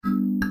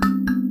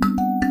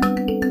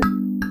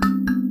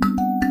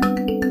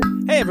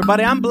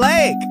everybody, I'm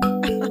Blake.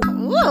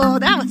 Whoa,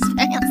 that was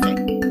fancy.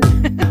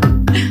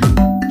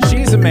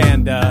 She's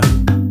Amanda.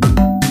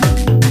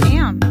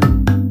 Damn.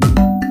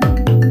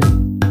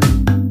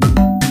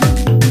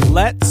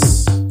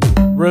 Let's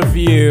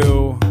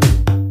review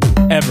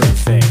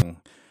everything.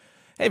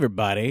 Hey,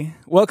 everybody.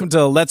 Welcome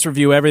to Let's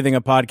Review Everything,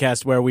 a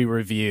podcast where we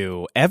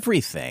review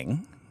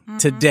everything. Mm-hmm.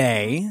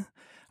 Today,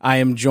 I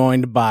am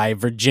joined by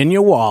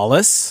Virginia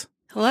Wallace.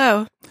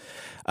 Hello.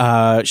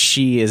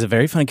 She is a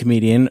very funny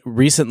comedian.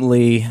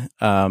 Recently,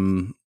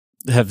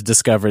 have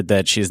discovered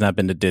that she's not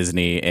been to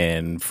Disney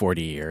in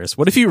 40 years.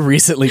 What if you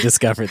recently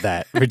discovered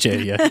that,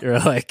 Virginia? You're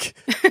like,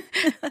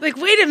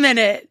 wait a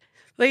minute.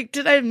 Like,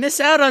 did I miss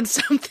out on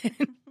something?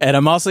 And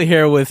I'm also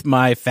here with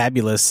my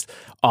fabulous,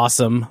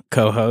 awesome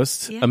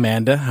co-host,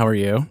 Amanda. How are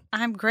you?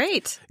 I'm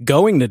great.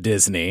 Going to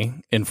Disney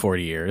in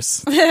 40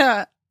 years.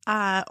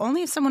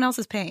 Only if someone else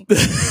is paying.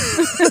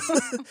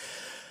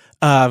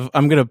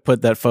 I'm going to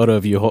put that photo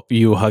of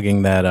you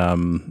hugging that,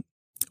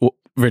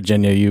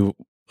 Virginia, you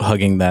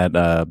hugging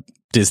that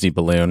Disney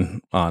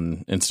balloon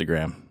on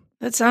Instagram.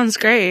 That sounds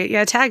great.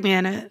 Yeah, tag me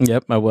in it.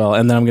 Yep, I will.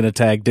 And then I'm going to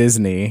tag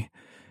Disney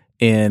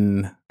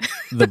in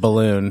the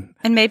balloon.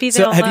 And maybe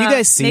they'll, have you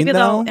guys seen,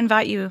 they'll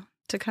invite you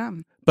to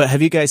come. But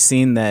have you guys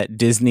seen that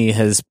Disney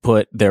has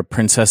put their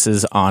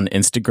princesses on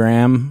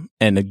Instagram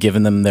and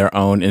given them their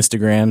own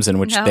Instagrams in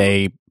which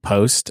they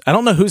post? I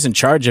don't know who's in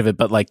charge of it,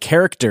 but like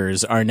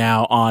characters are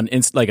now on,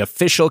 like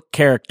official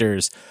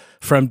characters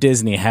from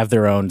Disney have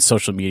their own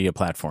social media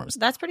platforms.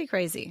 That's pretty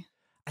crazy.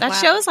 That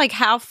shows like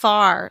how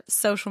far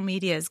social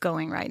media is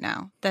going right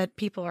now, that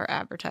people are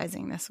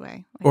advertising this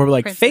way. Or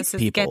like fake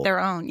people. Get their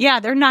own.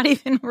 Yeah, they're not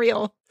even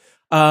real.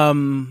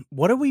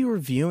 What are we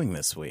reviewing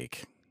this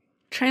week?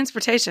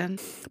 Transportation.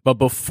 But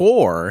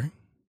before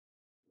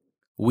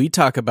we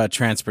talk about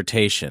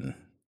transportation,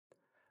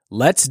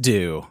 let's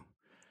do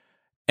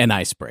an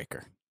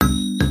icebreaker.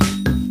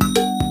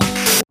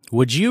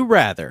 Would you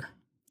rather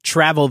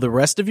travel the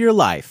rest of your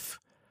life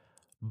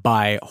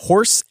by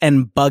horse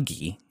and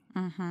buggy,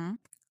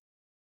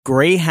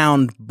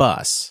 Greyhound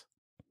bus,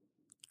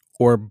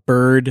 or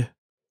bird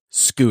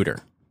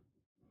scooter?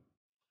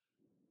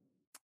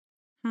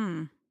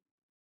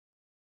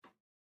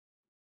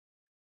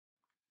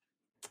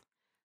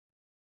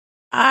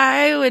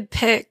 I would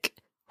pick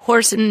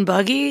horse and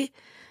buggy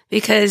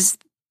because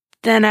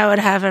then I would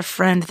have a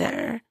friend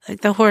there.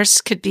 Like the horse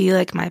could be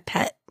like my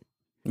pet.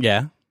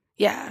 Yeah.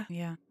 Yeah.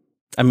 Yeah.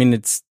 I mean,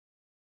 it's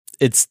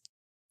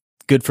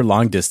good for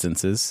long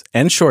distances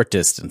and short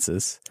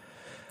distances.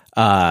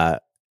 You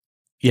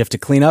have to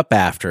clean up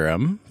after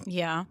them.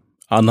 Yeah.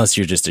 Unless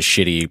you're just a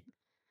shitty,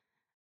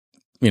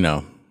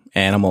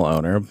 animal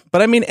owner.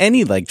 But I mean,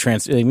 any like you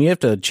have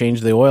to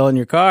change the oil in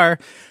your car.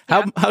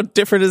 How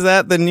different is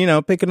that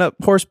than, picking up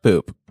horse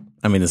poop?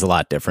 I mean, it's a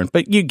lot different,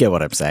 but you get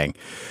what I'm saying.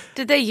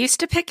 Did they used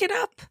to pick it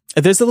up?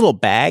 There's a little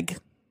bag.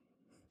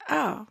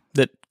 Oh.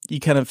 That you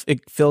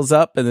it fills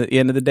up, and at the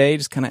end of the day, you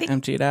just kind of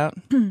empty it out.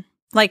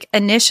 Like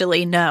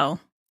initially, no,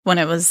 when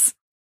it was,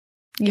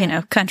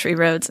 country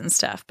roads and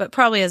stuff, but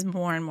probably as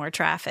more and more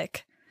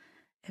traffic,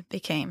 it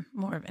became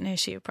more of an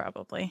issue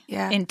probably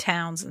in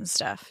towns and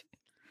stuff.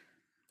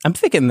 I'm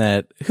thinking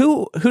that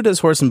who does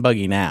horse and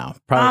buggy now?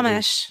 Probably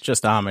Amish.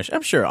 Just Amish.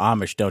 I'm sure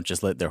Amish don't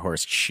just let their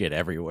horse shit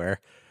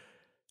everywhere.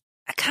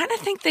 I kind of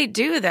think they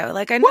do though.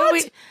 Like I know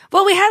we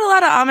had a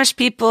lot of Amish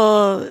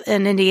people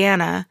in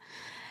Indiana,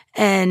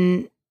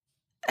 and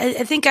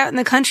I think out in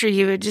the country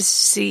you would just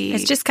see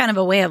it's just kind of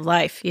a way of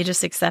life. You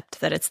just accept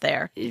that it's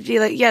there. You'd be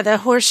like, yeah, the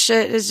horse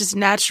shit is just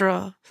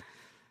natural.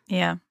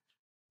 Yeah.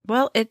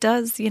 Well, it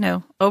does,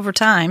 over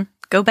time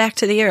go back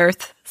to the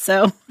earth.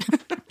 So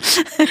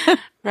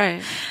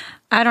right.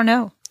 I don't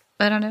know.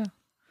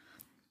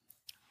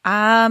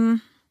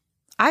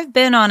 I've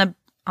been on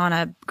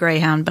a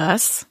Greyhound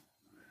bus.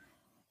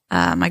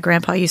 My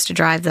grandpa used to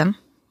drive them.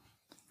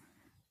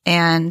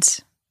 And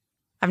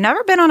I've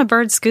never been on a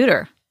bird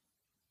scooter.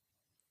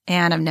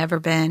 And I've never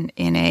been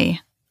in a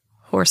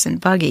horse and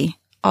buggy,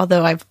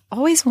 although I've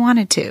always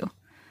wanted to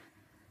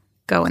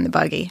go in the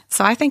buggy.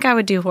 So I think I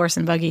would do horse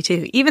and buggy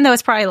too, even though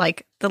it's probably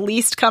like the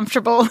least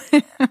comfortable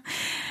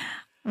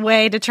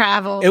way to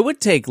travel. It would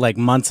take like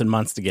months and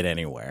months to get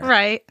anywhere.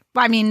 Right.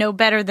 I mean, no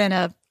better than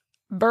a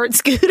bird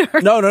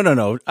scooter.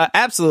 No.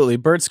 Absolutely.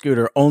 Bird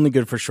scooter, only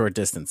good for short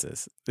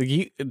distances.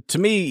 To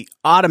me,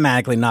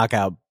 automatically knock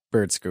out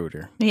bird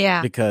scooter.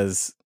 Yeah.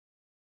 Because,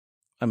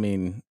 I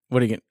mean,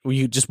 what are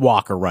you just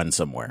walk or run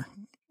somewhere?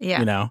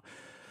 Yeah.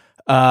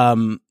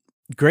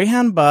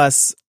 Greyhound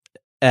bus,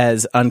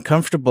 as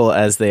uncomfortable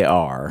as they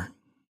are,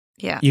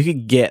 you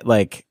could get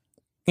like,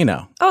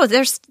 Oh,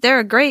 they're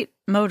a great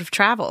mode of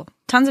travel.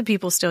 Tons of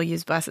people still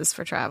use buses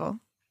for travel.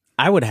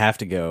 I would have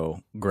to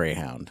go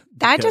Greyhound.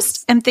 I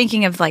just am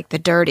thinking of like the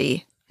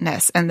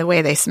dirtiness and the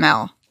way they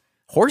smell.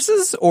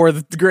 Horses or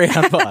the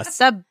Greyhound bus?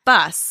 The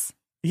bus.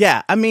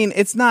 Yeah, I mean,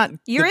 it's not.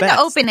 You're in the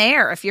open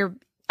air.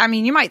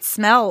 You might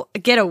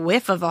get a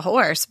whiff of a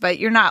horse, but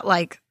you're not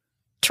like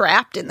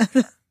trapped in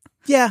the.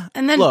 Yeah.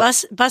 And then Look,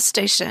 bus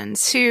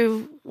stations.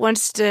 Who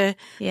wants to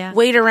Yeah.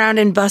 wait around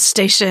in bus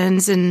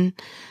stations and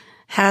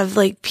have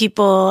like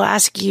people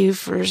ask you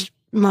for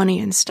money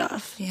and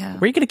stuff? Yeah.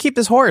 where are you going to keep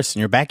this horse? In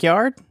your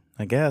backyard?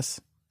 I guess.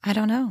 I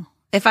don't know.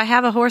 If I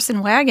have a horse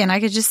and wagon, I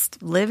could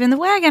just live in the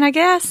wagon, I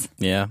guess.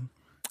 Yeah.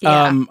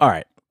 Yeah. All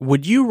right.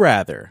 Would you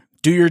rather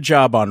do your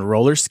job on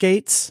roller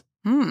skates,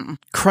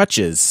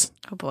 crutches,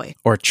 Oh boy.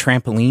 or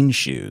trampoline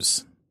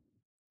shoes?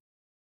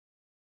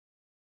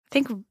 I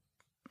think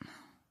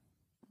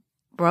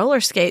roller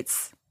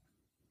skates,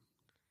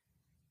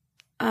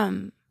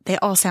 they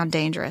all sound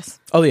dangerous.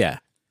 Oh, yeah.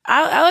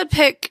 I would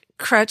pick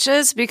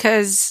crutches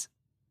because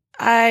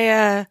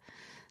I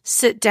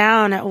sit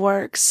down at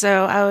work,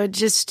 so I would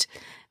just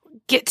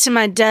get to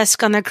my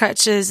desk on the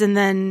crutches and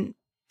then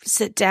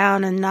sit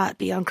down and not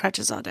be on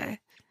crutches all day.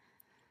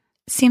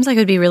 Seems like it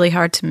would be really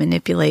hard to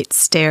manipulate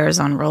stairs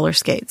on roller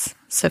skates.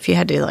 So if you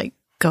had to like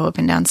go up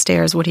and down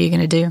stairs, what are you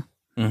going to do?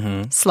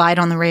 Mm-hmm. Slide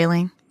on the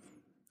railing?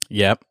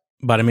 Yep.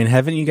 But I mean,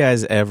 haven't you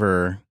guys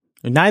ever,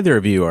 neither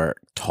of you are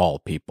tall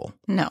people.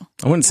 No.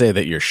 I wouldn't say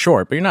that you're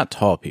short, but you're not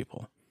tall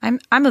people. I'm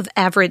of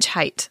average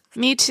height.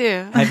 Me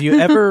too. Have you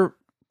ever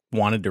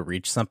wanted to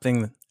reach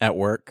something at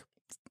work?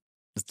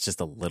 It's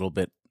just a little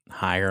bit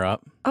higher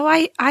up. Oh,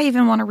 I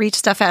even want to reach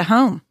stuff at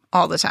home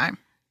all the time.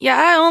 Yeah,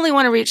 I only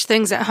want to reach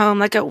things at home.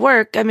 Like at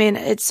work, I mean,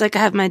 it's like I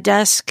have my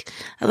desk,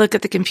 I look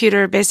at the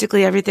computer,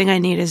 basically everything I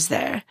need is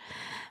there.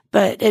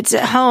 But it's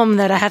at home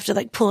that I have to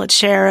like pull a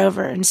chair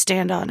over and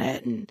stand on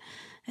it. And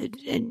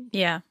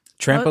Yeah.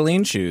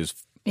 Trampoline shoes.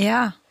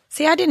 Yeah.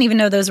 See, I didn't even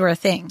know those were a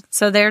thing.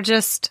 So they're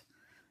just,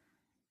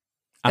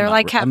 they're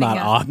like having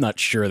I'm not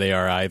sure they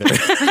are either,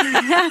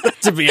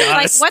 to be like,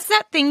 honest. what's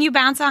that thing you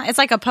bounce on? It's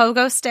like a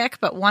pogo stick,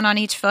 but one on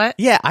each foot.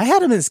 Yeah, I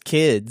had them as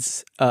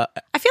kids, I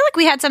feel like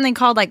we had something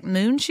called like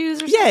moon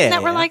shoes or something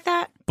that were like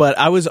that. but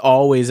I was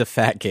always a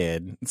fat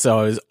kid, so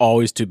I was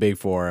always too big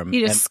for them.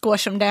 You just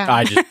squish them down.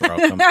 I just broke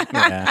them.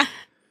 Yeah.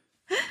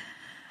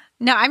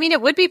 No, I mean,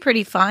 it would be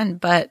pretty fun,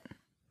 but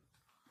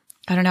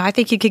I don't know. I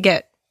think you could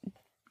get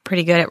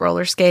pretty good at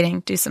roller skating,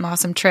 do some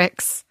awesome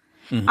tricks.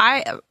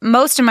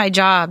 Most of my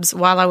jobs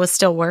while I was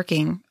still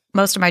working,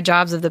 most of my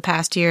jobs of the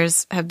past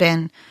years have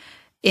been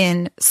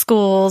in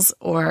schools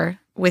or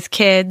with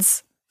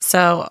kids.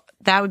 So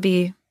that would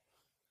be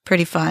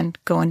pretty fun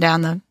going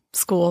down the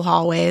school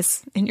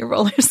hallways in your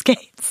roller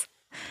skates.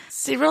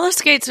 see, roller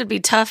skates would be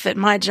tough at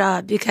my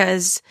job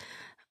because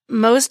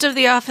most of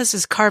the office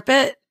is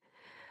carpet,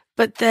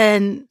 but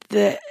then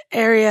the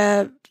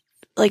area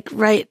like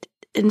right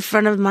in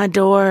front of my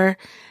door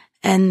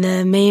and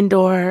the main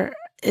door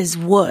is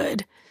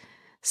wood.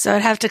 So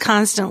I'd have to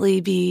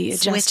constantly be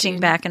adjusting. Switching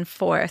back and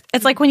forth.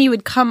 It's like when you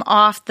would come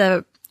out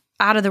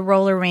of the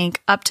roller rink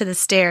up to the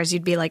stairs,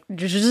 you'd be like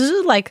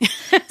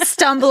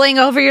stumbling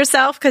over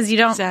yourself because you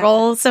don't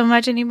roll so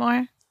much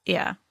anymore.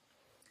 Yeah.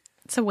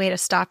 It's a way to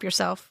stop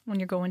yourself when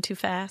you're going too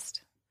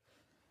fast.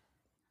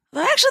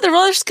 Well, actually, the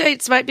roller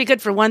skates might be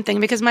good for one thing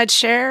because my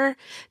chair,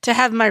 to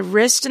have my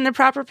wrist in the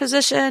proper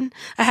position,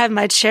 I have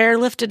my chair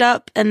lifted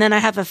up and then I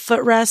have a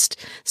footrest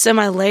so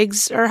my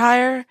legs are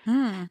higher.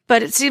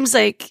 But it seems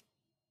like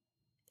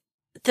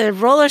the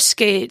roller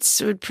skates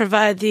would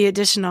provide the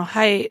additional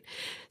height,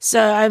 so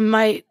I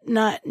might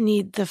not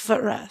need the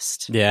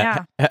footrest.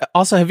 Yeah.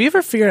 Also, have you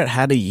ever figured out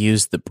how to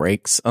use the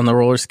brakes on the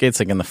roller skates,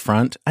 like in the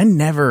front? I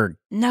never.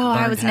 No,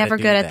 I was learned how to never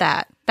do good at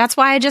that. That's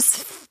why I just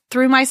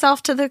threw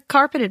myself to the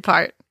carpeted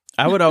part.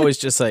 I would always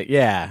just like,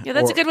 Yeah,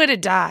 that's a good way to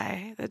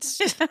die. That's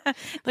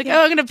like,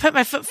 I'm going to put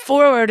my foot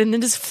forward and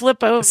then just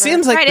flip over.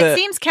 Seems like It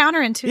seems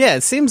counterintuitive. Yeah,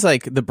 it seems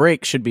like the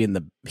brake should be in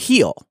the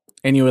heel,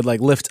 and you would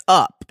like lift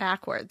up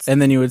Backwards. and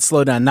then you would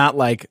slow down, not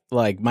like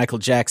Michael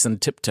Jackson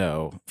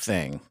tiptoe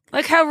thing.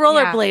 Like how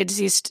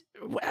rollerblades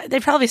they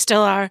probably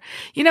still are.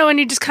 You know, when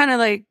you just kind of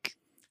like.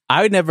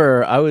 I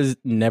was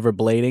never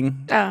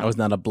blading. I was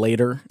not a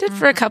blader. Did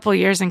for a couple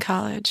years in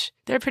college.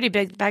 They were pretty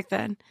big back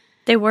then.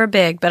 They were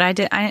big, but I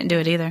didn't do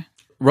it either.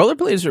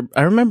 Rollerblades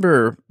I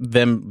remember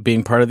them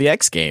being part of the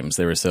X Games.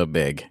 They were so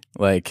big.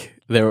 Like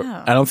they were.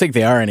 I don't think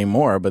they are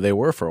anymore, but they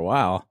were for a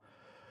while.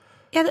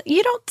 Yeah,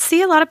 you don't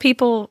see a lot of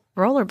people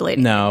rollerblading.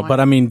 No, anymore. but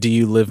I mean, do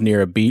you live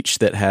near a beach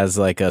that has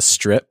like a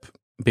strip?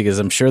 Because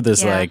I'm sure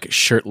there's like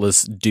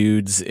shirtless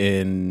dudes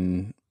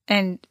in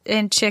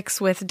and chicks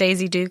with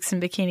Daisy Dukes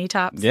and bikini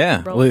tops.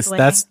 Yeah,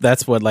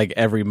 that's what like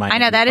every Miami I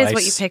know that Vice. is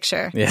what you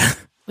picture. Yeah,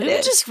 we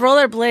would just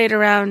rollerblade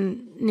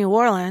around New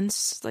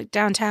Orleans, like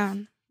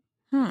downtown.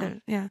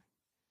 Yeah.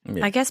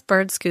 I guess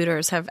bird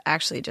scooters have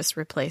actually just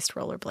replaced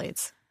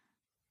rollerblades.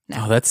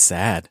 No. Oh, that's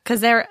sad.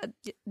 Because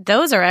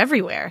those are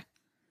everywhere.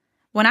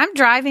 When I'm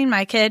driving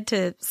my kid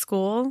to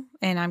school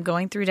and I'm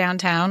going through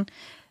downtown,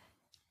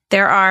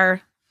 there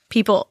are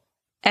people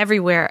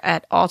everywhere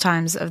at all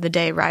times of the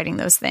day riding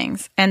those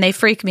things. And they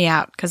freak me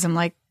out because I'm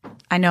like,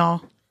 I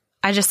know.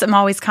 I'm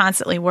always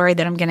constantly worried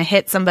that I'm going to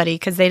hit somebody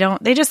because they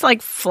just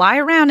like fly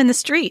around in the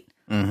street.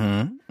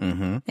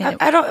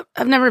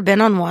 I've never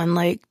been on one.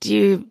 Like, do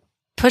you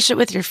push it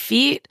with your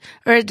feet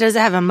or does it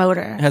have a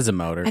motor? It has a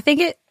motor. I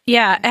think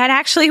and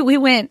actually we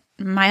went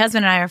my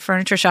husband and I are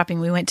furniture shopping.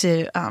 We went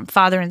to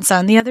Father and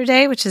Son the other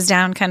day, which is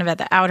down kind of at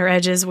the outer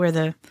edges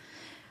where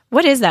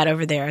what is that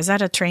over there? Is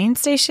that a train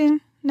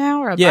station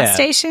now or a bus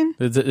station?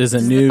 There's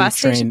a new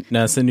train.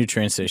 No, it's a new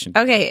train station.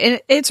 Okay.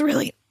 It's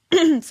really,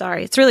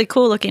 sorry, it's really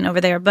cool looking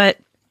over there, but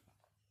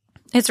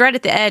it's right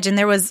at the edge. And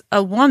there was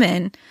a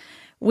woman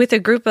with a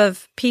group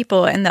of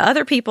people, and the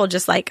other people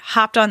just like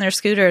hopped on their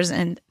scooters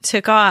and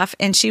took off.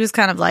 And she was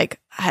kind of like,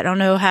 I don't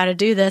know how to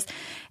do this.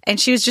 And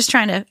she was just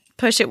trying to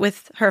push it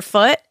with her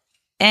foot,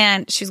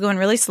 and she's going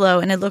really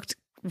slow, and it looked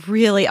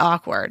really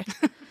awkward.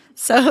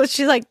 So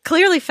she like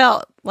clearly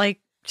felt like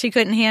she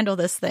couldn't handle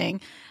this thing.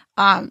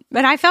 But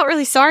I felt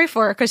really sorry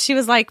for her because she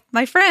was like,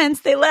 my friends,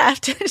 they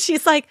left.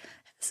 She's like,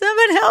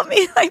 someone help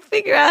me like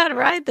figure out how to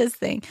ride this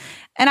thing.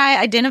 And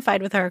I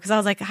identified with her because I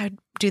was like, I would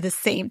do the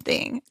same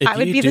thing. I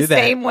would be the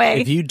same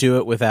way. If you do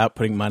it without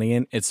putting money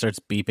in, it starts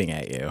beeping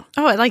at you.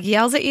 Oh, it like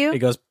yells at you? It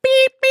goes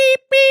beep, beep,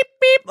 beep,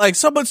 beep. Like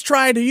someone's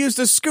trying to use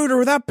the scooter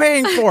without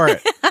paying for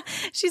it.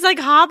 She's like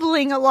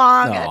hobbling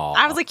along. Aww.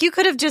 I was like, you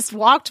could have just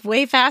walked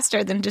way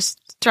faster than just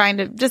trying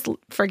to just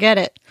forget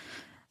it.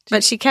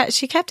 But she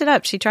kept it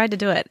up. She tried to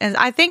do it. And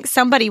I think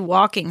somebody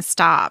walking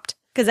stopped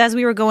because as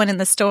we were going in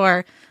the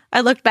store,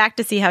 I looked back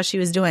to see how she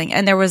was doing.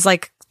 And there was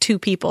like 2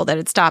 people that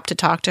had stopped to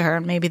talk to her.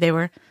 And maybe they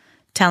were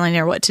telling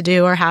her what to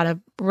do or how to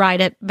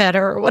ride it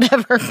better or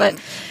whatever. But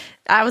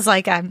I was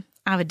like, I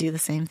would do the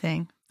same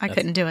thing. I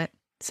couldn't do it.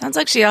 Sounds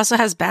like she also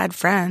has bad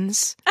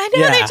friends. I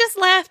know, they just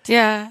left.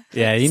 Yeah.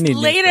 Yeah, you need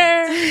later.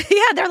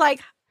 Yeah, they're like,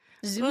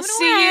 we'll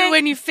see you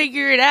when you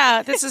figure it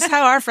out. This is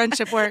how our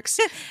friendship works.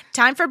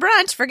 Time for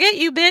brunch. Forget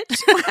you, bitch.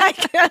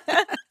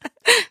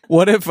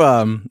 What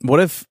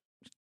if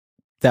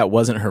that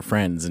wasn't her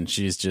friends and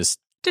she's just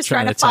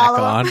trying to tack follow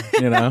on?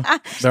 You know,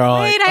 they're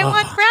all wait, like, I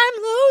want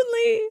I'm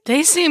lonely.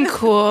 They seem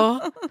cool.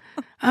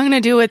 I'm going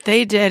to do what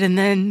they did and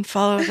then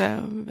follow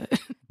them.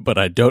 But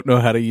I don't know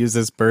how to use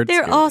this bird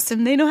They're scooter.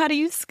 awesome. They know how to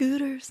use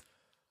scooters.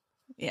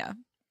 Yeah.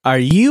 Are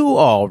you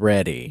all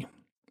ready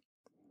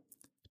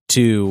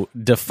to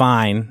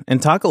define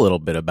and talk a little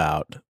bit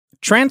about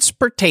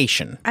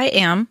transportation? I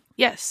am.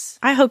 Yes.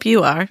 I hope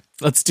you are.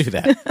 Let's do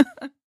that.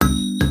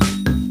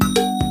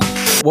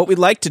 What we'd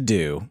like to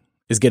do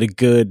is get a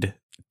good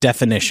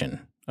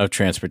definition of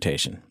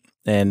transportation.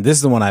 And this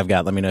is the one I've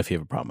got. Let me know if you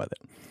have a problem with it.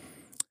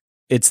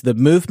 It's the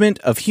movement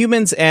of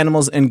humans,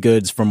 animals, and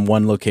goods from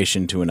one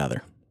location to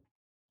another.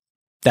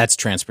 That's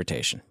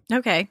transportation.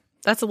 Okay.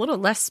 That's a little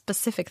less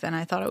specific than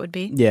I thought it would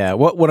be. Yeah.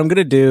 What I'm going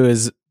to do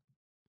is,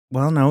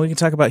 well, no, we can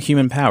talk about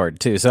human powered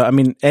too. So, I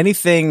mean,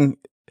 anything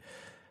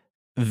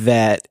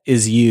that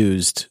is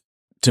used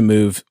to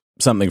move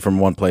something from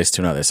one place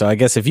to another. So I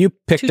guess if you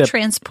picked to up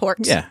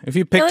transport. Yeah, if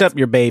you picked up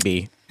your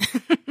baby,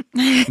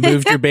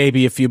 moved your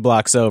baby a few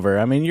blocks over,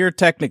 I mean, you're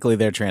technically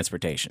their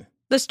transportation.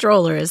 The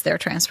stroller is their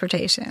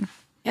transportation.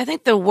 I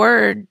think the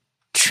word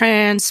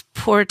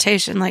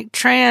transportation, like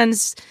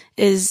trans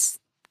is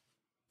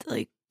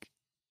like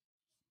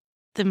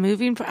the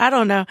moving part. I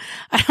don't know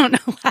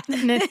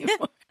Latin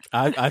anymore.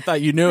 I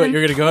thought you knew it.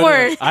 You're going to go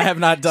into it. I have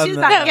not done She's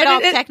that. not get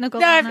all technical.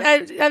 No,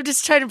 I'm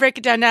just trying to break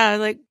it down now.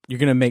 Like, you're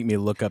going to make me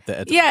look up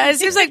the. Yeah, it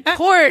seems like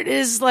port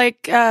is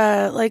like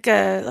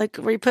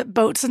where you put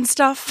boats and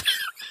stuff.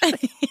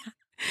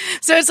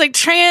 So it's like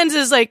trans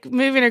is like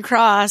moving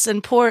across,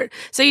 and port.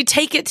 So you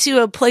take it to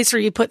a place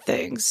where you put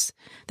things.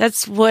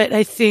 That's what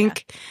I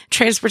think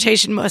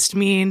transportation must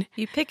mean.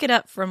 You pick it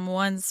up from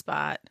one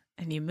spot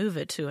and you move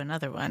it to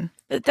another one.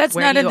 That's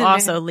where not you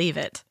also leave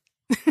it.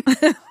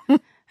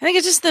 I think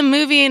it's just the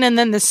moving and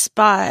then the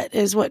spot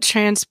is what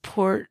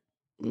transport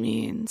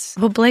means.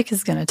 Well, Blake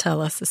is going to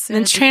tell us as soon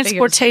and as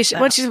transportation.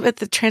 Once you with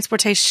the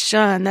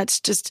transportation, that's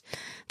just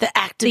the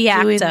act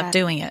of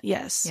doing it.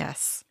 Yes.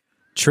 Yes.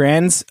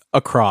 Trans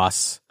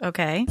across.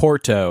 Okay.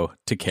 Porto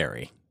to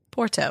carry.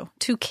 Porto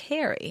to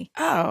carry.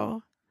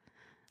 Oh,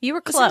 you were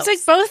close. It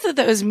seems like both of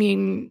those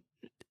mean.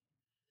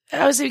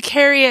 I was to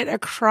carry it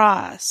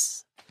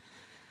across.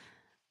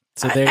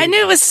 So I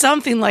knew it was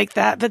something like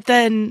that, but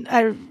then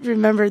I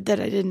remembered that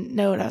I didn't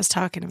know what I was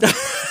talking about.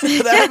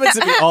 That happens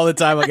to me all the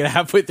time. Like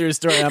halfway through a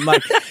story, I'm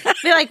like,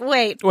 "Be like,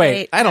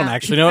 wait, I don't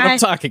actually know what I'm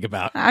talking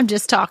about." I'm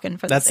just talking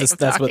for that's the sake of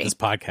that's talking. what this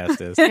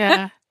podcast is.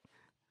 Yeah.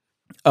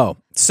 Oh,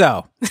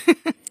 so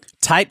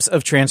types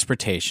of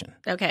transportation.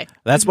 Okay,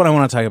 that's what I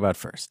want to talk about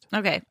first.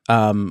 Okay,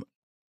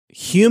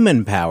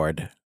 human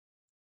powered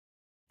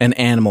and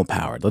animal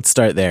powered. Let's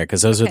start there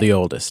because those are the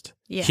oldest.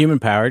 Yeah. Human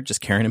powered, just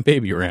carrying a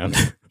baby around.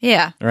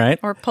 Yeah. Right?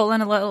 Or pulling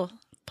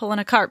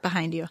a cart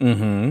behind you.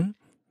 Mm-hmm.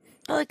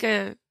 I like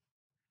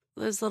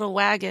those little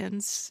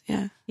wagons.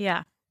 Yeah.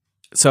 Yeah.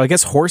 So I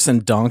guess horse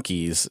and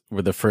donkeys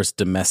were the first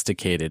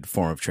domesticated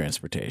form of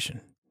transportation.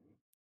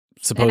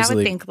 Supposedly, and I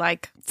would think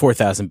like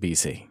 4000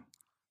 BC.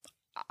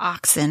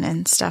 Oxen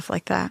and stuff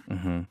like that.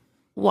 Mm-hmm.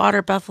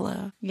 Water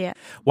buffalo. Yeah.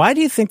 Why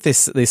do you think they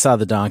saw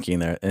the donkey in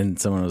there and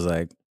someone was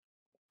like,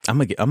 I'm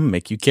gonna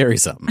make you carry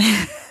something?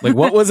 Like,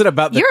 what was it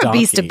about the You're donkey?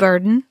 a beast of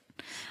burden.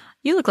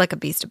 You look like a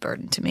beast of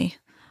burden to me.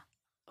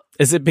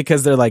 Is it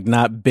because they're like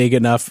not big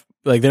enough?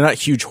 Like they're not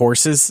huge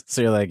horses,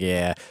 so you're like,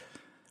 yeah.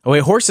 Oh,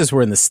 wait, horses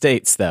were in the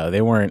States, though.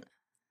 They weren't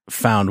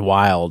found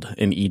wild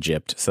in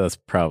Egypt, so that's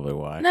probably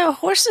why. No,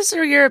 horses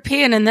are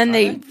European, and then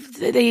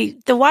the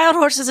wild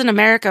horses in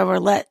America were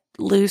let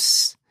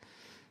loose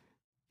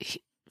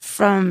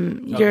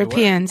from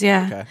Europeans.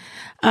 Yeah, Okay.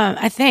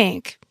 I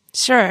think.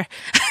 Sure.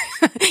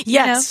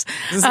 Yes.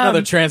 This is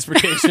another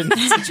transportation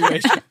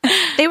situation.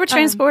 They were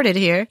transported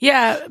here.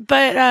 Yeah,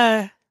 but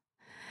I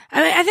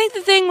mean, I think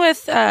the thing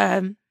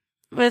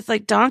with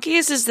like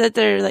donkeys is that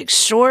they're like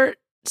short,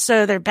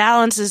 so their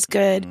balance is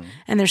good,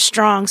 and they're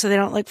strong, so they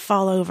don't like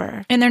fall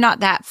over. And they're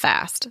not that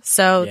fast.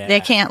 So Yeah. they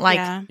can't like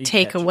Yeah.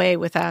 take away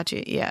without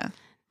you. Yeah.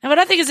 And what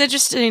I think is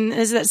interesting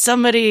is that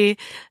somebody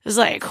was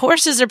like,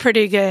 horses are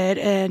pretty good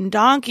and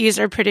donkeys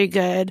are pretty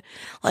good.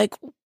 Like,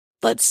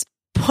 let's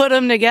put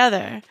them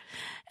together.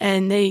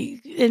 And they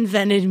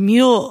invented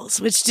mules,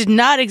 which did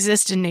not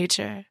exist in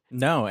nature.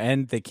 No,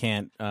 and they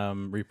can't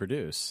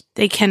reproduce.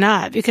 They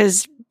cannot,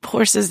 because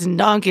horses and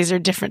donkeys are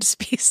different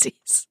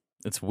species.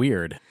 It's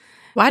weird.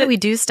 Why do we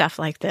do stuff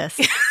like this?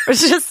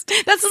 It's just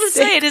That's what I'm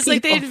saying. It's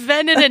like they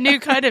invented a new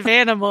kind of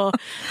animal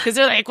because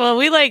they're like, well,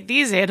 we like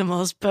these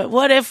animals, but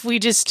what if we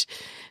just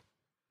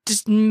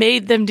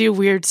made them do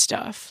weird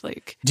stuff?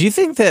 Like, Do you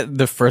think that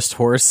the first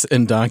horse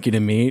and donkey to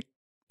meet,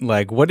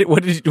 like, what do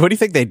you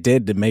think they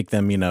did to make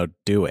them,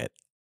 do it?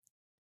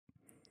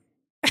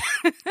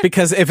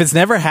 Because if it's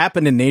never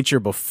happened in nature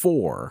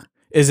before,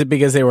 is it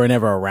because they were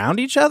never around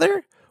each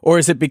other, or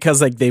is it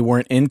because like they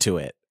weren't into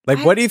it?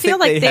 Like, what do you feel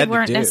think like they had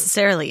weren't to do?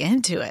 necessarily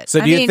into it.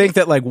 So I do you mean, think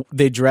that like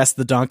they dressed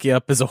the donkey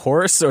up as a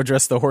horse or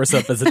dressed the horse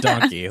up as a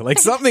donkey? Like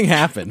something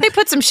happened. they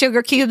put some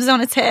sugar cubes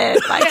on its head?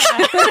 Like,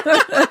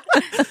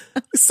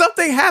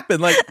 Something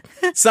happened. Like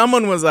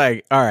someone was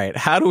like, all right,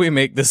 how do we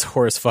make this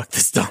horse fuck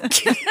this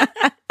donkey?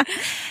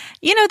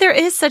 there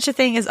is such a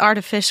thing as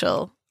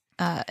artificial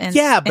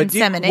Yeah, but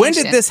insemination. when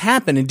did this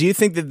happen? And do you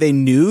think that they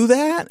knew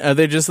that? Are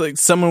they just like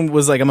someone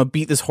was like, I'm gonna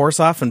beat this horse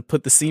off and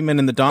put the semen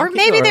in the donkey? Or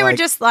maybe they were like-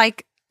 just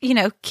like,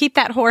 keep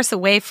that horse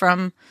away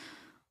from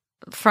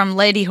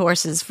lady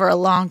horses for a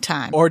long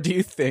time. Or do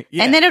you think?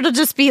 Yeah. And then it'll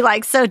just be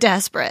like so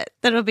desperate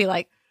that it'll be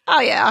like,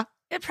 oh yeah,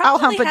 I'll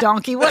hump a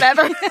donkey,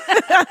 whatever.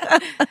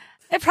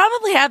 it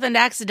probably happened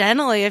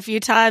accidentally a few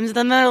times.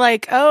 Then they're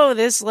like, oh,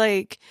 this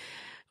like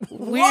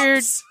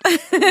weird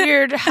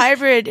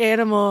hybrid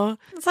animal.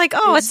 It's like,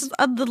 oh, it's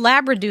the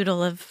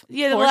labradoodle of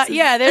horses.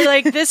 They're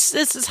like, this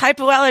is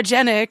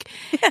hypoallergenic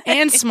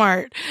and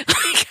smart.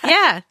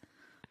 Yeah.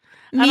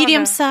 know.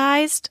 Medium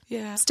sized,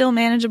 Yeah. still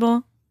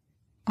manageable.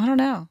 I don't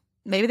know.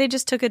 Maybe they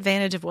just took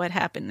advantage of what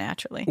happened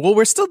naturally. Well,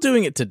 we're still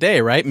doing it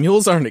today, right?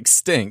 Mules aren't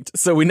extinct,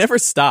 so we never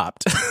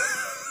stopped.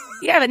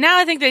 Yeah, but now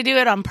I think they do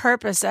it on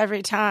purpose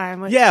every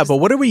time. Yeah, but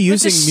what are we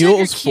with the using sugar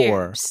mules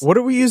for? cubes. What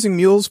are we using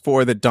mules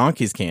for that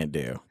donkeys can't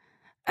do?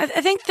 I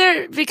think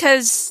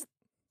because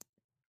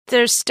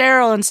they're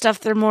sterile and stuff,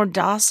 they're more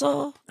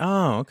docile.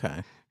 Oh,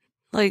 okay.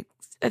 Like,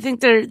 I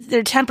think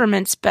their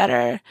temperament's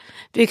better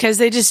because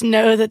they just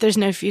know that there's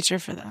no future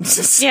for them.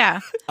 Yeah.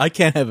 I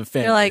can't have a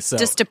family. They're like so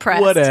just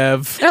depressed.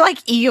 Whatever. They're like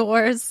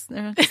Eeyores.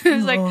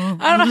 It's like,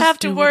 I don't have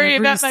to worry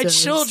about my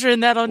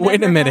children that'll never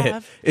Wait a minute.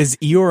 have. Is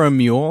Eeyore a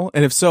mule?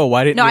 And if so,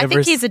 why didn't No, he I ever?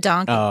 think he's a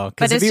donkey. Oh, but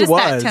because if it's he just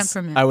that was,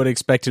 temperament. I would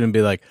expect him to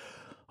be like,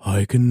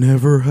 I can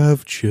never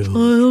have children.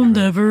 I'll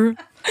never.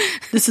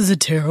 This is a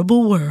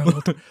terrible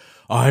world.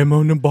 I'm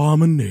an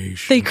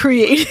abomination. They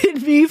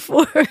created me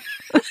for.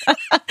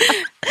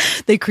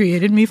 They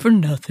created me for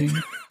nothing.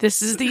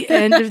 This is the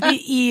end of the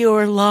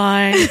Eeyore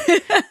line.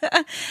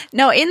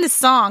 No, in the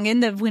song, in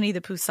the Winnie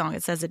the Pooh song,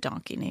 it says a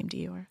donkey named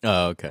Eeyore.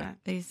 Oh, okay.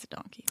 He's a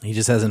donkey. He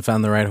just hasn't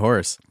found the right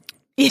horse.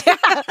 Yeah.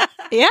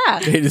 Yeah.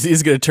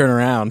 He's going to turn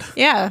around.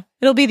 Yeah.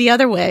 It'll be the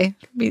other way.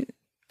 Be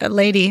a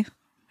lady.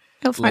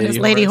 He'll find his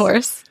lady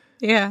horse.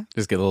 Yeah.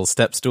 Just get a little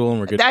step stool and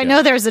we're good to I go.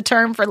 know there's a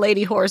term for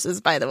lady horses,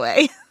 by the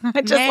way.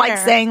 I just like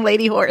Mare. saying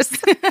lady horse.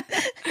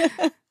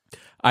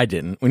 I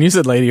didn't. When you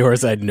said lady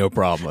horse, I had no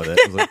problem with it.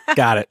 I was like,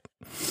 got it.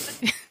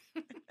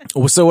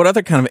 So what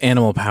other kind of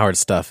animal-powered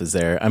stuff is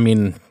there? I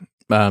mean,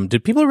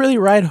 did people really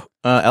ride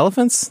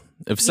elephants?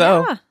 If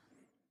so. Yeah.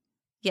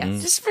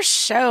 Yes. Just for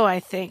show, I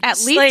think. At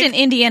Just least like, in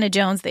Indiana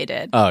Jones, they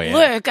did. Oh, yeah.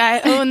 look,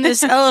 I own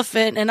this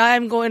elephant and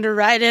I'm going to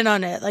ride in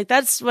on it. Like,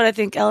 that's what I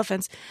think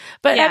elephants.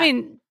 But, Yeah. I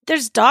mean,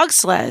 there's dog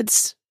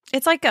sleds.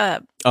 It's like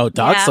a. Oh,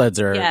 dog Yeah. sleds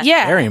are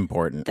Yeah. very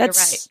important.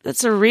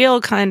 That's a real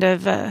kind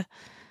of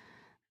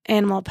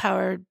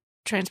animal-powered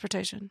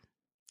transportation.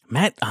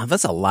 Matt,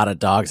 that's a lot of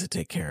dogs to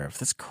take care of.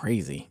 That's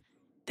crazy.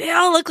 They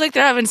all look like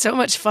they're having so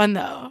much fun,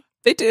 though.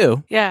 They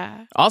do.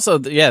 Yeah. Also,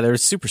 yeah, they're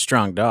super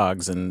strong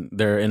dogs, and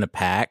they're in a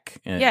pack.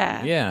 And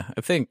Yeah.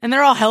 I think. And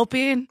they're all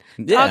helping.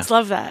 Yeah. Dogs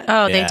love that.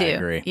 Oh, Yeah, I they do.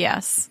 agree.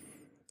 Yes.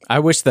 I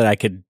wish that I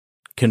could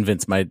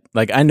convince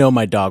I know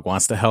my dog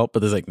wants to help,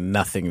 but there's like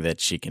nothing that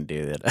she can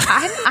do that.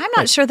 I'm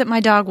not sure that my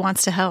dog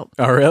wants to help.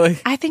 Oh, really?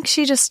 I think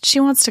she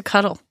wants to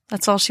cuddle.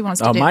 That's all she wants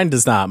to Oh, do. mine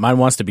does not. Mine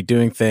wants to be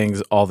doing things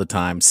all the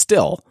time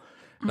still.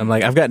 And I'm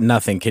like, I've got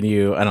nothing. Can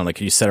you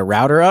set a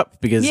router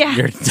up? Because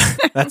Yeah.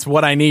 that's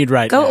what I need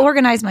right Go now.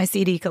 organize my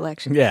CD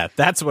collection. Yeah,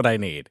 that's what I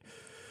need.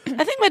 I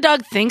I think my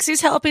dog thinks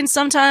he's helping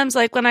sometimes.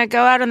 Like when I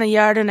go out in the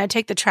yard and I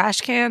take the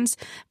trash cans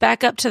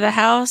back up to the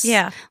house.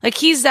 Yeah. Like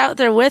he's out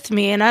there with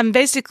me and I'm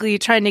basically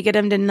trying to get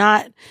him to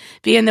not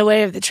be in the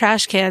way of the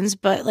trash cans.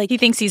 But like He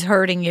thinks he's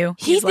hurting you.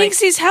 he thinks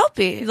he's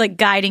helping. He's like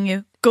guiding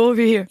you. Go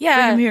over here. Yeah.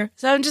 Bring him here.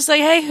 So I'm just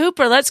like, hey,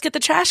 Hooper, let's get the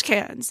trash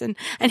cans. And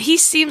he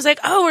seems like,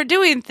 oh, we're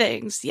doing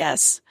things.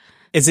 Yes.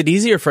 Is it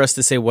easier for us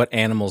to say what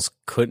animals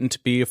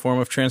couldn't be a form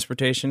of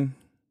transportation?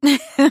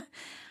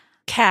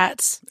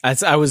 Cats.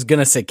 I was going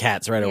to say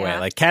cats right away. Yeah.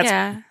 Like cats,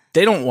 Yeah.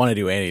 they don't want to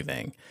do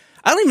anything.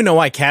 I don't even know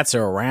why cats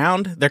are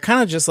around. They're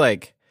kind of just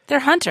like, They're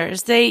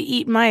hunters. They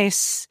eat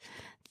mice.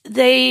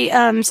 They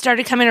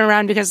started coming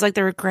around because like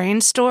there were grain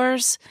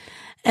stores.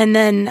 And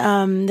then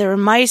there were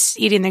mice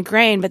eating the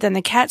grain, but then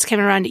the cats came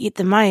around to eat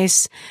the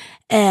mice,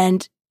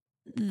 and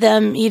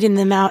them eating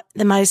the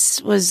mice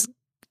was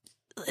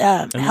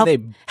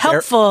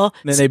helpful.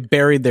 Then they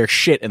buried their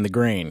shit in the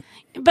grain.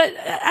 But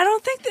I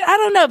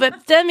don't know,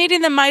 but them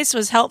eating the mice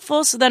was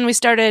helpful. So then we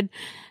started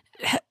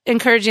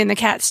encouraging the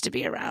cats to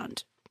be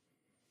around.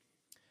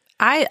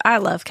 I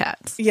love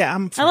cats. Yeah,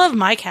 I love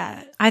my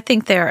cat. I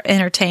think they're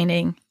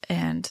entertaining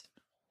and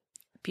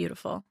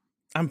beautiful.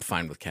 I'm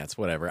fine with cats,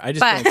 whatever. I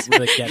just But don't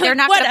really get they're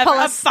not going to Whatever, pull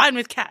I'm us. fine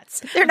with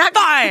cats. They're not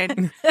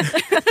Fine.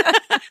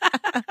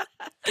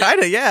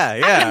 Kind of, yeah,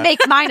 I'm going to yeah. make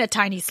mine a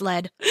tiny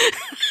sled.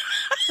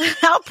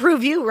 I'll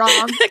prove you wrong.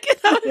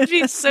 That would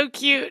be so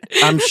cute.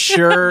 I'm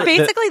sure that,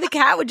 Basically, the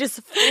cat would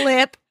just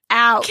flip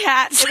out.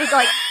 Cats. It would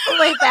like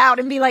flip out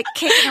and be like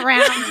kicking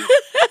around, and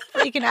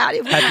freaking out.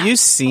 It would have not you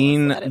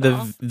seen pull us at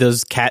all.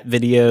 those cat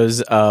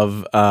videos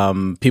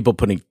of people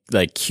putting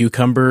like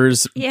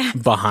cucumbers Yeah.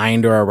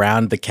 behind or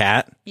around the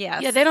cat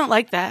Yes. Yeah, they don't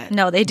like that.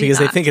 No, they do because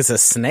not. they think it's a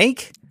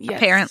snake? Yes.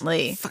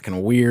 Apparently. Fucking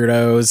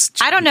weirdos.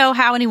 I don't know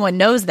how anyone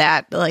knows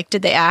that. But, like,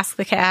 did they ask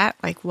the cat,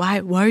 like, why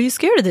are you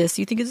scared of this?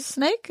 You think it's a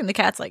snake? And the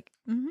cat's like,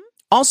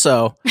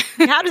 Also,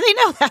 how do they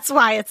know that's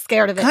why it's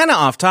scared of it? kind of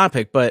off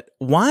topic, but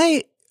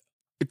why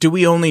do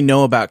we only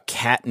know about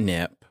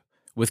catnip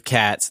with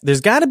cats?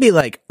 There's got to be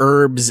like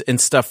herbs and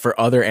stuff for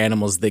other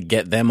animals that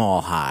get them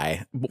all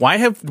high.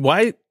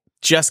 Why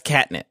just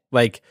catnip?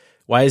 Like,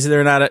 why is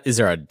there not is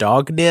there a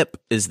dog nip?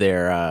 Is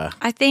there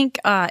I think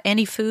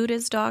any food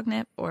is dog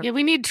nip or Yeah,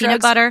 we need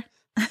peanut drugs. butter.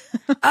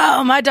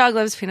 Oh, my dog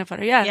loves peanut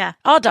butter. Yeah. Yeah.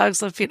 All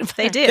dogs love peanut butter.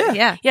 They do,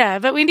 yeah. Yeah,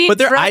 but we need but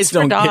their drugs eyes for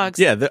don't dogs.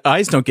 get their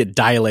eyes don't get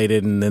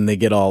dilated and then they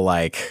get all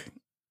like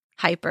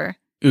Hyper.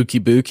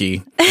 ookie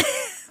bookie.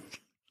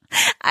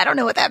 I don't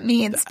know what that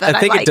means, but I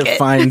think like it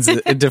defines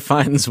it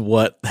defines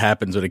what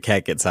happens when a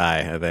cat gets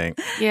high, I think.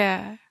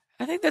 Yeah.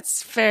 I think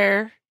that's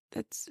fair.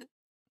 That's a good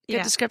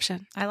Yeah.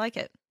 description. I like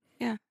it.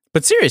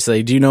 But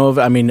seriously, do you know of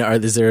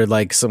is there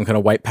like some kind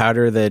of white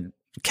powder that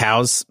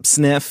cows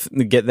sniff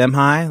to get them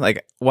high?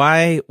 Like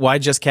why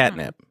just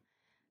catnip?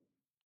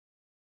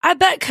 I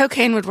bet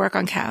cocaine would work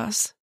on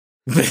cows.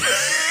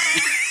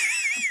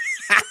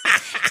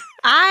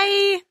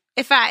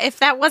 If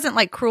that wasn't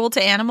like cruel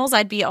to animals,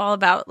 I'd be all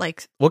about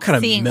like What kind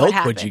of seeing what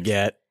milk would you happened.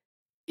 get?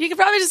 You could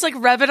probably just like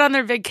rub it on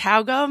their big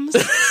cow gums.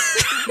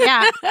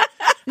 Yeah.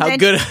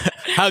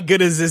 How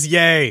good is this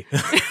yay?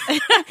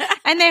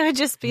 And they would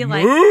just be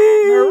like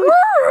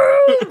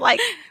like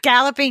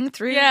galloping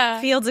through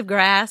Yeah. fields of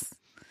grass.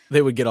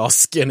 They would get all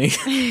skinny.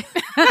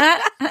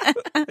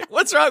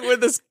 What's wrong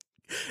with this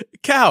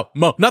cow?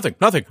 Mo, nothing.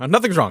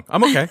 Nothing's wrong.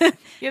 I'm okay.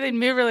 Yeah, they'd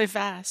move really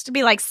fast. To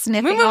be like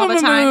sniffing Moo, all moo,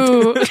 the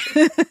moo,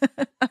 time. moo.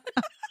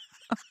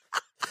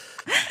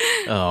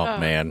 Oh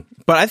man.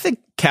 But I think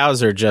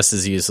cows are just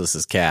as useless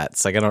as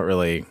cats. Like I don't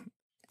really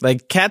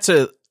like cats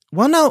are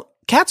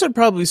cats would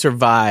probably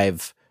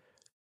survive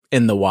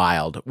in the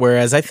wild,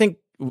 whereas I think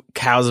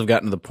cows have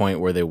gotten to the point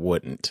where they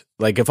wouldn't.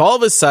 Like if all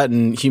of a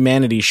sudden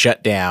humanity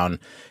shut down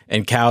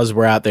and cows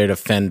were out there to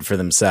fend for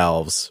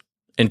themselves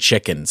and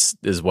chickens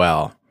as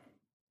well.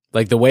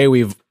 Like the way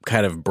we've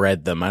kind of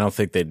bred them, I don't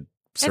think they'd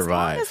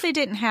survive. As long as they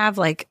didn't have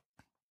like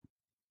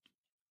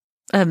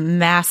a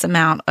mass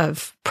amount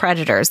of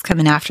predators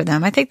coming after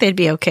them, I think they'd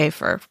be okay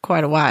for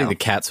quite a I while. think the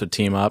cats would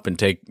team up and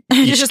take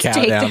each Just cow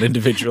take down them.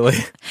 individually.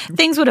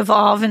 Things would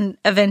evolve and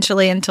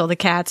eventually until the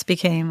cats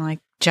became like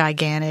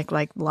gigantic,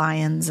 like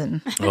lions,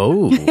 and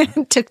Oh.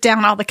 took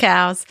down all the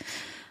cows.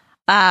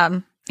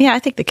 Yeah, I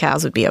think the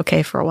cows would be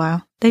okay for a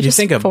while. They You just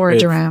think of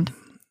forage it- around.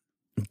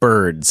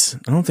 Birds.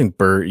 I don't think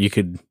you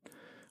could.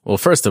 Well,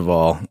 first of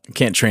all, you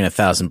can't train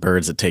 1,000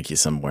 birds to take you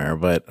somewhere,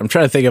 but I'm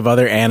trying to think of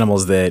other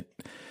animals that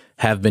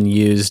have been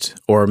used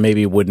or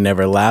maybe would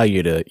never allow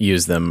you to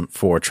use them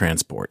for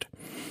transport.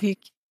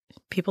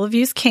 People have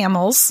used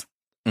camels.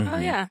 Oh,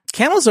 Mhm. yeah.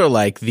 Camels are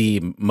like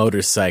the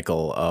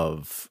motorcycle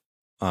of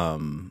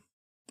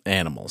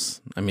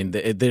animals. I mean,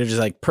 they're just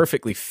like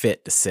perfectly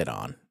fit to sit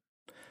on.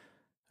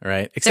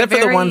 Right? Except for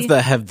the very- ones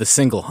that have the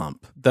single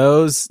hump.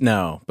 Those,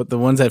 no. But the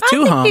ones that have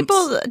two I think humps.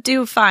 people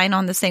do fine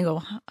on the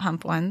single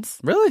hump ones.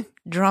 Really?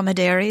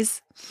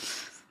 Dromedaries.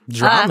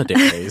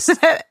 Dromedaries.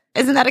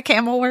 Isn't that a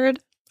camel word?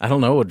 I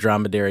don't know what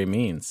dromedary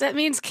means. That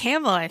means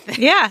camel, I think.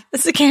 Yeah,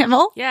 it's a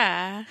camel.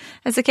 Yeah.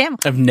 It's a camel.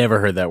 I've never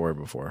heard that word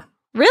before.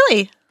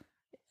 Really?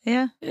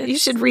 Yeah. You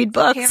should read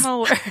books.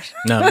 Camel word.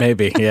 No,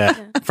 maybe. Yeah,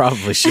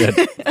 probably should.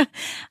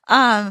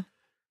 Yeah,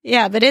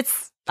 but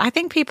I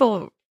think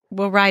people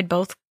will ride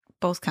both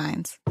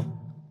kinds.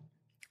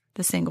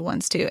 The single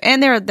ones too.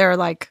 And they're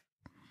like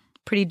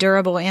pretty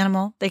durable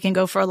animal. They can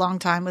go for a long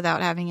time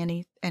without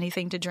having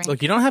anything to drink.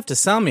 Look, you don't have to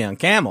sell me on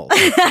camels,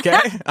 okay?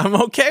 I'm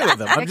okay with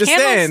them. I'm just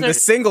saying the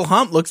single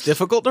hump looks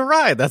difficult to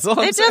ride. That's all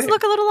I'm saying. It does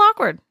look a little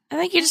awkward. I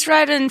think you just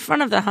ride in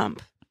front of the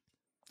hump.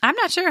 I'm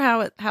not sure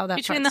how that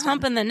between the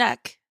hump and the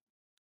neck.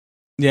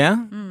 Yeah?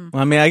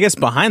 Well, I mean, I guess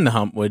behind the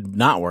hump would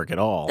not work at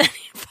all.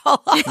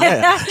 Fall off.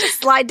 Yeah.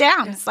 Just slide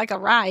down. It's like a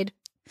ride.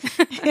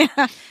 Yeah.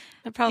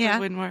 That probably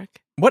wouldn't work.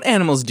 What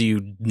animals do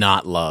you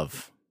not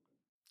love?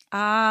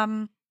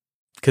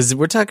 Because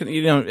we're talking,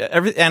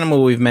 every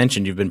animal we've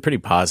mentioned, you've been pretty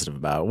positive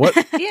about. What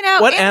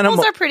what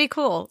animals are pretty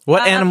cool.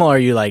 What animal are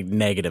you like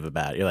negative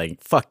about? You're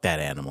like, fuck that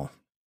animal.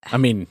 I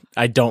mean,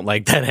 I don't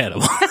like that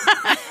animal.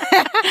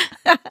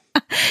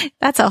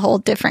 That's a whole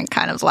different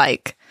kind of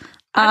like.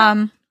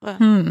 I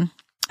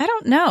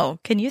don't know.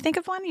 Can you think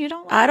of one you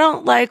don't like? I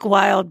don't like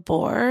wild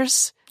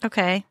boars.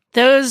 Okay.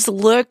 Those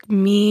look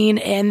mean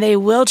and they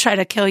will try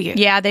to kill you.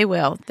 Yeah, they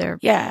will. They're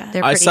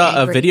I saw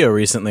angry. a video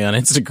recently on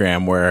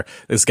Instagram where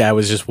this guy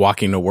was just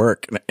walking to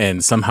work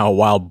and somehow a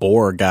wild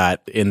boar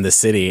got in the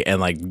city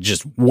and like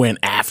just went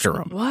after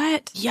him.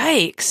 What?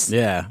 Yikes.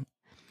 Yeah.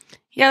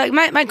 Yeah,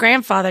 like my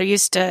grandfather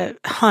used to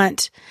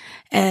hunt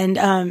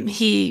and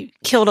he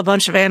killed a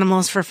bunch of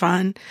animals for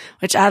fun,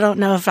 which I don't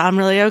know if I'm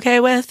really okay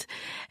with.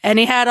 And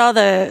he had all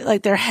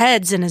their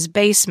heads in his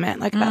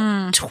basement, like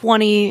about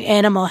 20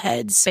 animal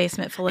heads.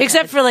 Basement full of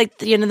Except heads. for like,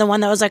 the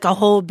one that was like a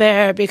whole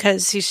bear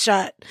because he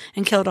shot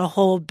and killed a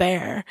whole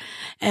bear.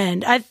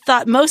 And I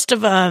thought most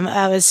of them,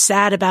 I was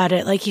sad about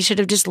it. Like he should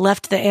have just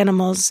left the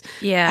animals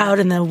out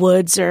in the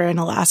woods or in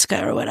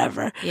Alaska or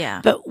whatever.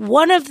 Yeah. But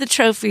one of the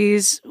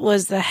trophies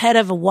was the head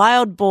of a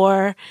wild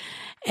boar.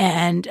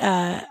 And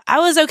I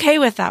was okay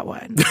with that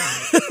one.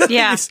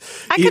 Yeah,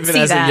 I could see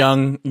as that.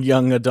 a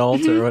young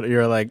adult or what,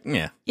 you're like,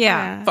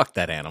 yeah, fuck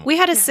that animal. We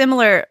had a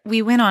similar.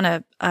 We went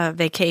on a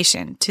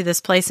vacation to this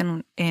place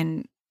in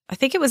I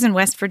think it was in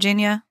West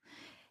Virginia,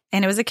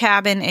 and it was a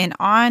cabin. And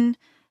on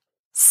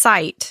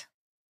site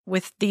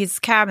with these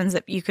cabins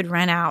that you could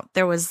rent out,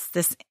 there was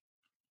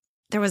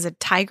a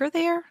tiger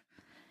there,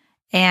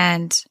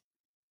 and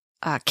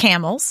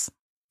camels.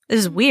 It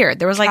was weird.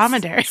 There was like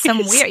some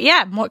weird,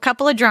 a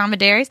couple of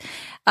dromedaries.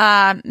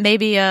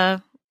 Maybe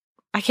I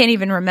can't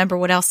even remember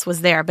what else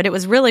was there, but it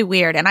was really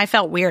weird. And I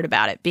felt weird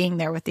about it being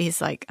there with these,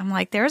 like, I'm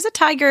like, there's a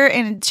tiger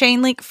and a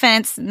chain link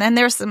fence. And then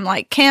there's some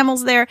like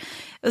camels there. It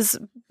was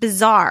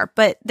bizarre,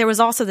 but there was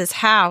also this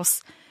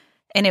house,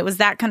 and it was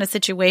that kind of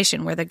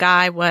situation where the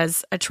guy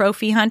was a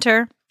trophy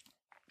hunter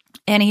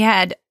and he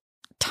had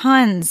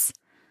tons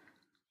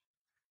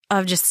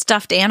of just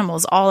stuffed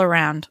animals all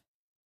around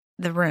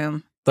the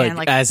room.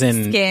 Like as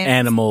in skins.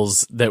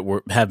 Animals that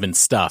have been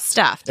stuffed.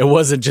 Stuffed. It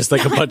wasn't just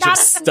like a bunch of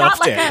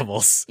stuffed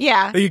animals.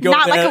 You go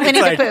not like a Winnie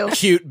the Pooh.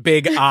 Cute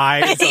big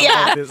eyes.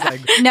 Yeah.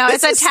 No,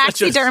 it's a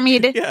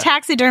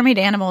taxidermied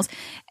animals.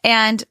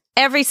 And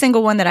every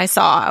single one that I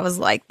saw, I was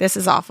like, this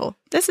is awful.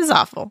 This is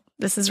awful.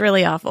 This is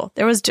really awful.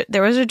 There was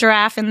a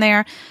giraffe in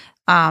there.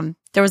 There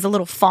was a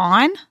little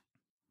fawn. It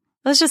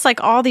was just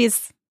like all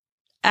these,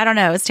 I don't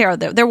know. It's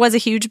terrible. There was a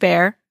huge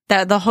bear.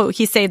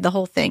 He saved the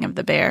whole thing of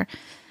the bear.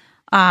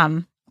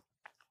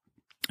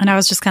 And I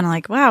was just kind of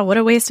like, wow, what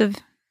a waste of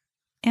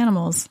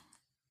animals.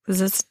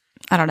 Because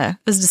I don't know, it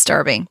was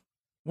disturbing.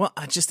 Well,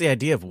 just the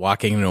idea of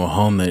walking into a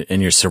home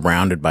and you're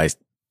surrounded by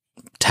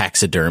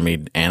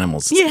taxidermied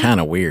animals. It's kind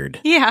of weird.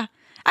 Yeah.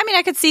 I mean,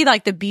 I could see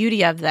like the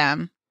beauty of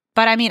them.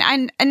 But I mean,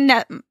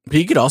 but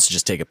you could also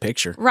just take a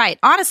picture. Right.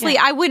 Honestly,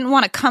 I wouldn't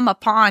want to come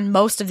upon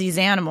most of these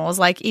animals.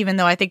 Like, even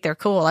though I think they're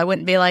cool, I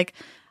wouldn't be like,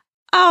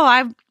 oh,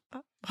 I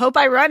hope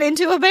I run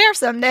into a bear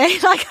someday.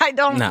 Like, I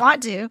don't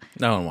want to.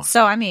 No one wants.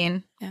 So, I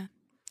mean,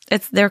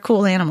 they're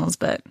cool animals,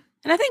 but.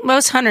 And I think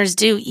most hunters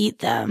do eat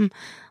them.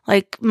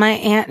 Like, my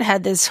aunt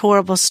had this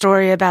horrible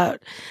story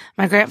about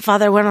my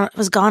grandfather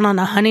was gone on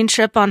a hunting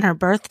trip on her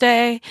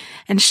birthday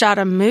and shot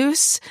a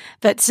moose.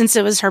 But since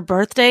it was her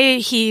birthday,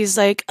 he's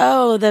like,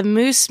 oh, the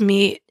moose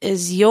meat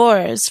is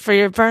yours for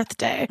your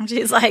birthday. And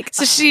she's like,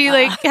 so she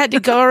had to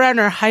go around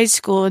her high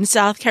school in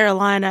South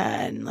Carolina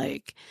and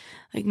like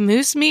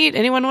moose meat?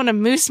 Anyone want a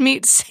moose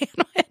meat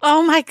sandwich?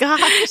 Oh my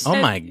gosh.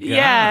 Oh my God.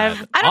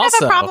 Yeah. I don't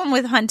have a problem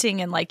with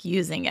hunting and like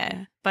using it,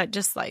 but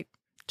just like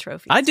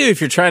trophies. I do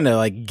if you're trying to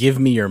like give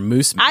me your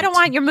moose meat. I don't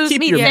want your moose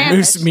meat. Keep your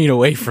moose meat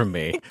away from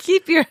me.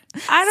 Keep your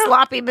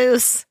sloppy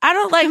moose. I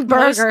don't like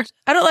burger.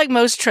 I don't like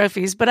most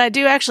trophies, but I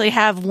do actually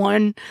have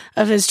one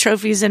of his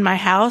trophies in my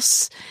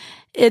house.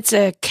 It's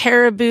a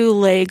caribou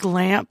leg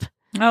lamp.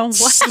 Oh,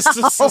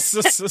 wow.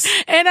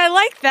 And I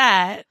like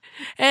that.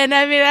 And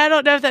I mean, I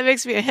don't know if that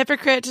makes me a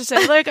hypocrite to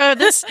say, look,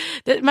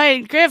 my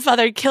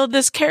grandfather killed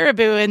this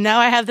caribou and now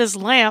I have this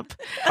lamp.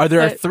 Are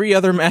there 3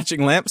 other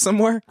matching lamps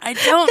somewhere? I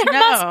don't know. There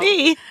must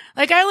be.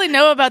 Like, I only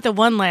know about the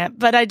one lamp,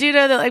 but I do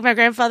know that, like, my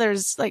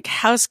grandfather's, like,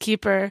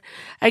 housekeeper,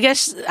 I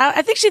guess,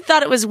 I think she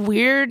thought it was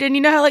weird. And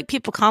you know how, like,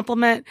 people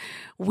compliment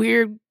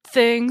weird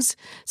things?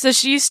 So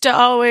she used to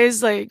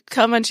always, like,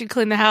 come when she'd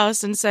clean the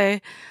house and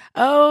say,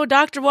 oh,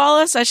 Dr.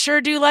 Wallace, I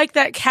sure do like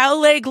that cow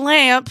leg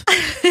lamp.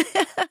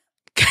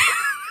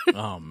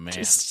 Oh,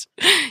 man.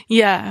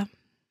 Yeah.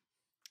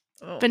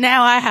 But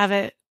now I have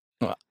it.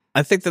 Well,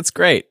 I think that's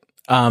great.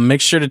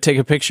 Make sure to take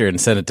a picture and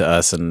send it to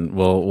us, and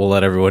we'll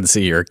let everyone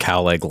see your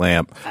cow leg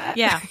lamp.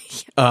 Yeah,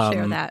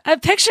 share that. I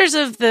have pictures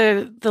of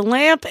the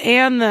lamp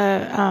and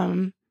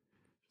the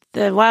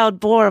wild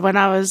boar when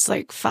I was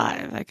like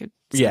 5. I could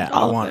send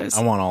all of those.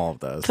 I want all of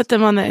those. Put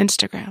them on the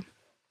Instagram.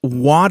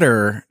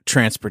 Water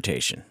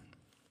transportation.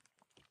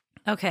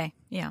 Okay,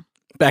 yeah.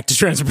 Back to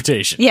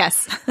transportation.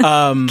 Yes.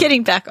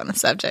 Getting back on the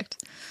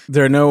subject.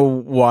 There are no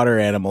water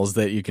animals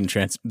that you can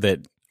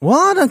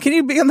What? Can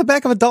you be on the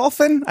back of a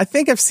dolphin? I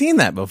think I've seen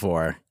that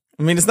before.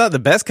 I mean, it's not the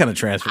best kind of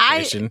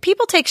transportation.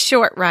 People take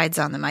short rides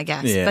on them, I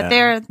guess. Yeah. But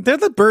they're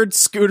the bird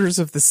scooters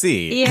of the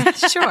sea. yeah,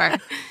 sure.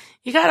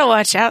 You got to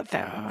watch out,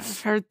 though.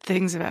 I've heard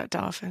things about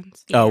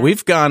dolphins. Oh,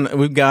 we've gone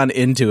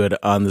into it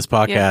on this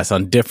podcast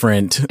on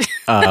different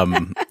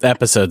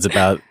episodes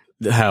about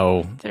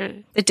how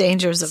the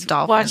dangers of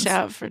dolphins. Watch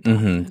out for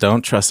dolphins.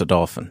 Don't trust a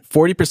dolphin.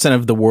 40%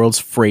 of the world's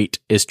freight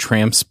is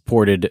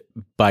transported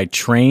by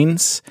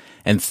trains,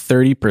 and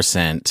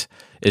 30%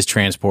 is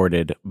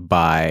transported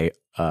by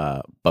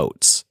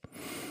boats.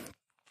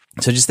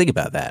 So just think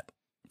about that.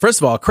 First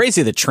of all,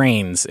 crazy that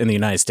trains in the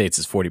United States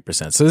is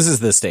 40%. So this is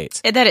the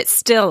States. That it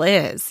still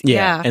is.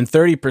 Yeah. And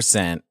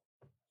 30%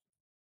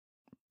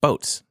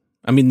 boats.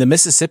 I mean, the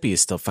Mississippi is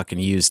still fucking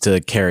used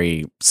to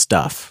carry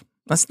stuff.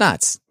 That's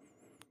nuts.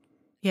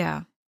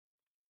 Yeah.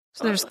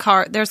 So there's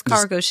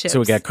cargo ships. So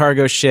we got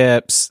cargo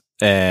ships,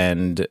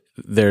 and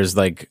there's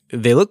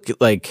they look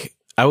like,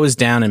 I was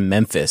down in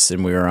Memphis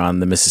and we were on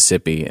the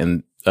Mississippi,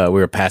 and we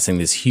were passing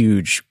these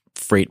huge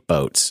freight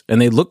boats,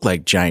 and they look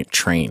like giant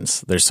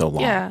trains. They're so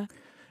long. Yeah.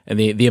 And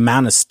the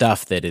amount of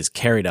stuff that is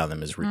carried on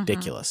them is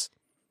ridiculous.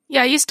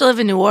 Yeah, I used to live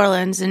in New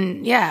Orleans,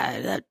 and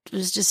that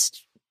was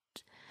just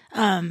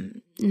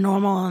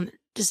normal, and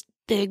just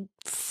big,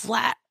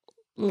 flat,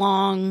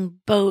 long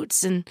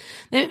boats, and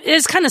it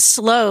is kind of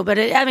slow. But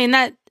I'm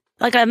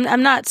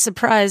not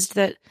surprised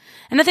that,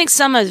 and I think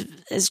some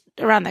is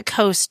around the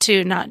coast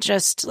too, not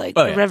just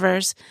the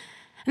rivers.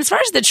 And as far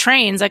as the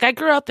trains, like, I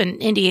grew up in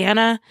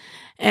Indiana,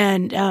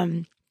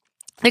 and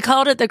they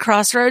called it the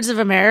Crossroads of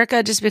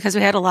America just because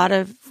we had a lot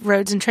of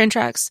roads and train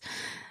tracks.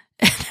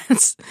 They're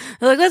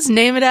like, let's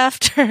name it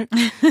after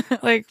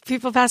like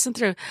people passing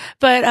through.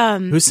 But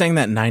who sang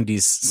that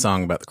 90s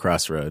song about the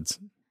crossroads?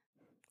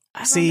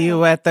 See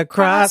you at the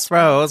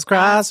crossroads.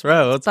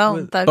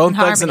 Bone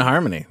Thugs and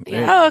Harmony.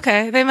 Yeah. Oh,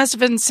 okay. They must have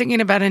been singing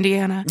about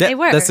Indiana. They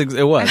were. It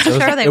was.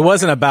 It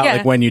wasn't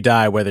about when you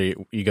die, whether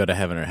you go to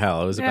heaven or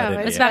hell. It was about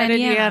Indiana. It's about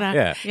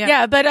Indiana.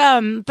 Yeah. But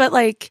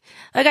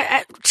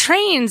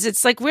trains,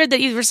 it's like weird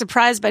that you were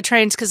surprised by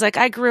trains, because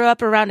I grew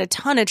up around a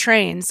ton of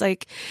trains.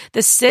 Like,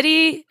 the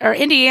city or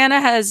Indiana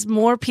has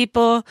more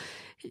people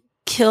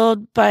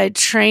killed by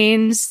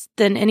trains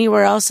than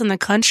anywhere else in the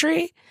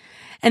country.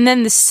 And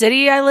then the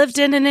city I lived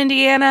in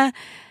Indiana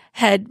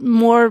had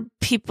more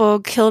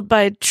people killed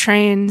by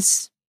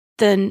trains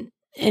than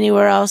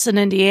anywhere else in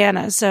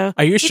Indiana. So,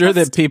 are you sure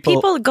that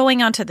people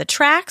going onto the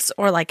tracks,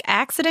 or like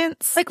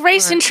accidents, like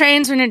racing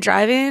trains when you're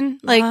driving?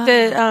 Like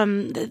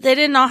they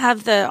didn't all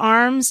have the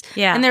arms,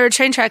 and there were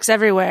train tracks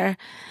everywhere.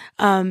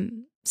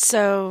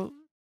 So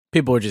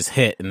people were just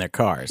hit in their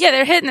cars. Yeah,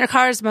 they're hitting their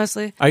cars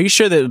mostly. Are you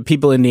sure that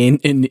people in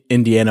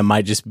Indiana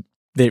might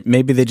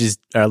maybe they just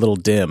are a little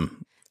dim?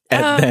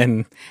 And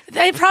then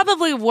they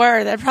probably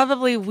were. They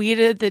probably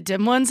weeded the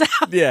dim ones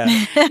out. Yeah.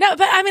 No,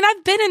 but I mean,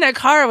 I've been in a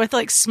car with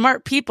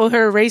smart people who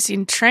are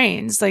racing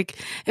trains. It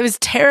was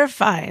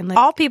terrifying.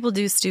 All people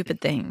do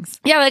stupid things.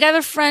 Yeah, I have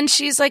a friend.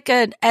 She's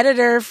an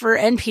editor for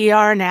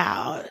NPR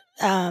now.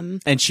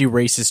 And she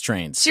races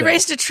trains. She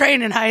raced a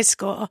train in high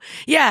school.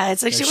 Yeah,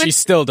 it's like she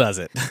still does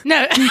it.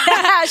 No,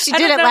 she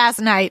did it last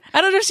night.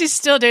 I don't know if she's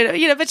still doing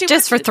it. But she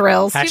just for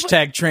thrills.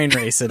 Hashtag train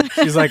racing.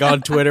 She's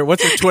on Twitter.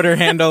 What's her Twitter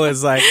handle?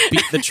 Is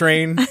beat the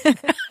train. No,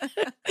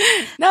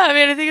 I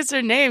mean, I think it's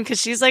her name, because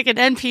she's an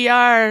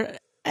NPR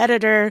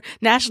editor,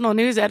 national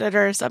news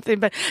editor or something.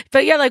 But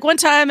yeah, one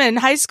time in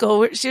high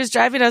school, she was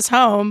driving us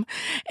home,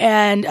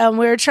 and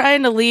we were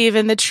trying to leave,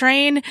 and the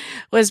train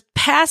was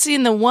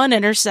passing the one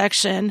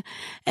intersection,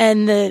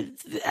 and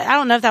I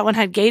don't know if that one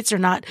had gates or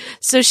not.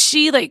 So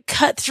she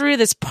cut through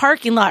this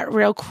parking lot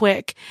real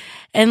quick,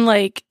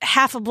 and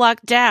half a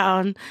block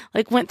down,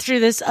 went through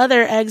this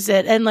other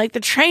exit, and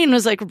the train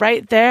was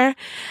right there,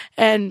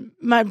 and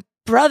my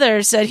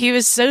brother said he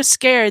was so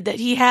scared that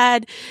he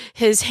had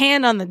his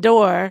hand on the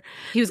door.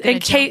 He was going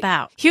to jump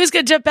out. He was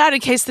going to jump out in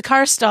case the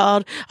car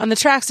stalled on the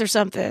tracks or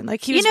something.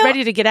 Like he was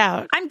ready to get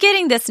out. I'm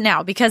getting this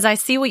now because I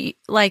see what you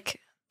like.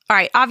 All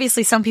right,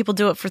 obviously some people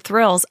do it for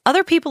thrills.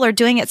 Other people are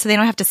doing it so they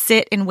don't have to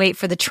sit and wait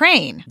for the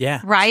train.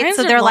 Yeah. Right? Trains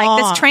so are they're long.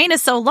 like, this train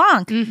is so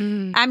long.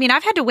 Mm-hmm. I mean,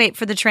 I've had to wait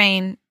for the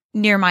train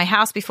near my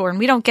house before, and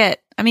we don't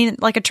get, I mean,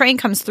 like a train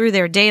comes through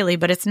there daily,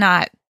 but it's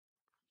not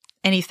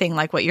anything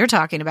like what you're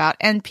talking about.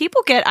 And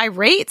people get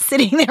irate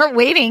sitting there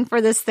waiting for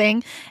this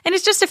thing, and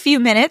it's just a few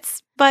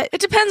minutes, but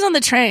It depends on the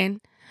train.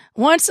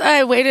 Once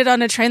I waited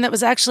on a train that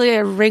was actually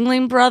a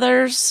Ringling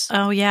Brothers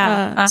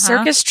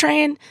circus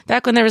train,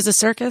 back when there was a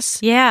circus.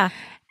 Yeah.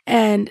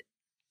 And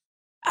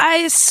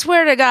I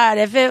swear to God,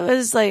 if it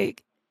was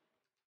like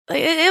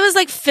it was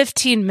like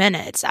 15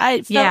 minutes.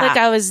 I felt like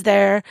I was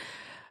there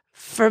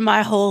for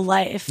my whole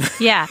life.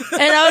 Yeah.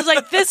 And I was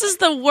like, this is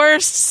the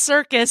worst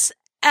circus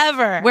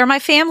ever. Where my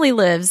family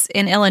lives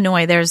in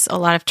Illinois, there's a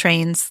lot of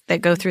trains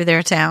that go through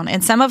their town,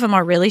 and some of them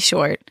are really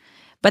short.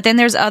 But then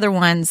there's other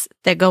ones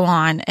that go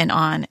on and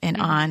on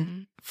and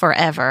on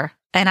forever.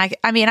 And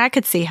I mean, I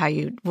could see how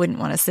you wouldn't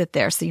want to sit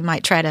there. So you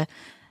might try to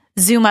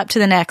zoom up to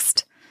the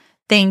next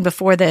thing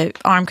before the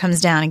arm comes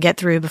down and get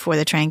through before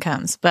the train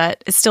comes.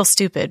 But it's still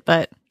stupid.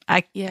 But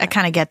I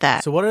kind of get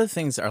that. So what other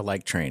things are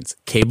like trains?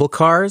 Cable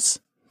cars?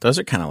 Those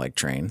are kind of like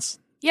trains.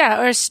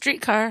 Yeah, or a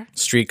streetcar.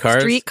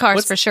 Streetcars?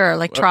 Streetcars for sure,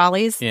 like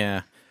trolleys.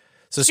 Yeah.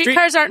 So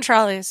Streetcars aren't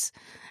trolleys.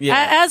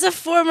 Yeah. As a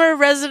former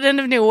resident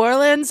of New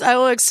Orleans, I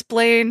will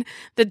explain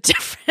the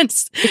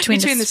difference between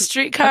the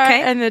streetcar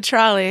and the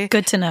trolley.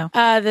 Good to know.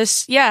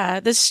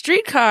 The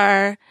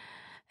streetcar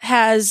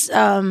has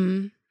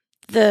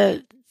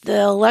the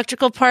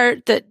electrical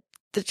part that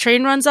the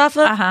train runs off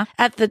of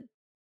at the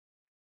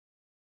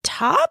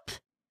top.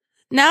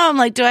 Now I'm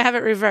like, do I have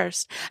it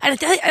reversed? I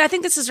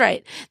think this is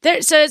right.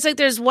 So it's like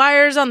there's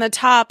wires on the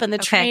top and the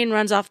train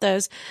runs off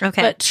those.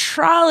 Okay. But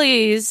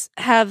trolleys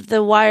have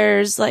the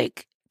wires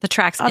like the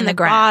tracks on in the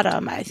ground.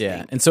 bottom, I think.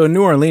 Yeah. And so in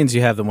New Orleans,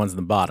 you have the ones in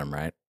the bottom,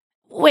 right?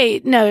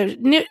 Wait, no.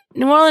 New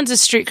Orleans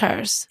is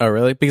streetcars. Oh,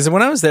 really? Because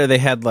when I was there, they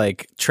had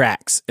like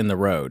tracks in the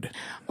road.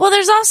 Well,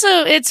 there's also,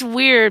 it's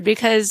weird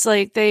because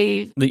like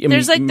there's like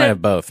you might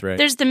have both, right?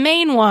 There's the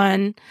main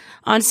one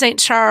on St.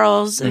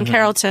 Charles in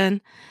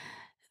Carrollton.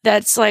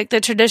 That's like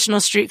the traditional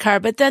streetcar,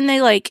 but then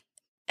they like,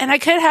 and I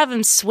could have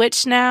them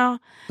switch now.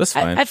 That's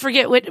fine. I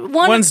forget what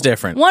one's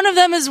different. One of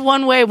them is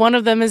one way, one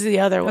of them is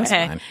the other way. That's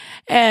fine.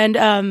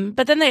 And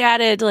but then they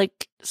added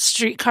like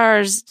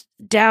streetcars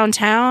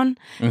downtown,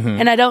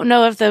 and I don't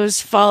know if those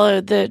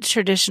followed the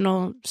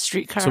traditional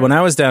streetcar. So when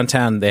I was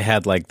downtown, they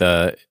had like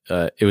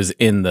it was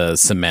in the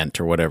cement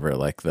or whatever,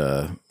 like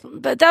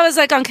But that was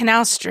like on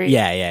Canal Street.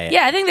 Yeah.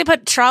 Yeah, I think they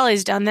put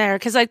trolleys down there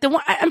because like the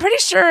one, I'm pretty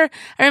sure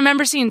I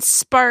remember seeing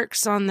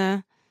sparks on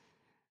the.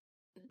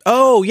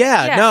 Oh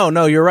yeah.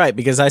 No, you're right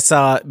because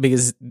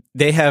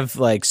they have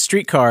like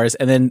streetcars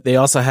and then they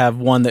also have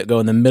one that go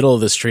in the middle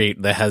of the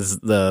street that has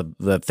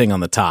the thing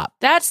on the top.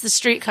 That's the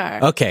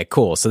streetcar. Okay,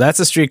 cool. So that's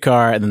a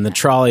streetcar and then the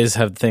trolleys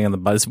have the thing on the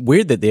bottom. It's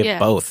weird that they have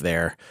both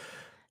there.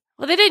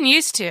 Well, they didn't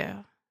used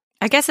to.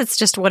 I guess it's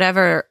just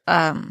whatever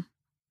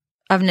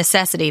of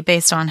necessity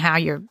based on how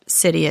your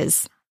city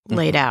is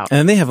laid out. And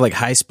then they have like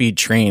high-speed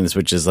trains,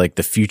 which is like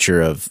the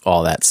future of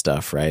all that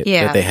stuff, right?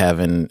 Yeah. That they have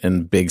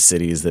in big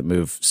cities that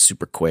move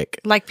super quick.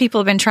 Like people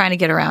have been trying to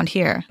get around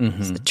here.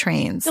 The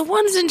trains. The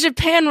ones in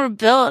Japan were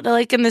built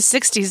like in the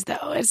 60s,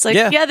 though. It's like,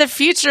 the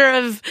future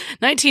of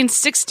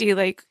 1960.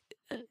 Like,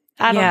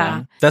 I don't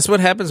know. That's what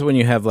happens when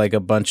you have like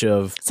a bunch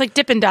of It's like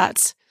Dippin'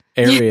 Dots.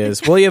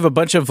 areas. Well, you have a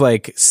bunch of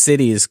like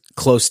cities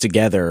close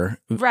together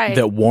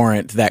that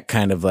warrant that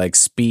kind of like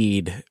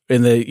speed.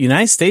 In the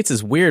United States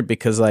is weird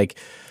because like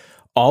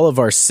all of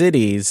our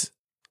cities,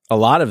 a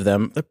lot of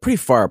them, they're pretty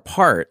far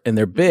apart and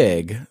they're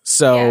big.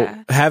 So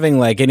having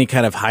like any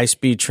kind of high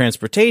speed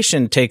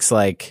transportation takes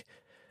like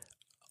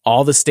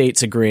all the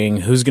states agreeing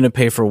who's going to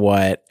pay for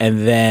what.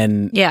 And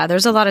then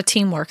there's a lot of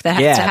teamwork that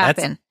has to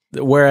happen.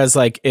 Whereas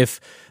like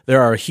if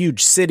there are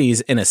huge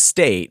cities in a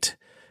state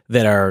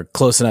that are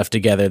close enough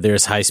together,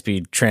 there's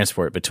high-speed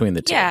transport between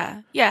the two.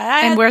 Yeah.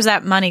 And where's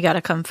that money got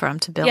to come from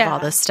to build all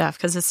this stuff?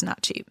 Because it's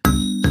not cheap.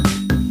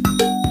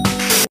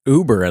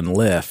 Uber and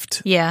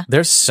Lyft. Yeah.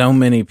 There's so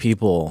many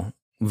people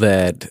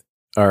that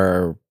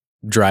are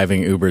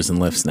driving Ubers and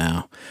Lyfts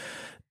now,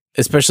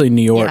 especially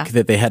New York,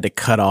 that they had to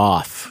cut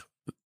off.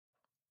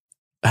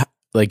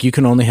 Like you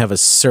can only have a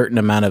certain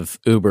amount of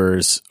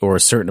Ubers or a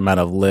certain amount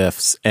of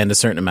Lyfts and a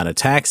certain amount of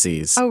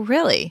taxis. Oh,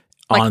 really?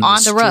 Like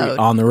on the road?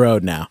 On the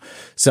road now.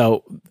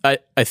 So I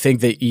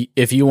think that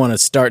if you want to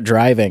start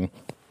driving,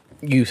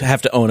 you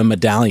have to own a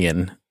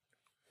medallion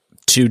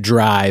to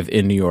drive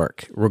in New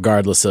York,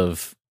 regardless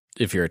of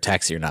if you're a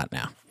taxi or not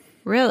now.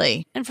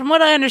 Really? And from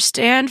what I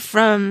understand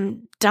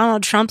from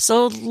Donald Trump's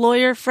old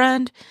lawyer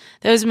friend,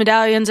 those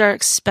medallions are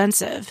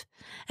expensive.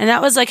 And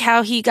that was like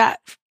how he got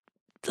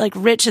like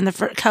rich in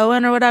the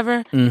Cohen or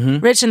whatever.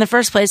 Rich in the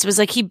first place was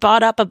like he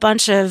bought up a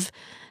bunch of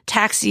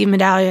taxi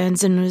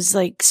medallions and was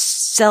like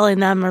selling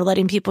them or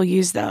letting people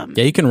use them.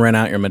 Yeah, you can rent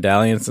out your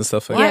medallions and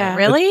stuff like What? that.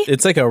 Really?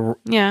 It's like a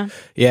Yeah.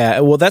 yeah.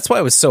 Well, that's why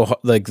it was so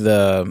like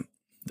the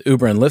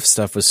Uber and Lyft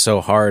stuff was so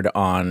hard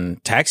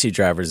on taxi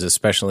drivers,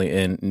 especially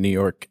in New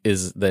York,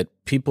 is that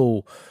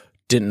people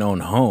didn't own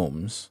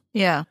homes.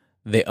 Yeah.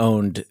 They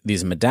owned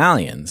these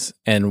medallions,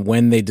 and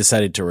when they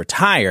decided to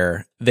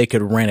retire, they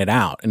could rent it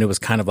out, and it was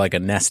kind of like a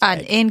nest An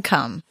egg.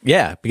 income.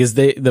 Yeah, because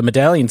the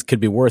medallions could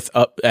be worth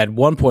up at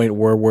one point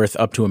were worth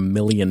up to $1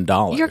 million.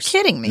 You're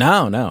kidding me.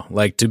 No,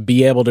 like to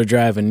be able to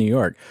drive in New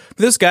York.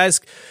 Those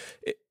guys,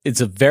 it's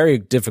a very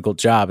difficult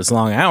job. It's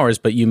long hours,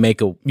 but you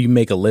make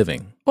a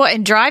living. Well,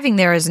 and driving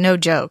there is no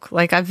joke.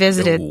 Like I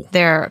visited No.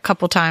 there a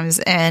couple times,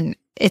 and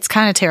it's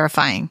kind of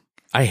terrifying.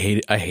 I hate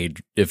it. I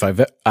hate if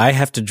I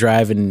have to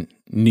drive in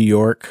New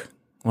York.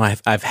 Well,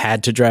 I've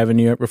had to drive in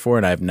New York before,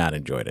 and I have not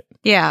enjoyed it.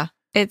 Yeah,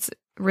 it's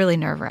really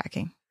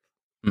nerve-wracking.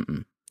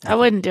 I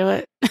wouldn't do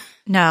it.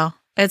 No,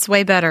 it's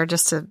way better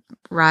just to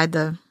ride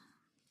the.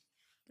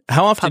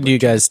 How often do you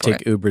guys take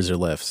transport. Ubers or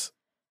Lyfts?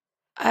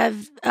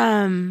 I've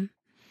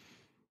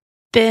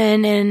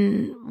been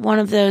in one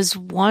of those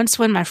once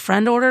when my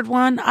friend ordered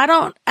one. I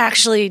don't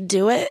actually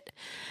do it.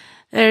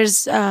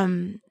 There's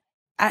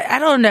I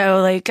don't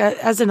know, like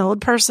as an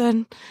old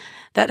person,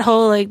 that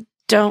whole like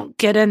don't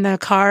get in the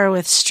car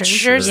with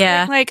strangers. Sure.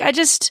 Yeah. thing. Like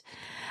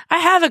I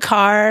have a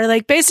car.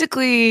 Like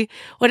basically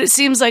what it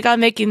seems like I'm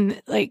making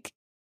like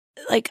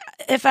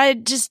if I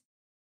just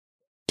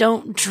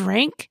don't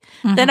drink,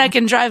 then I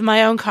can drive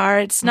my own car.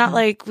 It's not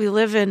like we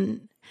live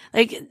in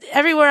like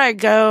everywhere I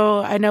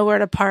go, I know where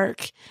to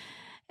park.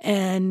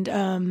 And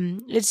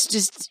it's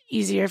just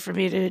easier for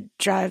me to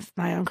drive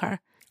my own car.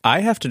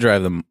 I have to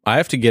drive them. I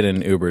have to get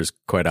in Ubers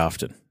quite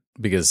often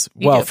because,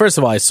 You well, do. first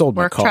of all, I sold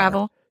my Work car.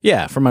 travel?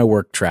 Yeah, for my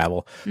work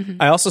travel. Mm-hmm.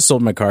 I also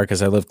sold my car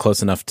because I live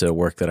close enough to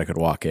work that I could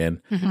walk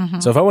in. Mm-hmm.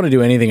 So if I want to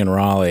do anything in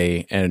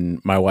Raleigh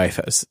and my wife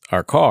has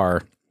our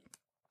car,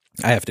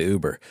 I have to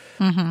Uber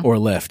Mm-hmm. or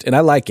Lyft, and I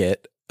like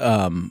it.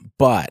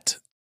 But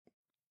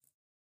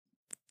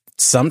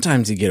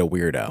sometimes you get a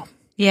weirdo.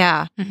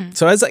 Yeah.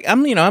 So I was like,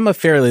 I'm a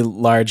fairly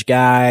large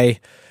guy.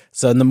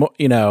 So in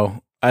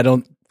the I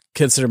don't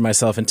consider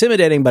myself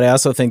intimidating, but I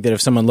also think that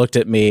if someone looked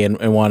at me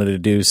and wanted to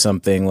do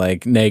something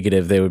like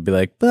negative, they would be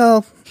like,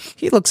 well,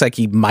 he looks like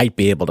he might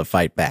be able to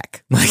fight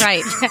back. Like,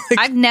 Right.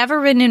 I've never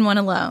ridden in one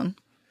alone,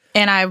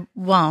 and I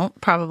won't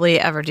probably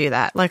ever do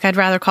that. Like, I'd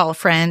rather call a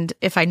friend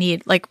if I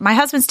need, like, my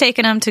husband's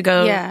taking him to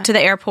go Yeah. to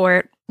the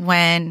airport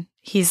when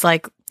he's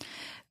like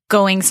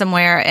going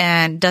somewhere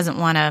and doesn't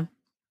want to,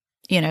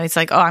 he's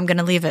like, oh, I'm going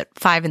to leave at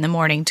 5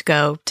 a.m. to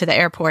go to the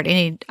airport.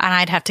 And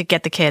I'd have to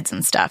get the kids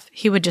and stuff.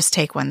 He would just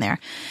take one there.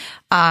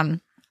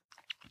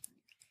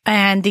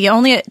 And the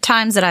only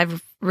times that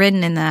I've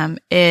ridden in them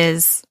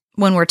is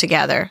when we're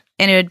together.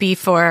 And it would be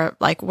for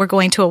like, we're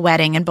going to a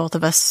wedding and both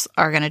of us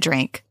are going to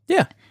drink.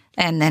 yeah.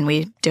 And then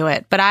we do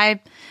it. But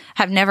I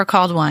have never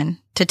called one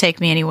to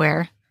take me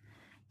anywhere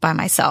by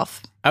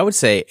myself. I would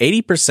say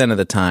 80% of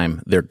the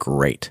time, they're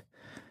great.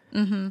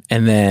 Mm-hmm.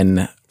 And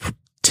then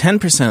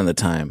 10% of the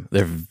time,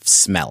 they're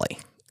smelly,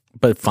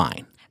 but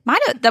fine.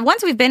 The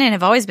ones we've been in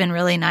have always been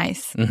really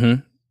nice.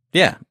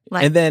 Yeah.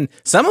 Like- And then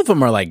some of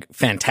them are like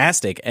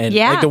fantastic. And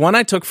Yeah. like the one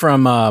I took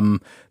from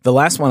the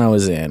last one I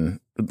was in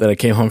that I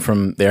came home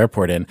from the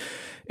airport in,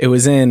 it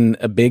was in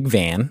a big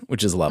van,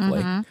 which is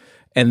lovely.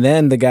 And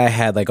then the guy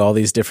had like all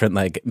these different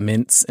like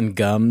mints and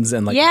gums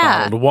and like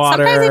Yeah. bottled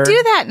water. Sometimes they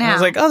do that And I now.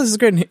 was like, oh, this is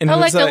great. And he Oh,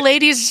 was like the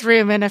ladies'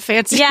 room in a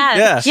fancy.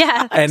 Yeah.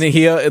 Yeah. And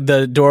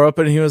the door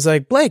opened and he was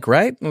like, Blake,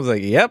 right? I was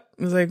like, yep.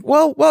 He was like,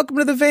 well, welcome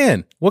to the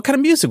van. What kind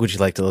of music would you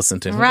like to listen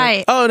to? And I was Right.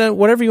 like, oh, no,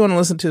 whatever you want to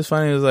listen to is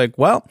fine. He was like,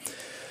 well,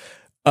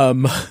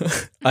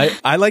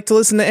 I like to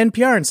listen to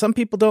NPR and some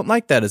people don't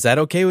like that. Is that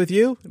okay with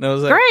you? And I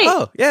was like, Great.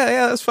 oh,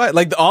 yeah, that's fine.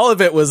 Like all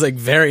of it was like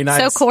very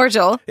nice. So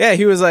cordial. Yeah,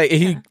 he was like,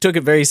 he took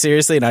it very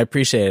seriously and I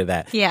appreciated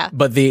that. Yeah.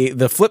 But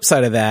the flip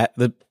side of that,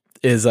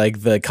 is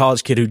like the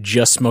college kid who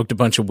just smoked a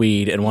bunch of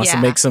weed and wants to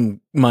Yeah. make some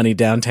money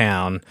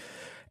downtown.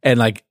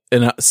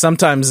 And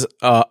sometimes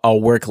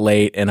I'll work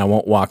late and I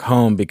won't walk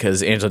home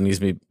because Angela needs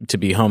me to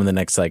be home in the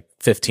next like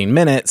 15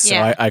 minutes. So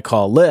Yeah. I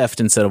call Lyft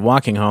instead of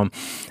walking home,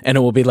 and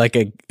it will be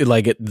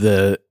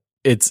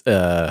it's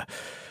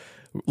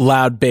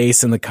loud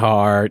bass in the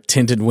car,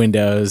 tinted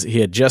windows. He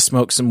had just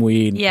smoked some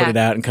weed, Yeah. put it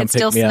out, and come Could pick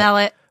still me smell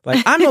up. it.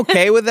 Like I'm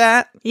okay with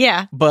that,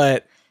 Yeah.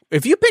 but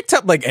if you picked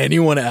up like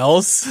anyone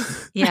else,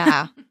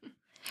 Yeah.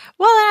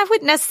 Well, and I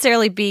wouldn't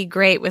necessarily be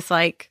great with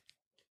like,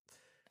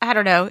 I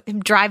don't know, him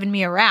driving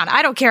me around.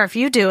 I don't care if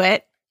you do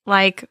it,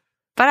 like,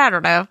 but I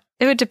don't know.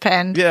 It would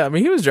depend. yeah, I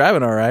mean he was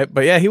driving all right,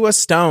 but yeah, he was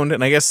stoned,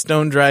 and I guess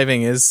stoned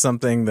driving is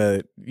something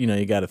that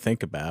you got to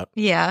think about.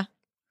 Yeah.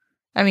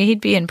 I mean,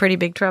 he'd be in pretty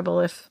big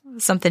trouble if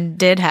something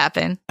did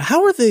happen.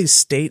 How are the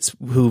states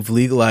who've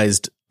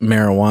legalized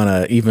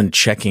marijuana even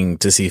checking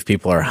to see if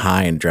people are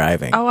high and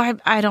driving? Oh,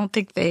 I don't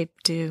think they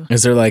do.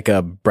 Is there like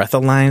a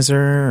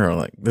breathalyzer or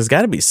like there's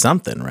got to be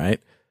something,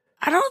 right?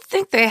 I don't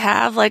think they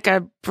have like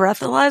a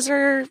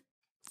breathalyzer,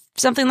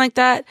 something like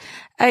that.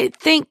 I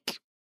think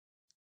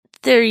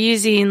they're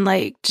using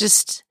like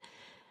just,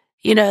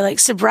 like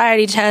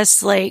sobriety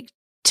tests, like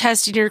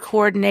testing your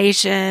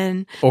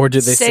coordination. Or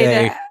did they say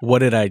that- what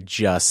did I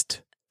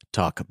just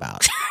talk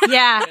about?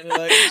 Yeah.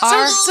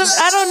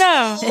 I don't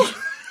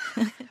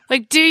know.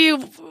 Like, do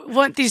you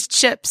want these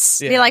chips?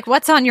 Be like,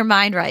 what's on your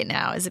mind right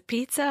now? Is it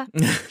pizza?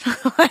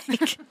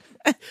 Like,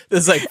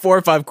 There's like 4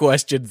 or 5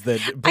 questions that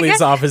police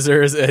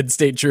officers and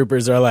state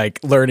troopers are like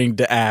learning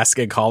to ask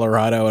in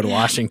Colorado and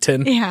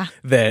Washington. Yeah.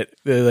 That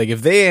they're like,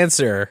 if they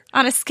answer,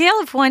 on a scale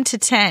of 1 to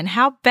 10,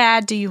 how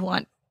bad do you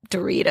want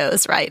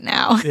Doritos right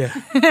now? yeah,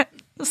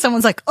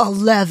 Someone's like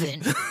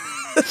 11.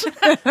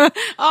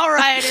 All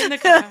right, in the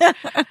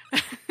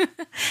car.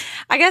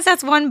 I guess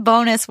that's one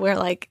bonus where,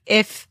 like,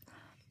 if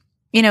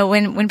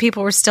when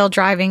people were still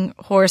driving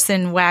horse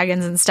and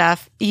wagons and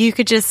stuff, you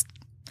could just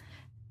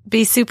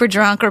be super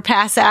drunk or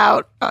pass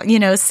out,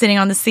 sitting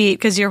on the seat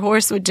because your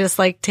horse would just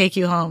like take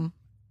you home.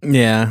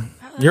 yeah,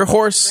 your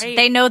horse. Great.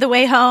 They know the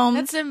way home.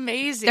 That's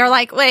amazing. They're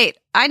like, wait,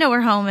 I know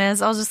where home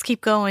is. I'll just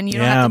keep going. You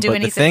don't have to do but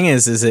anything. the thing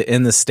is that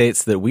in the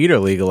states that weed are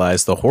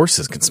legalized, the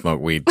horses can smoke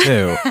weed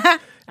too,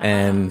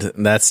 and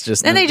that's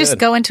just then no they just good.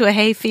 go into a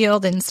hay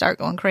field and start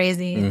going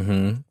crazy.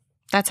 Mm-hmm.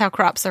 That's how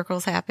crop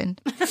circles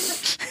happened.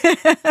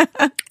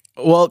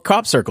 Well,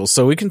 crop circles.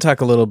 So we can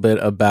talk a little bit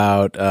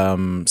about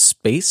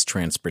space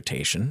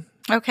transportation.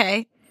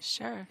 Okay.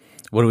 Sure.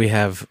 What do we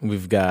have?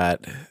 We've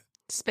got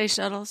Space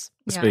shuttles.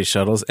 space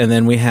shuttles, and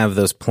then we have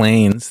those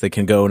planes that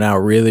can go now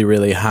really,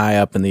 really high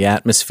up in the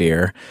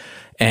atmosphere,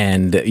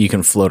 and you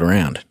can float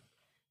around.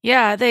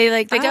 Yeah,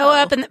 they go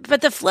up,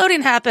 but the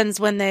floating happens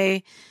when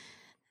they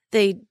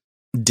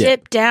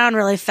dip down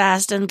really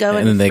fast and go And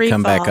into then they free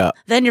come fall. back up.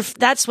 Then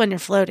that's when you're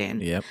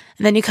floating. Yep.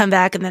 And then you come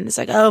back, and then it's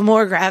like, oh,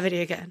 more gravity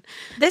again.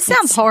 This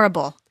sounds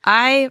horrible.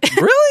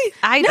 Really?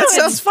 That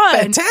sounds fun.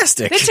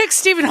 fantastic. They took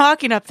Stephen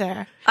Hawking up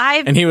there.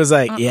 And he was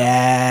like,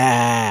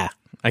 "Yeah,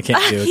 I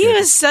can't do it." He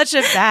was such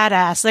a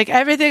badass. Like,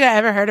 everything I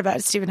ever heard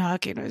about Stephen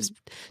Hawking was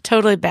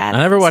totally badass. I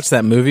never watched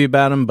that movie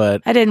about him,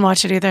 but I didn't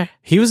watch it either.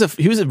 he was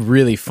a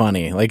really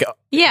funny. Like,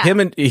 Yeah.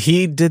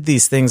 he did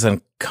these things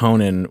on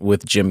Conan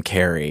with Jim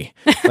Carrey.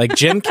 Like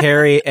Jim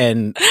Carrey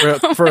and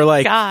for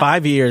like God.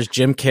 5 years,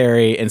 Jim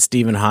Carrey and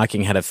Stephen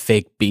Hawking had a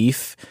fake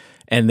beef,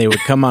 and they would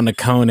come on to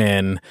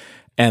Conan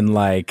and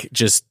like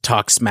just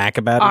talk smack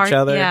about each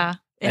other. Yeah.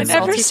 I And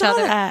Insult never each saw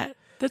other. that.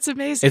 That's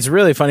amazing. It's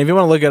really funny. If you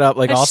want to look it up,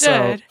 like I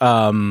also,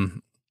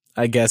 should.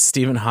 I guess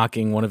Stephen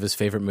Hawking, one of his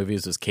favorite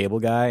movies was Cable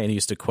Guy, and he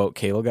used to quote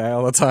Cable Guy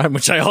all the time,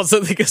 which I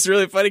also think is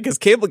really funny because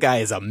Cable Guy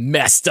is a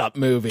messed up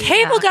movie.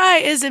 Cable Guy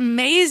is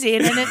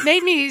amazing, and it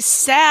made me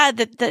sad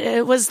that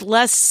it was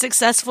less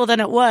successful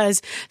than it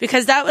was,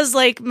 because that was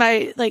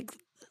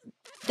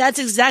that's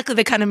exactly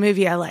the kind of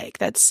movie I like.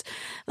 That's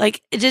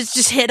like, it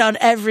just hit on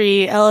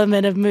every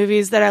element of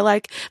movies that I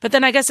like. But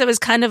then I guess it was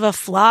kind of a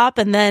flop.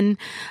 And then,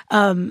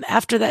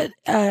 after that,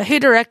 who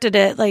directed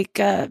it? Like,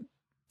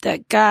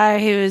 that guy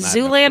who was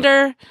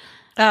Zoolander.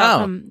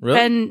 Really?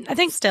 And I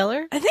think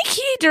Stiller? I think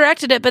he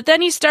directed it, but then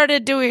he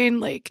started doing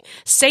like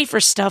safer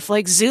stuff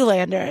like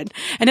Zoolander,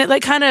 and it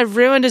like kind of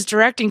ruined his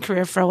directing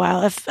career for a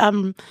while. If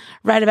I'm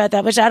right about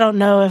that, which I don't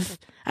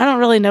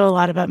really know a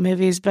lot about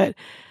movies, but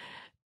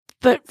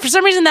for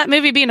some reason that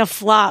movie being a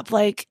flop,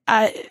 like,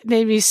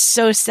 made me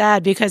so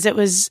sad because it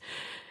was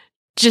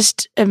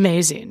just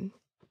amazing.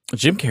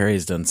 Jim Carrey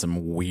has done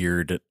some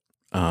weird,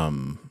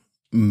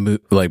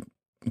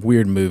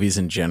 weird movies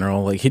in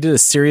general. Like he did a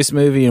serious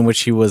movie in which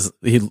he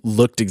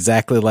looked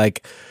exactly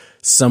like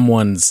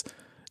someone's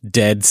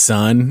dead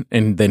son,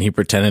 and then he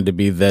pretended to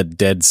be the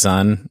dead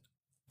son.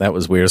 That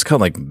was weird. It's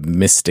called like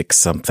Mystic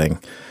something.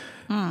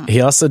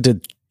 He also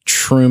did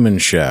Truman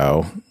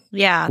Show.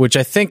 Yeah. Which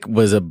I think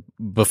was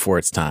before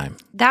its time.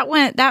 That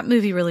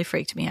movie really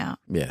freaked me out.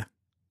 Yeah.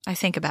 I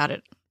think about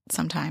it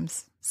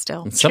sometimes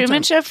still.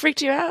 Truman Show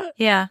freaked you out?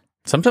 Yeah.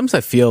 Sometimes I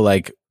feel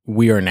like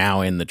we are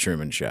now in the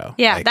Truman Show.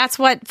 Yeah, Like, that's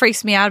what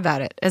freaks me out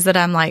about it, is that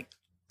I'm like,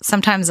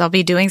 sometimes I'll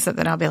be doing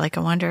something, I'll be like,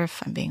 I wonder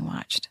if I'm being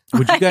watched.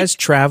 would you guys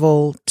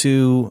travel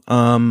to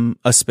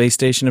a space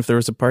station if there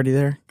was a party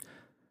there?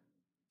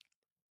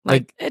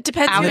 Like It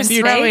depends Out who's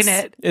in throwing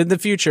space? it. in the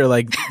future,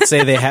 like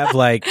say they have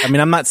like, I mean,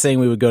 I'm not saying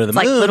we would go to the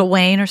Like moon. Little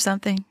Wayne or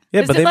something.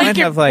 Yeah, Is but it they like might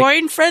your have like,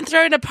 boyfriend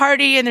throwing a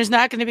party and there's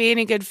not going to be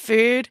any good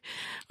food?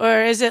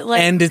 Or is it like,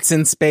 and it's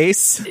in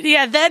space.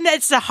 yeah, then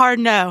it's a hard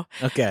no.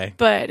 Okay.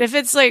 But if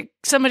it's like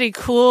somebody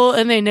cool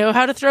and they know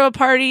how to throw a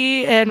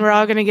party and we're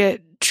all going to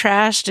get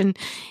trashed and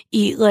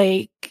eat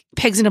like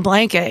pigs in a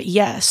blanket,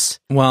 yes.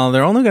 Well,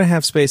 they're only going to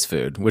have space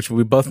food, which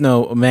we both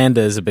know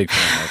Amanda is a big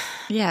fan of.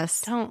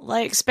 Yes. Don't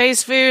like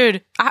space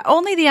food.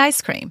 Only the ice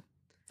cream.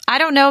 I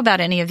don't know about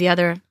any of the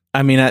other.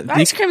 I mean,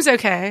 Ice cream's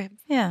okay.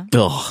 Yeah.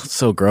 oh,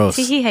 so gross.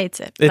 See, he hates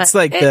it. It's but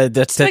like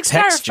it's the like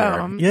texture.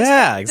 styrofoam.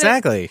 Yeah,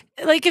 exactly.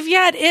 Like if you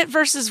had it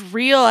versus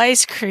real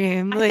ice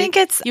cream, I like, think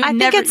it's you would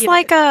never eat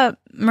like it. a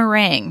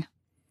meringue.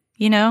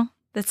 You know?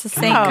 That's the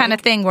same Oh. kind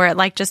of thing where it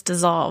like just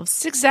dissolves.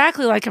 It's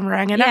exactly like a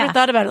meringue. I Yeah. never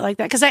thought about it like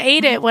that because I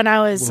ate it when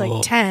I was Whoa.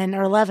 like 10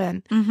 or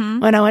 11 Mm-hmm.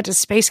 when I went to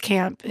space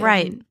camp in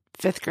Right.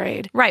 5th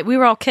grade. Right. We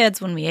were all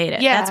kids when we ate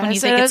it. Yeah, That's when you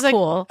so think I it's was like,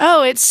 cool.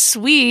 Oh, it's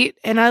sweet,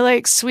 and I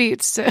like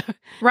sweets. So.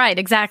 Right.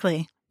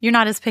 Exactly. You're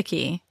not as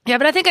picky. Yeah,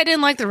 but I think I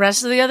didn't like the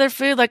rest of the other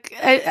food. Like,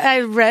 I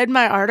read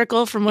my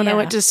article from when I Yeah.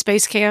 went to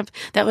space camp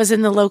that was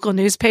in the local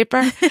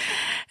newspaper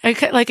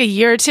like a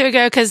year or two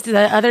ago, because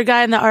the other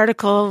guy in the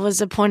article was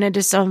appointed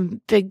to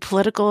some big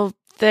political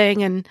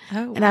thing, and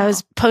I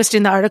was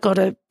posting the article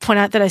to point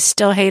out that I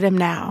still hate him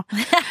now.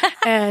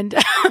 and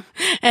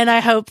I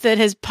hope that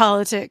his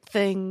politic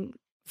thing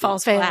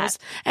Falls fails. flat.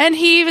 And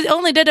he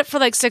only did it for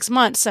like 6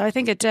 months, so I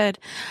think it did.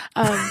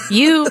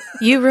 You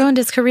ruined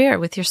his career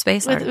with your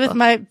space article. With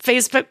my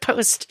Facebook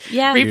post,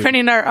 Yeah.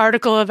 reprinting our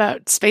article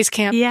about space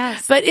camp.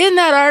 Yes. But in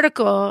that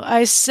article,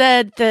 I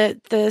said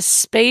that the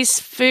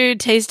space food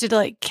tasted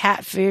like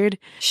cat food,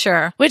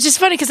 Sure. which is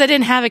funny because I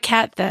didn't have a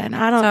cat then.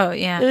 I don't. Oh,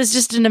 yeah. It was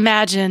just an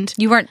imagined.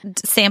 You weren't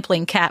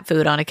sampling cat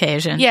food on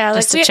occasion. Yeah,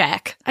 Just like to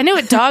check. I knew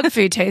what dog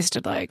food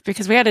tasted like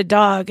because we had a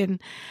dog, and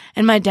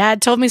my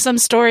dad told me some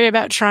story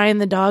about trying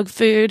the dog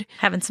food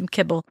Having some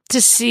kibble. to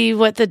see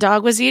what the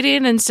dog was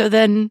eating, and so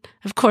then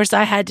of course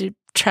I had to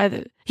try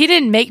He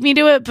didn't make me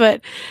do it, but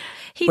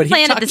He But he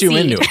planted talked the you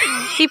seed. into it.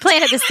 He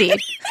planted the seed.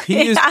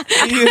 He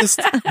used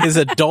his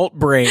adult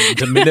brain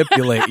to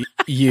manipulate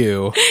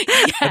you,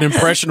 an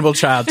impressionable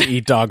child, to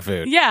eat dog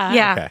food. yeah,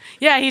 Yeah. Okay.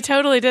 yeah, he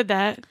totally did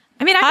that.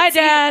 I mean, I Hi, can see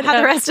Dad. how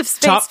the rest of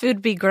space Top- food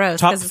would be gross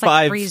top because it's like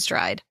 5 freeze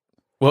dried.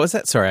 What was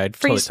that? Sorry, I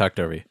totally Freeze- talked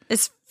over you.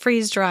 It's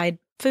freeze dried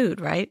food,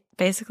 right?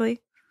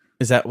 Basically.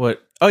 Is that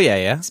what? Oh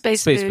yeah.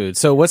 Space food. food.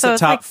 So what's So the it's,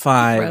 top like,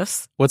 5?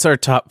 gross. What's our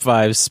top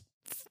 5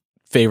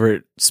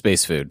 favorite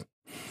space food?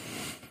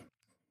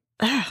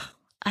 Ugh,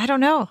 I don't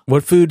know.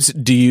 What foods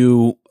do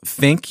you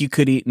think you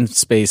could eat in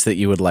space that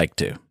you would like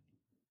to?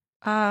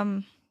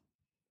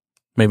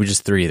 Maybe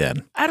just 3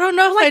 then. I don't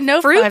know if I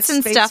know Fruits 5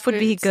 and space stuff would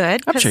be foods.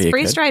 good I'm because sure you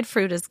freeze could. dried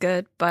fruit is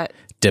good, but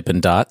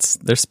Dippin' Dots.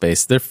 They're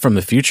space. They're from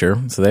the future,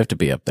 so they have to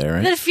be up there,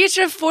 right? The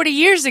future of 40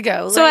 years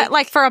ago. so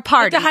like for a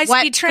party, the high-speed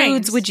what trains.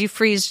 foods would you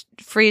freeze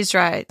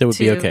dry? That would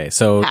be to okay.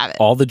 So have it?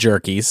 all the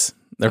jerkies,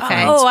 they're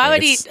fine. Oh, I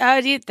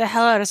would eat the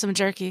hell out of some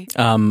jerky.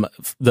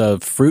 The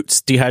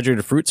fruits,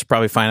 dehydrated fruits, are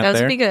probably fine up Those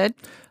there. would be good.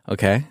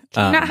 Okay.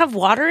 Do you not have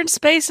water in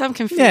space? I'm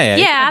confused. Yeah,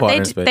 you can Yeah, have water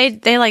in space.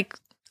 they like.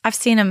 I've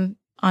seen them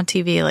on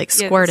TV, like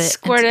Yeah, squirt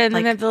squirt it, and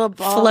like, then the little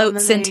ball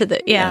floats and then into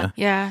the yeah.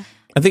 Yeah.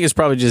 I think it's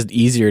probably just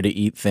easier to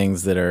eat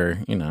things that are,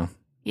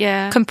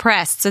 Yeah.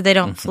 compressed so they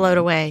don't float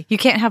away. You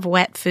can't have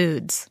wet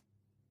foods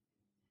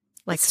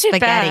like It's too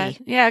spaghetti.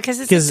 bad. Yeah,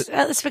 because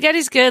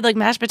spaghetti's good. Like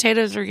mashed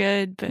potatoes are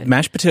good, but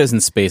mashed potatoes in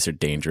space are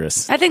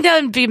dangerous. I think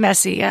that would be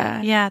messy.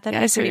 Yeah. Yeah, that'd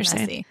I be see what pretty you're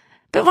saying. messy.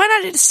 But why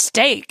not eat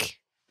steak?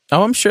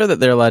 Oh, I'm sure that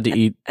they're allowed to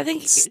eat I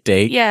think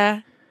steak,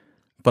 Yeah.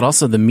 but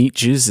also the meat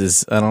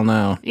juices, I don't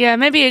know. Yeah.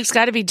 Maybe it's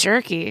got to be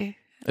jerky.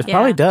 It Yeah.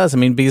 probably does. I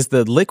mean, because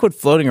the liquid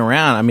floating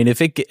around, I mean,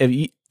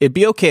 it'd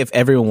be okay if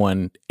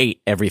everyone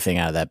ate everything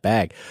out of that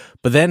bag,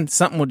 but then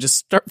something would just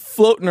start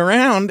floating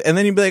around, and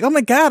then you'd be like, oh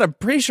my God, I'm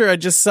pretty sure I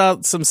just saw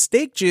some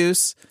steak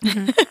juice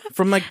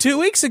from like 2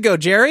 weeks ago,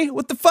 Jerry.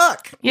 What the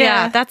fuck?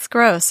 Yeah, that's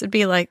gross. It'd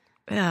be like,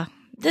 yeah.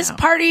 This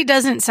party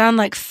doesn't sound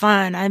like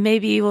fun.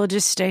 Maybe we'll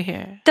just stay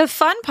here. The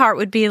fun part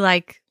would be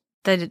like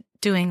the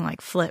doing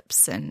like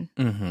flips and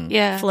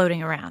Yeah.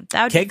 floating around.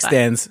 That would Cake be fun.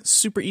 stands,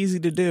 super easy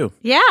to do.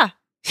 Yeah,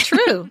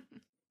 true.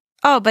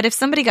 Oh, but if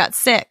somebody got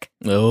sick,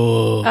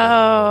 Oh.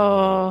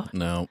 Oh,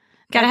 No.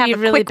 gotta That'd have be a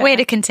really quick way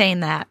bad. to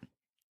contain that.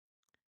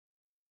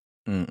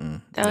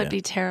 Mm-mm. that would Yeah.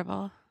 be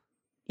terrible.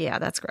 Yeah,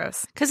 that's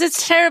gross. Because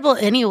it's terrible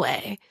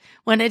anyway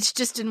when it's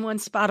just in one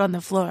spot on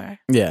the floor.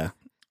 Yeah.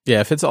 Yeah,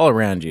 if it's all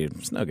around you,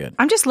 it's no good.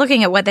 I'm just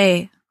looking at what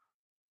they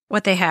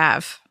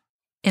have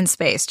in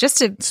space, just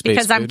to Space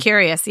because I'm food?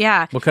 curious.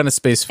 Yeah, What kind of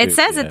space food? it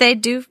says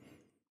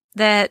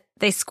that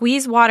they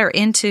squeeze water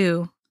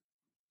into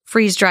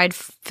freeze dried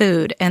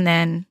food and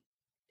then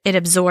it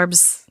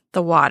absorbs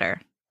the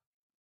water.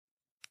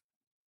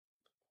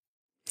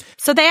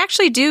 So they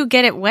actually do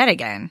get it wet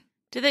again.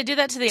 Do they do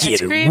that to the Get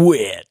ice it cream?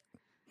 wet.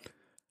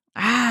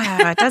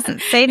 Ah, it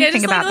doesn't say Yeah,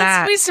 anything just about let's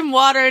that. squeeze some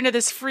water into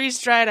this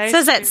freeze-dried ice It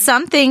says that cream.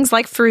 some things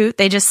like fruit,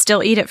 they just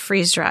still eat it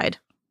freeze dried.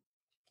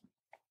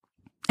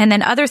 And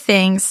then other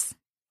things,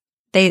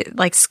 they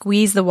like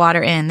squeeze the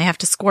water in. They have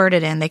to squirt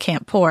it in. They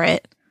can't pour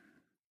it.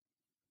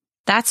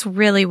 That's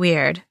really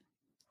weird.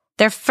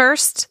 Their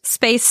first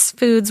space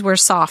foods were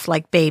soft,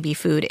 like baby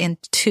food in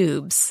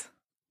tubes.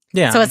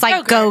 Yeah. So it's like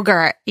Go-Gurt.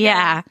 Go-Gurt.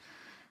 Yeah.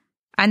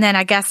 And then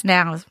I guess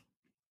now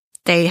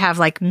they have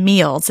like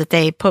meals that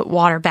they put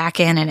water back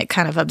in and it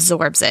kind of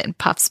absorbs it and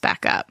puffs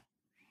back up.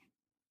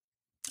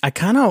 I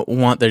kind of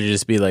want there to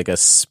just be like a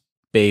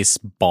space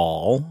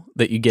ball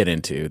that you get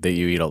into that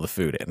you eat all the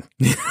food in.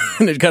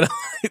 And it kind of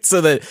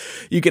so that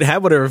you can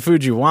have whatever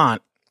food you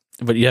want,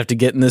 but you have to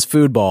get in this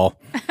food ball.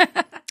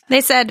 They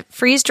said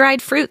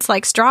freeze-dried fruits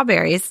like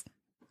strawberries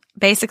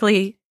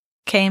basically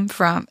came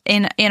from,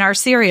 in our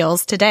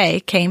cereals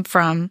today,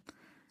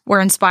 were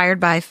inspired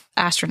by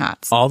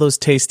astronauts. All those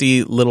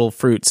tasty little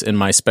fruits in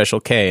my Special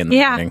K in the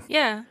Yeah. morning.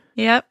 Yeah.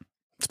 Yep.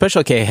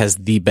 Special K has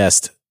the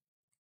best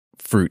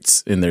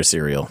fruits in their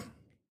cereal.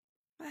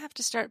 have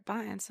to start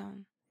buying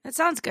some. That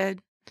sounds good.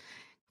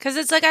 Because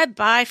it's like I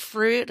buy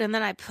fruit and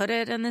then I put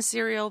it in the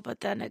cereal, but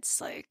then it's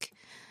like,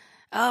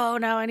 oh,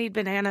 no, I need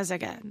bananas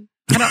again.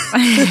 I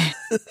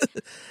don't.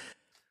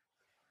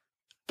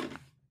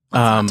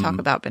 Let's not talk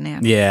about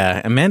bananas.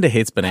 Yeah, Amanda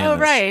hates bananas. Oh,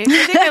 right.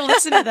 I think I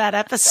listened to that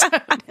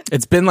episode.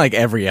 It's been like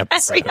every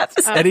episode. Every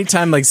episode.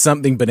 Anytime like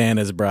something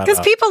bananas brought up.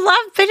 Because people love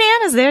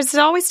bananas.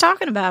 They're always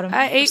talking about them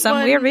I ate for some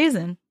one weird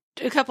reason.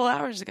 a couple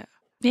hours ago.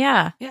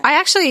 Yeah. Yeah.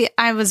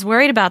 I was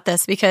worried about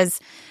this because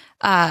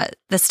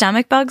the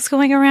stomach bugs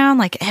going around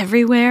like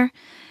everywhere.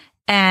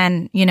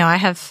 And, I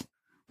have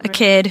a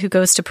kid who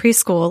goes to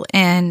preschool,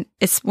 and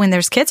it's when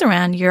there's kids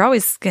around, you're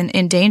always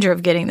in danger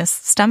of getting this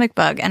stomach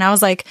bug. And I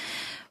was like,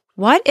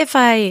 what if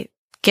I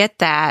get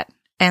that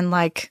and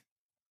like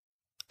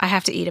I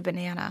have to eat a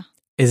banana?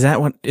 Is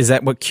that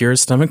what cures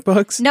stomach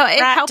bugs? No, it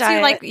Brat helps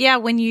diet. you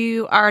when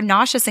you are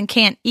nauseous and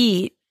can't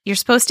eat, you're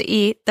supposed to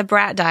eat the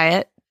brat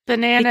diet.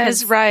 Bananas,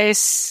 Because-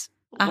 rice.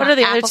 What are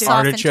the other two? Applesauce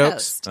and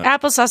Artichokes? toast.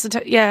 Applesauce and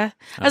toast. Yeah.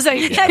 I was like,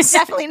 It's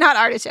definitely not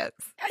artichokes.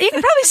 you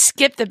can probably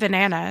skip the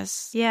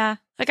bananas. Yeah.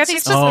 Like, I think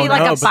It's supposed to be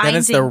like a but then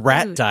it's the binding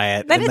rat food.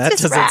 diet, Then and it's that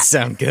just doesn't rat.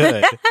 sound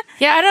good.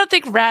 Yeah, I don't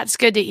think rat's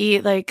good to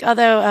eat. Like,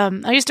 although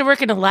I used to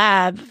work in a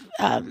lab,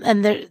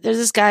 and there's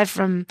this guy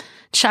from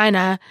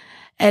China,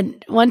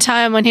 and one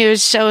time when he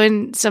was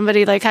showing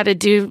somebody like how to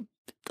do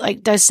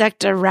like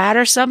dissect a rat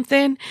or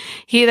something,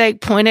 he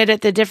like pointed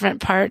at the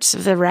different parts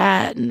of the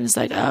rat and was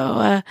like,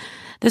 "Oh,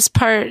 this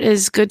part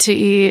is good to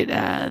eat.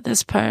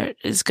 This part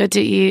is good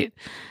to eat.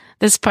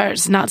 This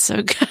part's not so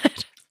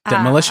good."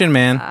 Demolition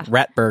Man,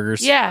 rat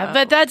burgers. Yeah,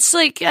 but that's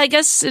like, I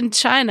guess in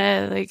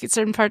China, like in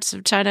certain parts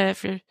of China,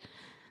 there's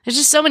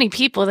just so many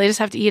people, they just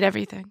have to eat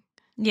everything.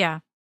 Yeah.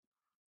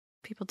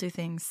 People do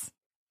things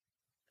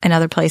in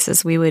other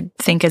places we would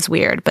think is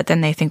weird, but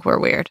then they think we're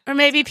weird. Or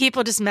maybe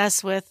people just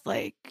mess with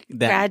like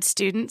grad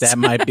students. That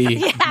might be more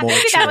maybe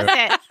true.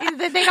 that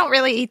was it. They don't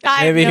really eat that.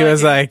 Maybe he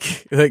was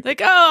like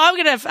like, oh,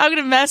 I'm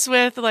gonna mess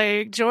with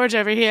like George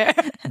over here.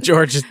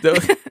 George is.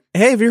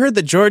 Hey, have you heard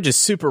that George is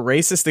super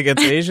racist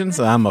against Asians?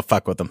 So I'm gonna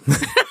fuck with him.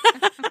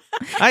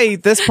 I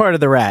eat this part of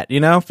the rat,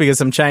 because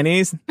I'm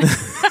Chinese.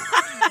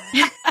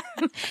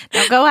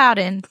 Don't go out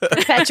and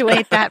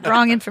perpetuate that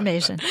wrong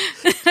information.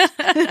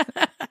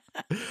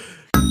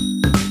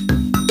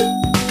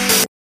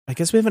 I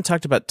guess we haven't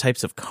talked about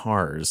types of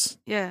cars.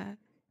 Yeah.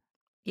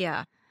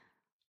 Yeah.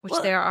 Which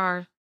Well- there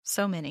are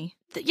so many.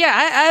 Yeah,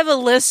 I have a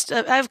list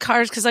of, I have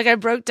cars because like I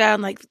broke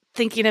down like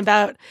thinking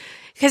about,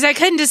 because I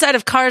couldn't decide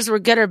if cars were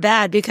good or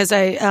bad because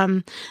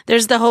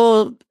there's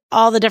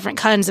all the different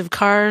kinds of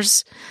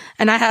cars,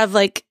 and I have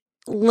like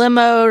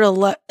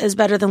limo is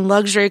better than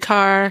luxury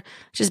car,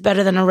 which is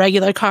better than a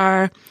regular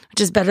car, which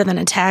is better than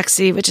a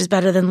taxi, which is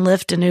better than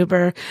Lyft and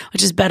Uber,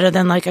 which is better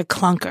than like a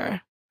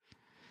clunker.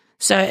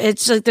 So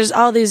it's like there's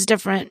all these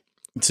different.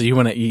 So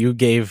you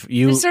gave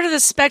It's sort of the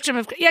spectrum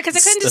of because I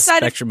couldn't the decide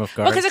spectrum of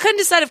cars. because I couldn't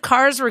decide if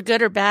cars were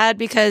good or bad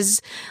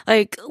because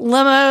like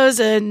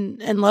limos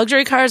and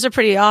luxury cars are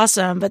pretty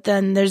awesome, but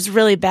then there's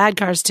really bad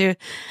cars too.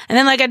 And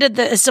then like I did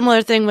a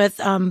similar thing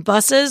with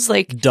buses,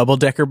 like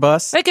double-decker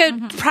bus, like a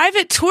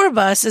private tour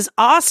bus is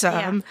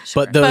awesome,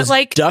 but those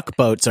like- duck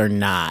boats are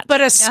not. but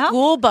a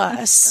school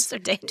bus, Those are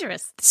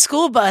dangerous.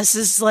 school bus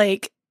is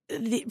like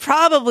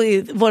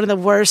probably one of the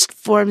worst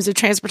forms of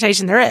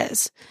transportation there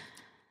is.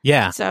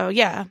 Yeah, So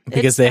yeah,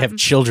 because it's, they have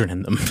children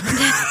in them. and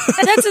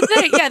that's the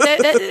thing,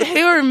 yeah,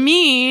 who are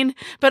mean,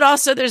 but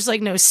also there's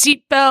like no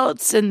seat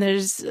belts, and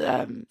there's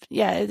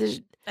there's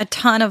A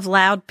ton of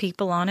loud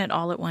people on it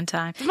all at one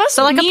time. most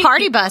So like a mean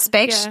party people- bus,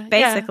 Yeah,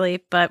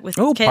 basically, but with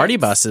Oh, kids. party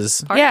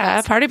buses.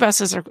 party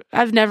buses are.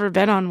 I've never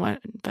been on one,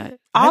 but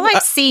All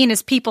I've seen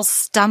is people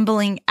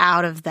stumbling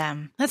out of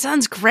them. that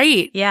sounds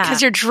great. Yeah.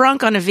 because you're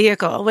drunk on a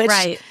vehicle, which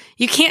Right.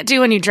 you can't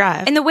do when you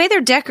drive. And the way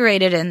they're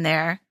decorated in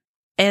there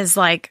is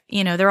like,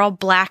 they're all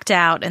blacked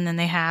out, and then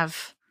they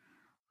have,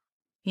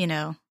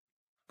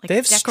 like They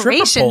have stripper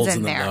decorations poles in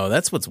in them, there. though.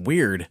 That's what's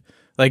weird.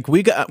 Like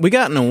we got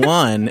into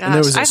one, and there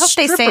was. I a hope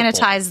they stripper pole.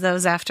 sanitize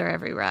those after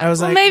every ride. I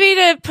was well, like, maybe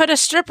to put a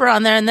stripper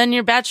on there, and then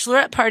your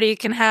bachelorette party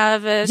can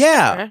have a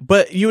yeah, stripper.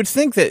 but you would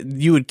think that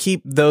you would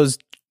keep those.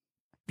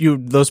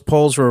 Those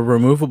poles were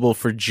removable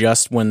for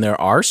just when there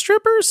are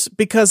strippers,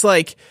 because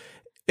like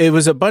it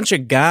was a bunch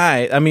of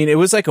guys. I mean, it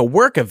was like a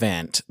work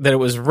event that it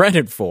was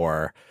rented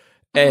for,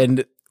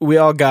 and we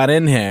all got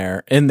in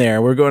there.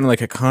 We're going to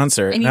like a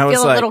concert, and you I was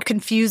feel a like, little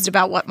confused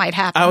about what might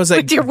happen I was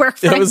like, with your work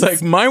friends. I was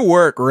like, my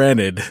work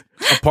rented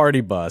a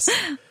party bus,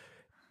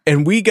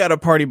 and we got a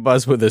party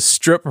bus with a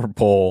stripper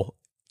pole,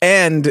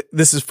 and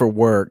this is for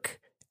work,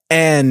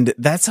 and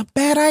that's a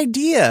bad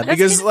idea That's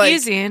because like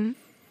confusing.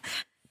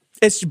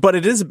 but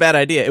it is a bad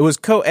idea. It was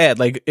co-ed,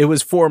 like it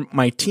was for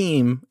my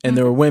team, and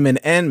there were women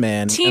and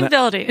men. Team and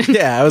building.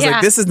 yeah, I was Yeah.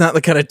 like, this is not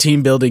the kind of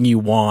team building you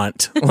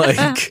want.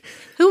 Like,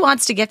 Who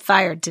wants to get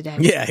fired today?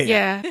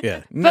 yeah.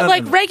 But No,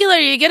 like no. regular,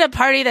 you get a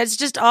party that's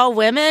just all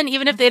women.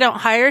 Even if they don't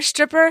hire a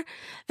stripper,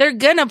 they're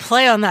gonna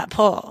play on that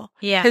pole.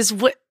 Yeah. because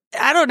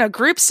I don't know,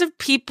 groups of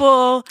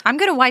people. I'm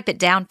going to wipe it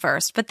down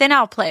first, but then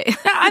I'll play.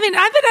 I mean,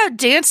 I've been out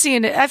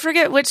dancing. I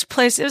forget which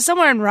place. It was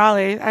somewhere in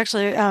Raleigh,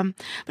 actually. But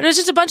it was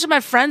just a bunch of my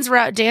friends were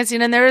out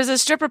dancing, and there was a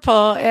stripper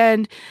pole,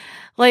 and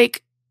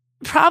like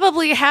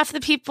probably half the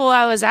people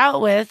I was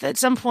out with at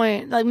some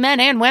point, like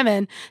men and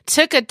women,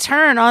 took a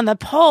turn on the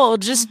pole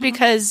just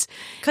because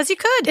you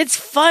could. it's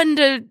fun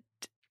to.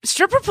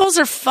 Stripper poles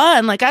are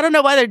fun. Like, I don't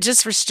know why they're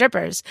just for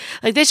strippers.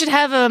 Like, they should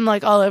have them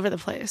like all over the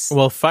place.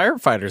 Well,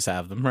 firefighters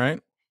have them,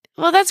 right?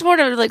 Well, that's more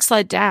to like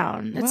slide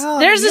down. Well,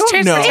 there's this you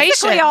don't know. transportation.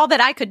 Basically all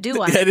that I could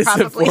do on That it, is a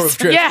probably. form of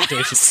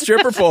transportation.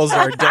 Stripper poles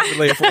are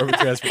definitely a form of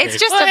transportation. It's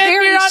just Well, a if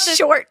very you're on the-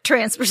 short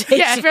transportation.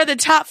 Yeah, if you're on the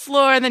top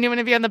floor and then you want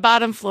to be on the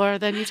bottom floor,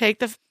 then you take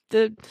the.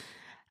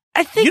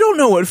 I think You don't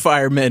know what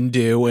firemen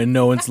do when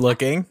no one's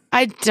looking.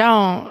 I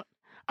don't.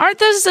 Aren't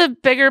those a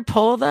bigger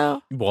pole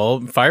though?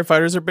 Well,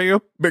 firefighters are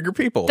bigger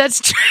people. That's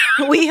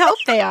true. We hope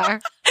they are.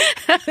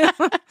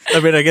 I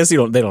mean, I guess they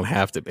don't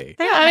have to be.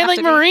 They I don't mean, have like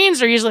to be.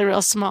 Marines are usually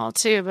real small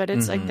too, but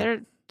it's like Mhm.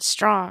 they're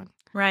strong.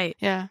 Right.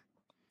 Yeah.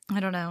 I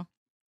don't know.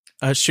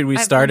 Should we I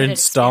have start limited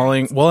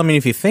installing? experience. Well, I mean,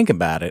 if you think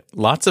about it,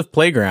 lots of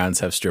playgrounds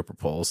have stripper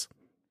poles.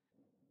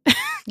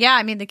 Yeah,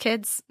 I mean, the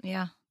kids,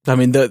 yeah. I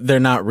mean,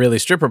 they're not really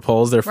stripper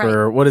poles. They're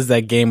for what is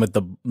that game with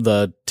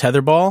the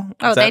tetherball?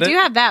 Oh, Is they that do it?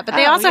 have that, but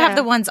they Oh, also yeah. have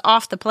the ones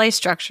off the play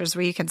structures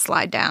where you can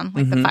slide down,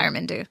 like the Mhm.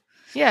 firemen do.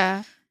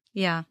 Yeah.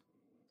 Yeah.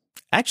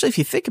 Actually, if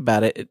you think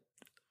about it,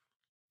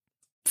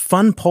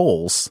 fun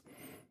poles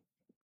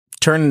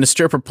turn into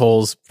stripper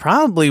poles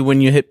probably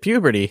when you hit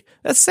puberty.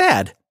 That's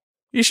sad.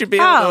 You should be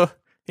able to,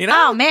 you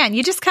know? Oh, man,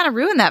 you just kind of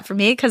ruined that for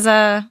me because,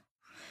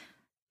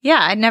 yeah,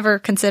 I never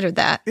considered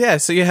that. Yeah,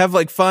 so you have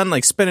like fun,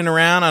 like spinning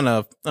around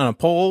on a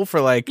pole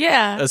for like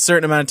Yeah. a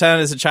certain amount of time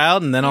as a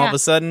child, and then all of Yeah. a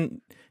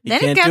sudden you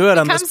Then it can't do it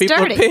unless becomes people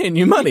dirty. are paying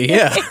you money.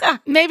 Yeah,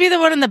 Maybe the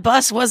one in the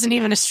bus wasn't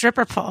even a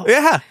stripper pole.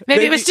 yeah.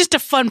 Maybe it was just a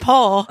fun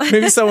pole.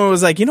 maybe someone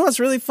was like, you know what's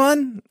really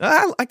fun?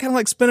 I kind of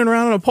like spinning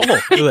around on a pole.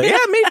 You're like, yeah,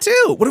 me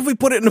too. What if we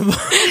put it in a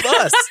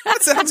bus? That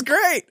sounds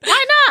great.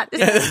 Why not?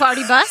 This is a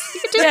party bus.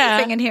 You can do Yeah.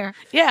 anything in here.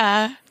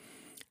 Yeah.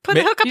 Hook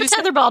up you a just-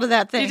 tetherball to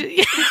that thing.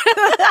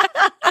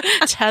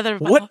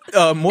 Tetherball. What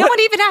No one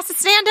even has to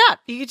stand up.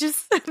 You could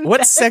just.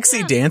 what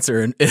sexy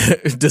dancer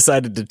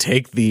decided to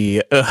take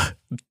the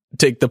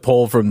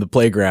pole from the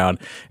playground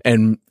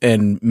and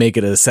make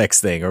it a sex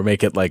thing, or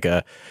make it like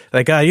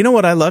you know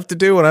what I love to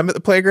do when I'm at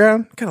the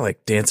playground? Kind of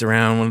like dance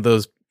around one of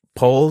those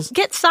poles.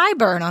 Get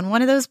sideburn on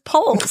one of those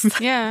poles.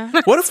 Yeah.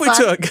 What if we fun.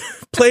 took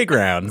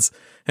playgrounds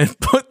and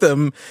put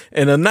them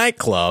in a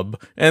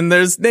nightclub and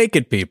there's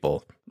naked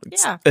people?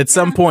 Yeah. At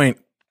some point,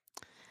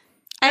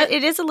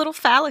 It is a little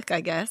phallic, I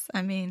guess.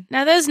 I mean,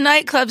 Now those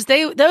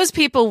nightclubs, those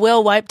people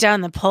will wipe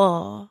down the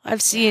pole.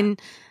 I've seen.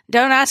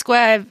 Don't ask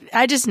why.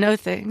 I just know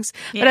things,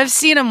 but Yeah. I've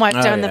seen them wipe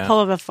Oh, down yeah. the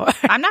pole before.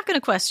 I'm not going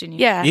to question you.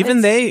 Yeah, even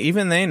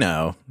it's- they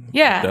know.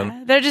 Yeah,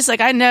 Don't- they're just like,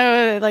 I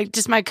know. Like,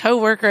 just my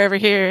coworker over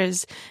here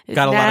is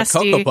Got nasty.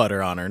 a lot of cocoa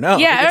butter on her. No,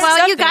 Yeah, because or Well,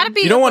 you something. got to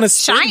be. you don't want to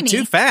shiny. spin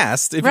too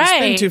fast. If you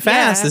spin Right, too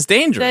fast, yeah. it's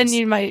dangerous. Then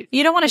you might.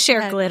 You don't want to share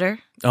Yeah. glitter.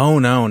 Oh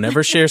no,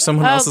 never share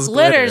someone Oh, else's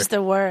glitter's glitter.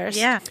 the worst.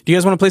 Yeah. Do you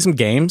guys want to play some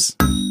games?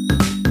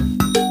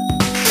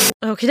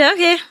 Okie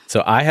dokie.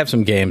 So I have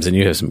some games and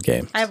you have some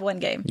games. I have one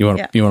game. You want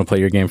Yeah. to play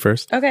your game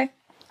first? Okay.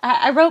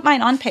 I wrote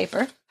mine on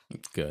paper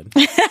Good.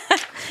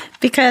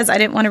 because I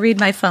didn't want to read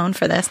my phone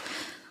for this.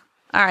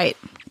 All right.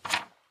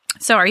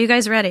 So are you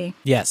guys ready?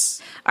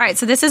 Yes. All right.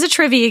 So this is a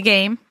trivia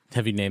game.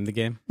 Have you named the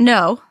game?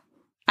 No,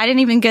 I didn't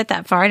even get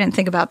that far. I didn't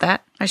think about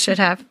that. I should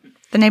have.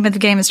 The name of the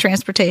game is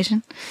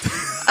Transportation.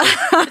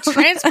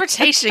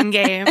 Transportation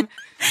game.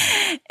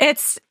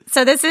 It's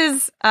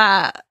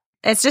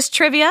just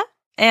trivia,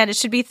 and it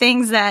should be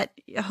things that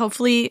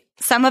hopefully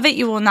some of it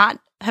you will not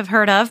have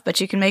heard of, but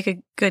you can make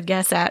a good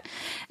guess at,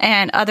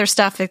 and other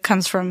stuff that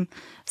comes from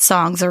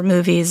songs or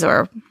movies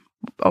or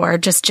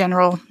just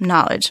general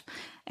knowledge.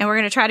 And we're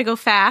going to try to go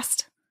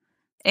fast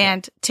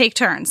and take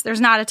turns.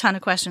 There's not a ton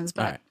of questions,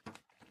 but All right.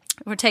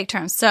 we'll take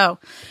turns. So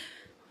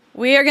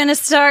we are going to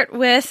start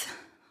with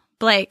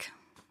Blake.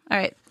 All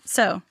right.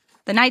 So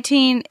the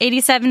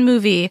 1987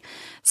 movie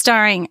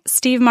starring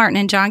Steve Martin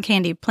and John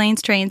Candy,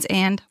 Planes, Trains,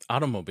 and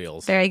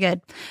Automobiles. very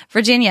good.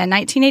 Virginia,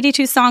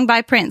 1982 song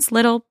by Prince,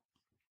 Little,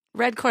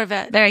 Red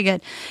Corvette. very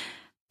good.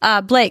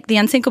 Blake, The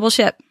Unsinkable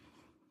Ship.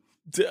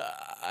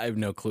 I have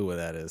no clue what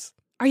that is.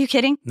 Are you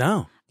kidding?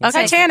 No.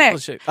 Okay.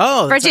 Titanic.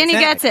 Oh, Virginia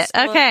Titanic. gets it.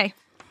 Okay.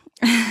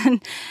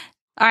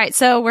 All right,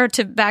 so we're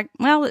to back.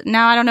 Well,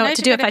 now I don't know No, what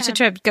to you do if I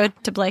should go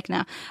to Blake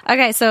now.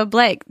 Okay, so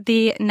Blake,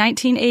 the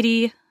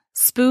 1980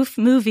 spoof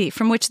movie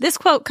from which this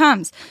quote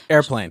comes.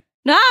 Airplane.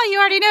 No, you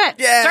already knew it.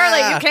 Yeah.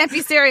 Shirley, you can't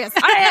be serious.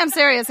 I am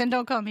serious, and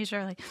don't call me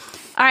Shirley.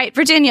 All right,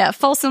 Virginia,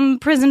 Folsom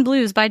Prison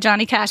Blues by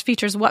Johnny Cash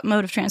features what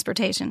mode of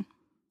transportation?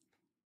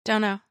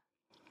 Don't know.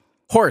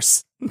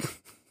 Horse.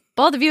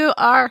 Both of you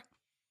are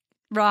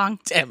wrong.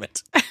 Damn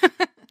it.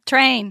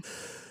 Train.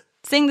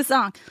 Sing the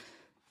song.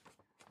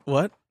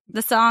 What?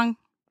 The song.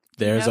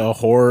 There's a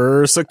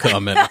horse a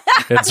coming.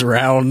 It's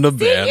round the See,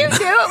 bend. you knew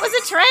it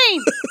was a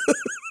train.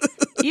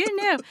 You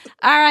knew.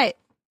 All right.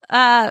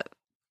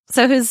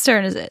 So whose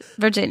turn is it?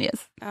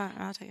 Virginia's.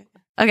 I'll take it.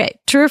 Okay,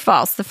 true or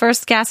false? The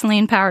first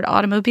gasoline-powered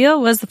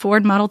automobile was the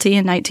Ford Model T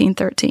in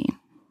 1913.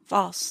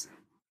 False.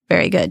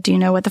 Very good. Do you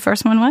know what the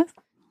first one was?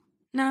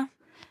 No.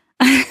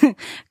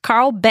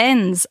 Carl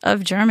Benz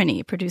of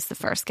Germany produced the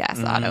first gas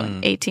auto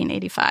in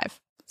 1885.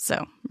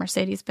 So,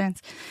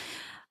 Mercedes-Benz.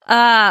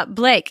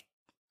 Blake,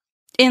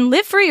 in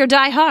Live Free or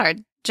Die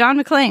Hard, John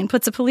McClane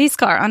puts a police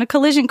car on a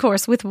collision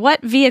course with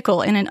what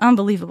vehicle in an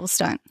unbelievable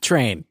stunt?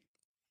 Train.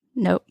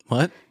 Nope.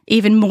 What?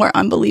 Even more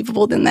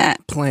unbelievable than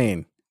that.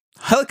 Plane.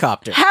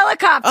 Helicopter.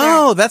 Helicopter.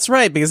 Oh, that's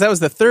right, because that was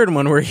the third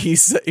one where he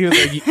was like,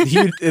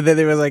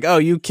 they were like, oh,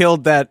 you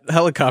killed that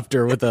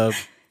helicopter with a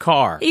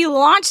car. He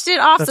launched it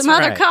off That's some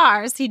other right.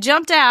 cars. He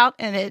jumped out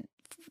and it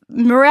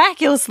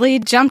miraculously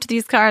jumped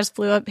these cars,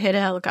 flew up, hit a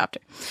helicopter.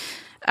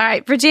 All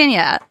right,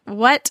 Virginia,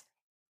 what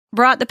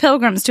brought the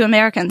Pilgrims to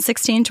America in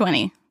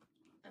 1620?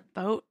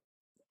 Boat.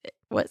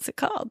 What's it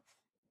called?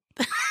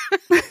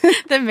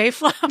 The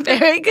Mayflower.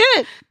 Very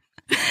good.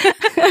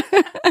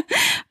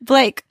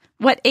 Blake,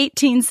 what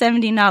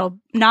 1870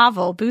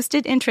 novel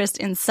boosted interest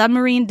in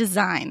submarine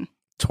design?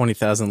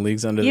 20,000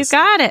 Leagues Under the You Sea.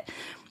 got it.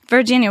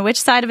 Virginia, which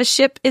side of a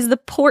ship is the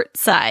port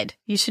side?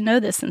 You should know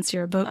this since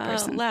you're a boat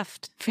person.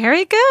 Left.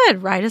 Very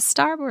good. Right as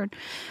starboard.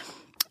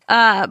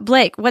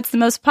 Blake, what's the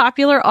most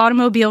popular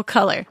automobile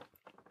color?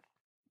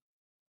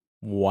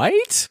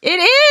 White?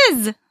 It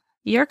is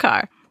your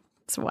car.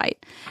 It's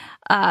white.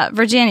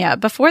 Virginia,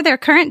 before their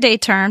current day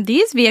term,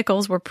 these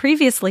vehicles were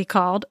previously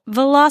called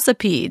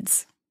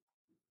velocipedes.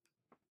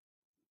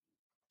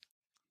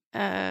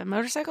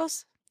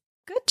 Motorcycles?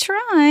 Good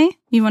try.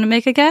 You want to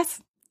make a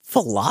guess?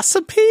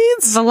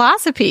 Velocipedes?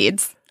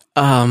 Velocipedes.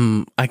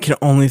 I can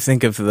only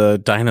think of the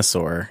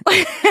dinosaur.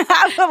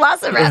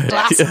 Velociraptor.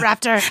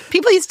 Velociraptor.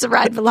 People used to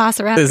ride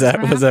velociraptors. Was that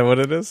around. what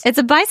it is? It's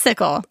a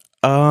bicycle.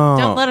 Oh.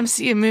 Don't let them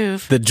see you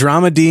move. The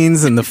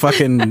dromadenes and the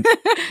fucking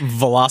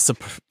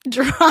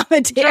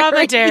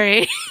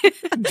Dromedary.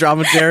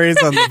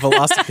 dromedaries on the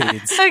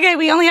velocipedes. Okay,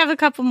 we only have a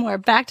couple more.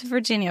 Back to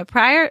Virginia.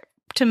 Prior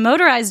to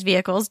motorized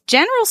vehicles,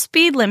 general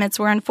speed limits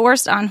were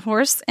enforced on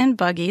horse and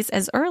buggies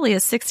as early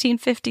as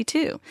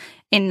 1652.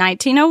 In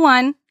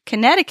 1901,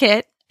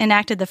 Connecticut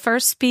enacted the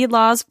first speed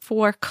laws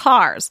for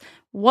cars.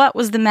 What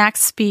was the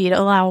max speed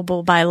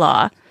allowable by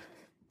law?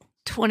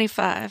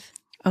 25.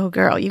 Oh,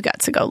 girl, you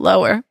got to go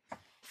lower.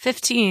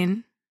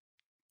 15.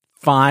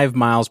 5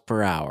 miles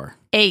per hour.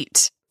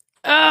 8.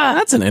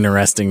 That's an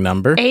interesting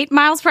number. 8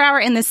 miles per hour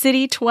in the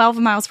city, 12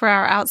 miles per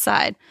hour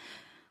outside.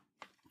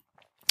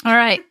 All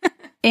right.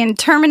 In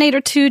Terminator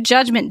 2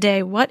 Judgment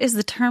Day, what is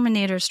the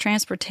Terminator's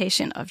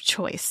transportation of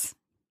choice?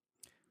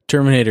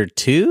 Terminator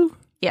 2?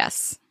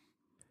 Yes,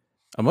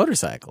 A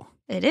motorcycle.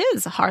 it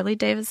is a Harley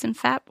Davidson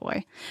Fat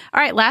Boy.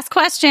 All right, last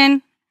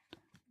question.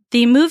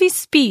 The movie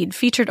Speed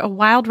featured a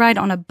wild ride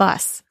on a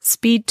bus.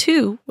 Speed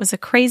 2 was a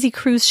crazy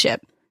cruise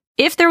ship.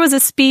 If there was a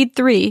Speed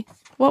 3,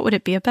 what would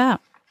it be about?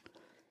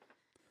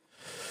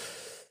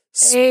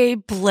 A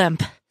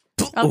blimp.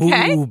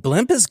 Okay. Ooh,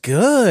 blimp is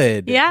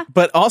good. Yeah.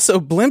 But also,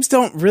 blimps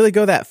don't really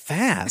go that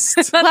fast.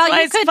 That's Well, why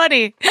you it's could-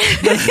 funny.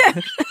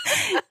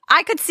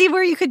 I could see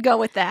where you could go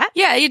with that.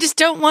 Yeah, you just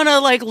don't want to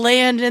like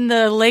land in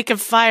the lake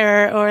of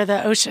fire or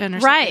the ocean or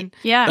Right. something.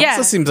 Yeah. That Yeah.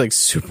 also seems like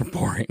super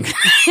boring.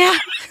 Yeah.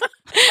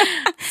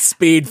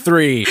 Speed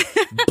 3,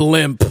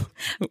 blimp.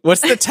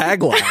 What's the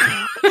tagline?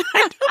 I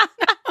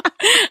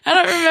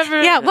don't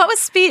remember. Yeah. What was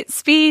Speed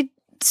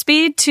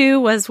 2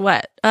 was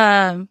what?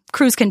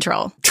 Cruise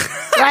control.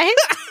 Right?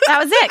 That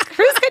was it.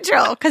 Cruise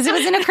control. Because it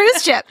was in a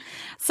cruise ship.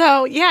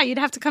 So, yeah, you'd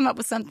have to come up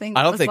with something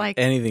I that don't was think like,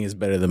 anything is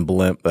better than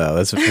blimp, though.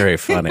 That's very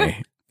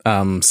funny.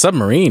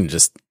 Submarine,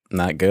 just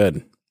not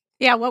good.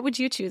 yeah, what would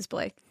you choose,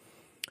 Blake?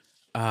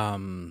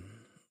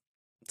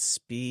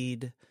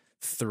 Speed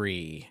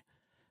 3,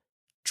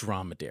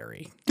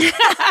 dromedary.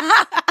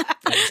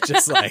 It's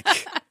just like,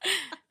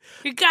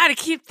 You got to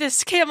keep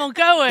this camel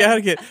going.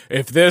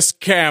 if this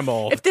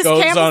camel If this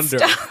goes camel under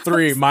stops,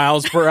 3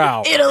 miles per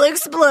hour, It'll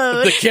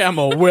explode. the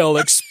camel will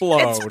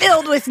explode. It's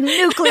filled with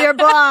nuclear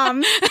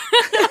bombs.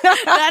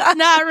 That's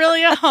not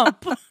really a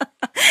hump.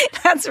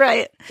 That's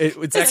right. It's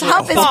This actually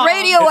hump a is horse.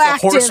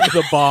 radioactive. It's a horse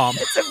with a bomb.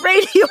 It's a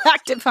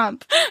radioactive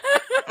hump.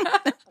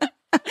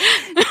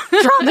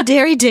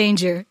 Dromedary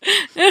danger.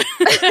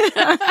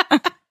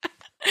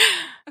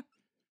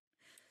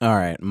 All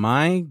right,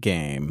 my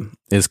game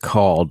is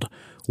called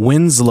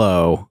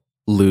Winslow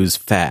Lose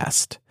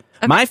Fast.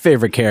 My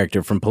favorite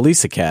character from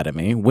Police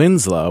Academy,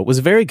 Winslow, was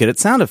very good at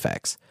sound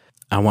effects.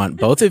 I want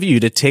both of you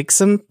to take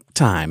some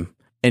time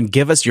and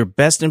give us your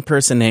best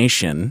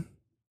impersonation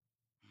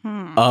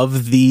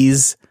of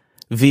these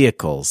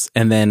vehicles,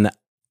 and then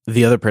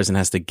the other person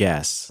has to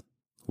guess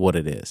what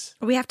it is.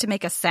 We have to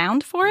make a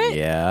sound for it?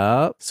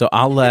 Yeah. So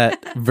I'll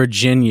let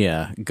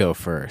Virginia go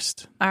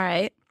first. All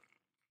right.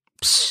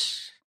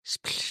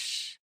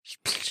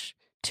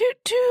 Toot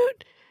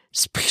toot.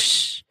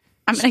 Splish.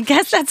 I'm going to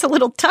guess that's a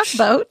little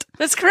tugboat.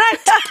 That's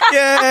correct.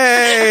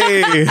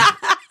 Yay!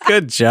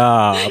 Good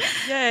job.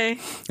 Yay.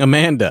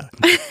 Amanda.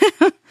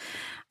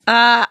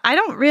 I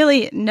don't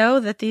really know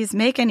that these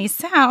make any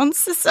sounds,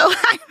 so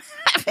I'm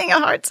having a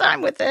hard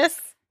time with this.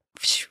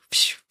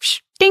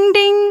 Ding,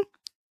 ding.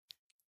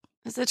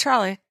 It's a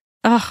trolley.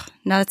 Oh,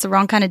 no, that's the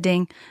wrong kind of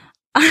ding.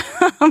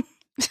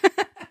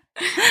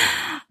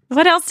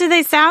 What else do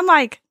they sound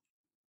like?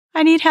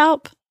 I need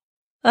help.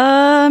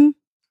 Amanda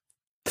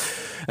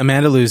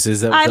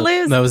loses. I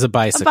lose. That was a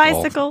bicycle. A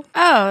bicycle.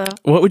 Oh.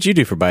 What would you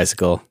do for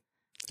bicycle?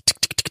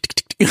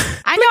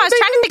 I know. I was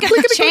trying to think of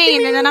the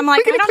chain, and then I'm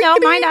like, I don't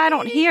know. Mine, I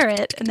don't hear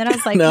it. And then I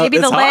was like, No, maybe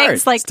the it's hard.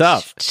 legs, like, It's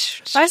tough.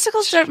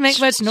 Bicycles don't make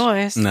much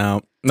noise.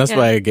 No, that's Yeah.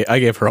 why I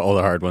gave her all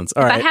the hard ones.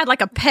 All If right. I had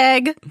like a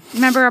peg.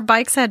 Remember our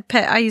bikes had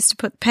I used to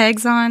put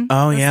pegs on.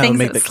 Oh, Those yeah, it would things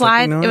make that the would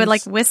slide. clicking It would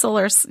noise. like whistle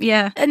or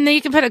yeah. And then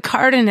you can put a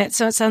card in it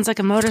so it sounds like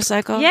a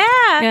motorcycle. Yeah.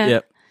 Yeah.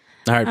 Yep.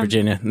 All right,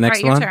 Virginia.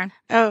 Next All right, one. your turn.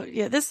 Oh,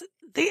 yeah.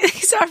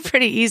 These are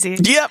pretty easy.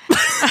 Yep.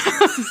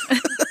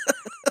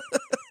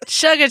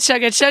 Chugga,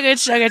 chugga, chugga,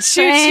 chugga,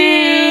 choo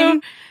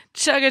Train. choo.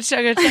 Chugga,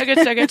 chugga, chugga,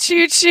 chugga,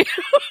 choo choo.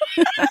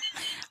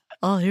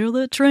 I'll hear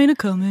the train a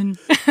coming.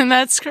 And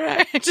that's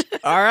correct.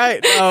 All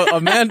right.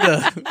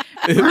 Amanda.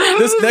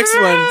 This next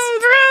one's.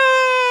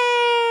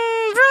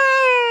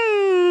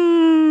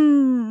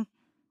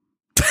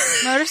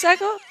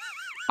 Motorcycle?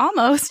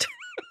 Almost.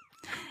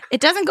 It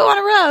doesn't go on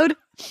a road.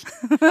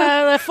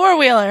 The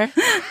four-wheeler.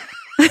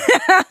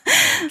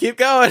 Keep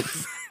going.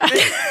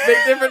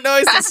 Make different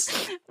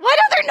noises. What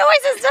other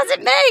noises does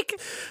it make?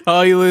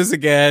 Oh, you lose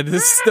again.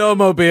 This is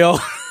snowmobile.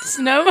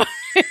 Snowmobile.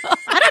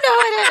 I don't know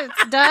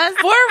what it does.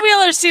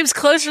 Four-wheeler seems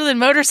closer than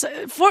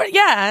motorcycle.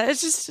 Yeah,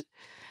 it's just,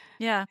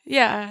 Yeah.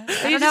 yeah.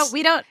 I don't know.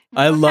 We don't.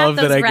 I don't love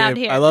have that those around I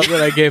here. love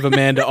that I gave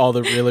Amanda all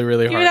the really,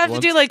 really You hard would have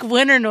ones. to do like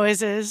winter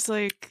noises.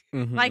 Like,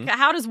 Mhm. Like,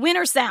 how does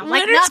winter sound?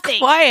 Like winter's nothing.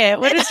 quiet. It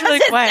Winter's really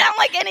doesn't quiet. sound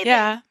like anything.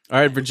 Yeah. All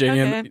right,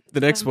 Virginia. Okay. The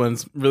next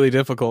one's really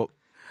difficult.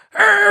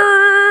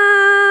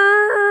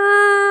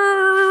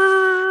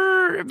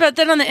 But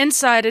then on the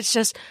inside, it's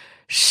just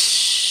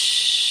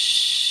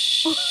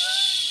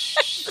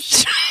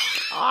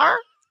Car?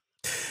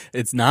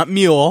 It's not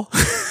mule.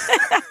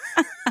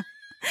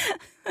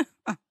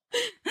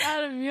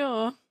 not a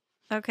mule.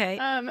 Okay.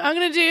 I'm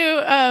gonna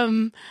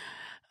do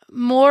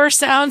more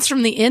sounds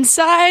from the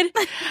inside.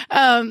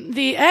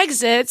 The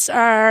exits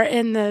are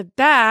in the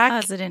back. Oh,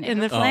 is it an in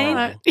the airplane?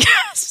 front?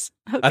 Yes.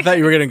 I thought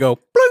you were gonna go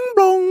bling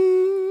blong.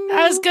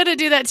 I was gonna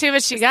do that too,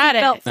 but she got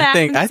Seatbelt it. I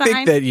think sign.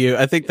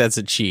 that's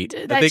a cheat.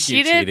 I I think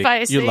cheated you by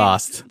You saying,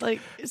 lost. Like,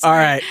 All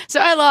right.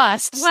 So I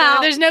lost. Wow.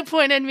 So there's no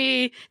point in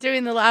me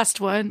doing the last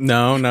one.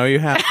 No, you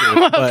have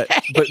to. Okay.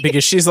 But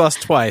because she's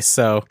lost twice,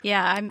 so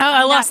Yeah. I'm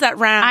I lost not, that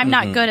round. I'm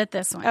not good at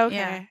this one.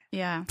 Okay.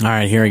 Yeah. all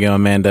right, here we go,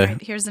 Amanda.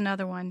 Right, here's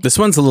another one. This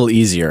one's a little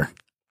easier.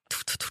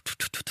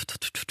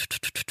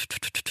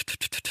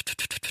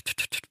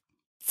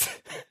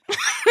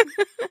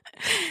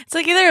 It's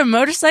like either a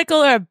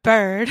motorcycle or a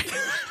bird.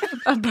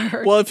 A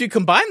bird. Well, if you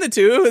combine the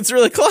two, it's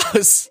really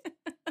close.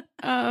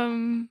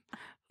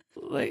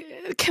 Like,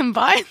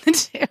 combine the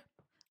two.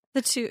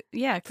 The two.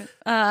 Yeah.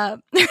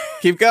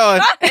 Keep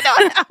going. I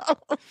don't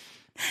know.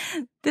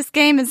 This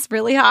game is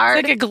really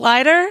hard. Like a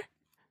glider.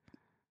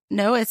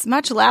 No, it's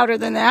much louder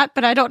than that,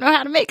 but I don't know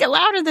how to make it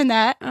louder than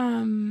that.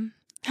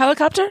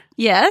 Helicopter.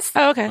 Yes.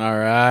 Oh, okay. All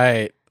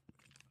right.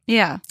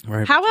 Yeah. All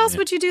right, How else Virginia.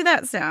 would you do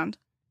that sound?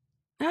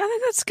 I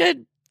think that's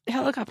good.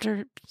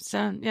 Helicopter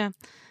sound. Yeah.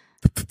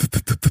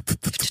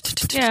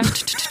 Yeah.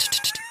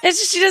 It's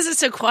just she does it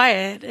so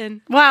quiet and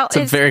Well, It's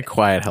a very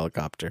quiet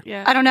helicopter.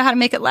 yeah. I don't know how to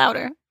make it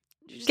louder.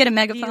 Just Get a be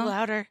megaphone.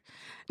 louder.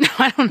 No,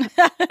 I don't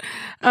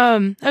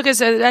know. Okay,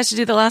 so I should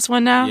do the last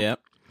one now. Yep.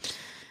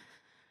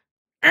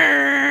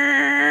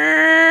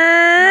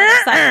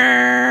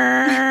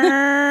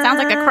 Sounds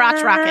like a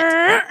crotch rocket.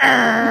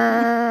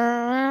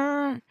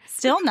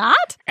 Still not?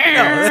 No,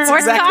 that's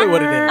Sports exactly car?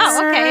 what it is.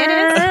 Oh, okay, it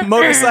is. A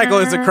motorcycle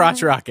is a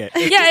crotch rocket.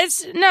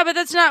 Yeah, but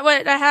that's not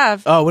what I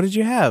have. Oh, what did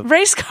you have?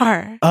 Race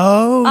car.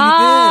 Oh, you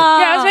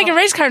Yeah, I was making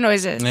race car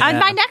noises. Yeah.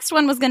 My next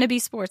one was going to be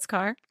sports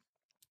car.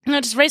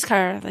 No, just race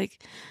car. Like,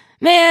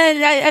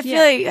 man, I feel Yeah.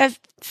 like I've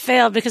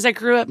failed because I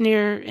grew up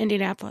near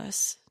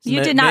Indianapolis. You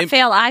Ma- did not maybe-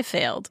 fail. I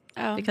failed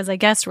Oh. because I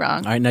guessed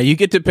wrong. All right, now you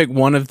get to pick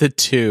one of the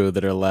two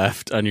that are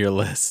left on your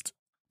list.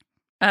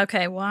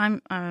 Okay, well,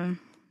 I'm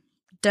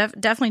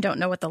definitely don't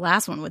know what the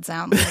last one would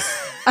sound like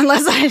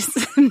unless I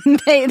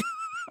made.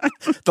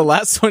 The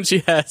last one she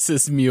has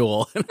is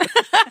mule.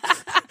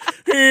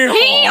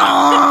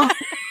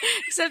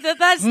 Except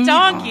that's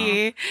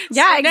donkey.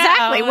 Yeah, So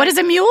exactly. now, What does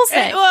a mule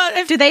say? well,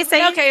 if- Do they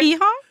say okay.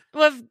 hee-haw?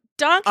 Well, if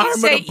donkeys I'm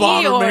say an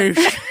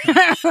abomination.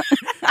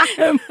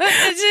 Eeyore.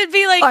 It should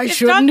be like I if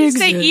shouldn't donkeys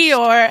say exist.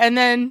 Eeyore and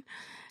then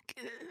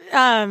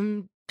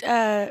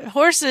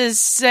horses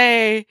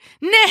say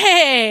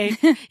neigh.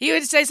 You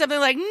would say something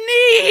like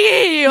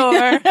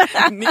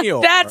Neor.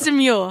 Neil. That's a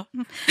mule.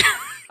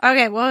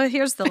 Okay, well,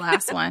 here's the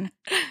last one.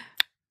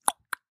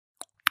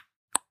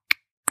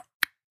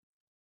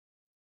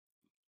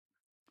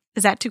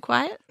 Is that too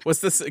quiet? What's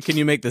this? Can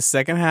you make the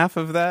second half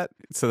of that?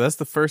 So that's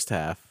the first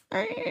half.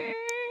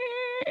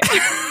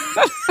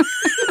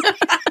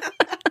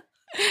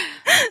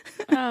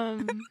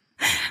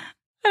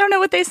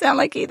 sound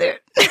like either.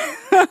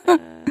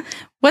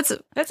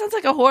 That sounds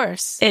like a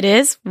horse. It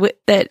is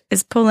that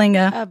is pulling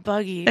A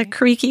buggy. a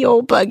creaky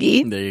old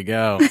buggy. There you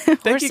go.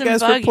 Thank Horse you and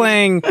guys for buggy.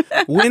 playing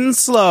Win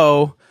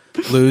Slow,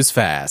 Lose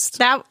Fast.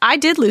 That I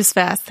did lose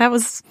fast. That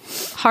was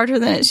harder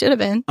than it should have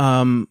been.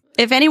 Um,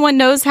 If anyone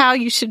knows how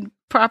you should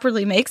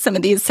properly make some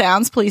of these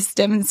sounds, please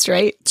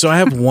demonstrate. so I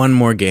have one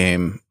more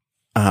game.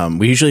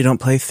 We usually don't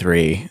play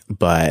 3,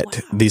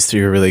 but these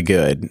 3 are really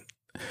good.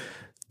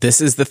 This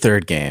is the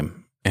third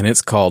game, and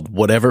it's called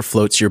Whatever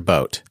Floats Your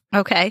Boat.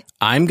 Okay.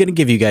 I'm going to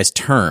give you guys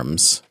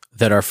terms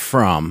that are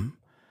from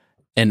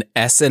an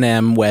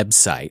S&M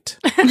website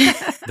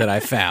that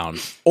I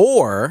found,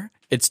 or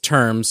it's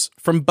terms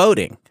from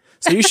boating.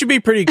 So you should be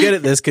pretty good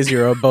at this because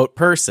you're a boat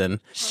person.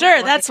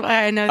 Sure, that's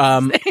why I know.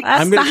 I'm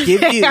going to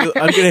give you.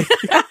 I'm going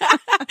to.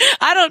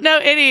 I don't know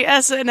any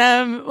S&M.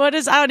 I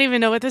don't even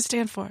know what they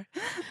stand for.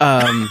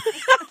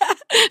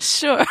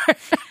 Sure.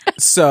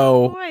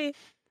 So Boy,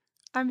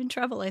 I'm in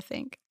trouble, I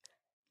think.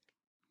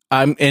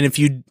 and if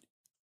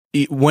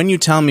when you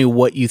tell me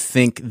what you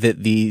think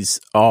that these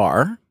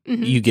are,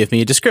 you give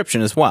me a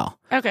description as well.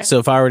 Okay. So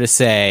if I were to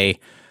say,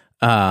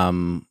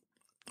 something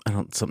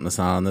that's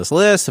not on this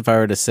list. If I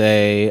were to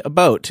say a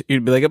boat,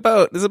 you'd be like, a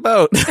boat is a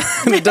boat.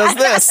 And it does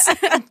this.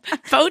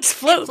 Boats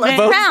float, man.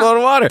 Boats float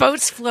in water.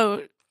 Boats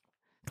float.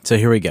 So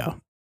here we go.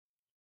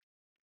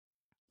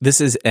 This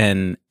is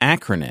an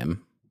acronym,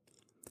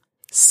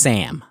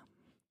 SAM.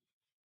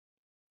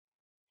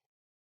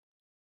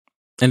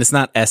 And it's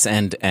not S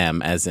and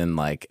M as in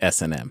like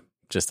S&M,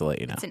 just to let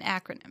you know. It's an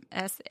acronym.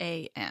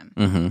 SAM.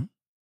 Mm-hmm.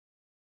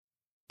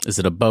 Is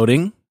it a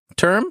boating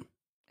term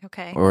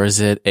Okay. or is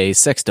it a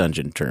sex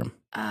dungeon term?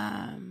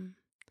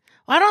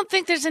 Well, I don't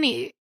think there's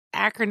any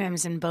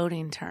acronyms in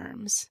boating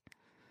terms.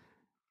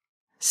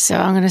 So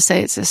I'm going to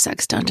say it's a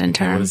sex dungeon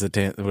term. What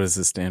does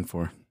it stand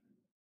for?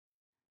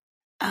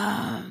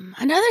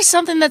 I know there's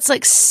something that's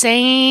like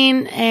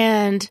sane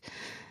and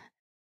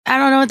I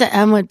don't know what the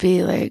M would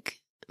be, like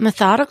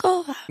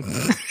methodical?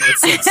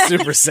 That's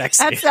super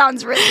sexy. That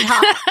sounds really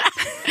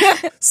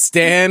hot.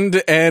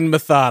 Stand and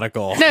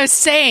methodical. No,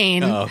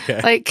 sane. Oh,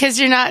 okay. Like, because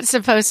you're not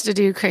supposed to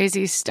do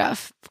crazy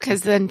stuff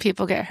because then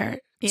people get hurt.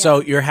 Yeah.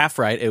 So you're half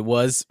right. It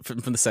was from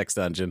the sex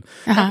dungeon.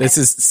 Uh-huh. This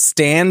is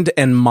stand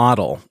and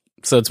model.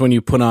 So it's when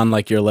you put on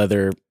like your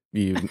leather.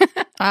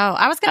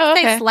 I was going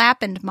to say okay.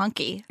 slap and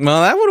monkey.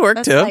 Well, that would work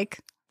That's too. like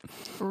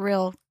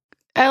real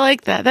I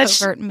like that. That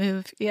overt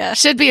move. Yeah.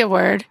 should be a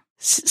word.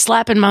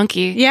 Slapping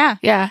monkey. Yeah.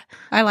 Yeah.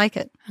 I like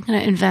it. I'm going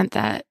to invent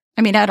that.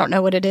 I mean, I don't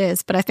know what it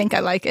is, but I think I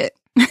like it.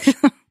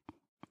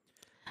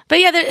 But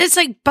yeah, it's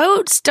like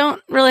boats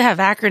don't really have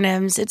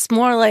acronyms. It's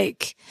more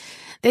like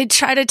they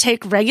try to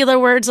take regular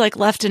words like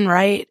left and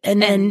right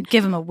and then And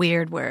give them a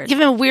weird word. give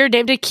them a weird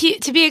name to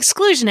be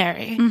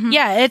exclusionary. Mhm.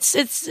 Yeah, it's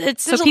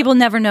So people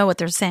never know what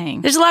they're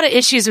saying. there's a lot of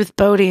issues with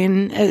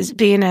boating as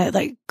being a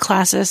like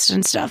classist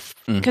and stuff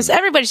because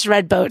everybody's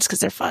read boats because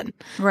they're fun.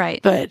 Right.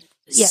 But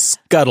yeah,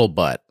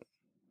 Scuttlebutt.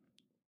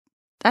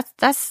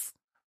 That's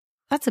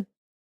a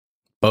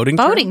Boating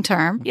term? boating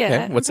term. yeah.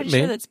 Okay, what's I'm it pretty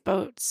mean? sure that's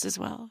boats as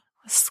well.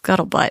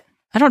 Scuttlebutt.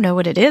 I don't know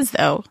what it is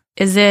though.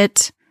 Is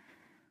it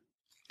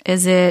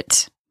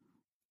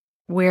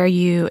where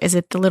is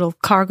it the little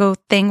cargo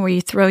thing where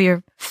you throw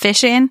your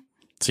fish in?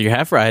 So you're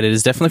half right. It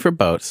is definitely for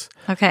boats,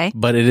 Okay.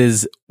 but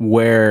it's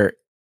where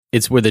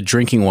the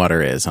drinking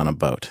water is on a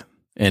boat.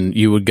 And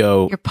you would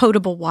go, Your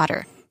potable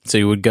water. so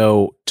you would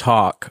go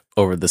talk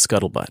over the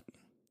scuttlebutt.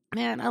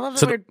 Man, I love the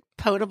So word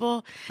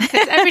potable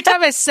because every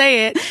time I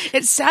say it,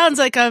 it sounds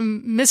like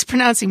I'm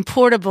mispronouncing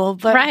portable,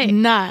 but Right.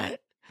 not.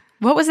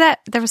 What was that?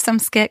 There was some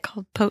skit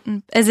called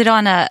Potent. Is it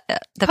on the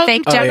Potent-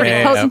 fake Oh, Jeopardy?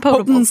 yeah, Potent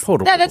Potables.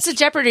 Potable. No, that's a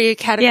Jeopardy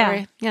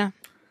category. Yeah.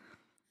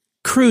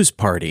 Cruise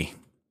party.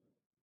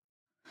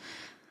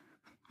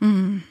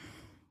 Mm,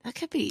 That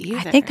could be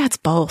either. I think that's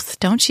both,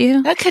 don't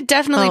you? that could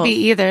definitely Both. be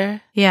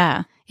either.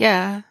 Yeah.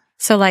 Yeah.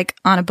 So like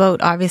on a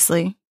boat,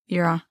 obviously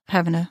you're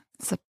having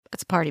it's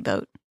a party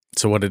boat.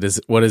 So what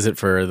is it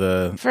for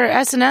the? For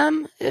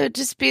S&M, it would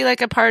just be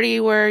like a party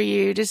where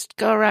you just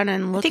go around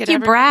and look I think at you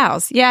everybody.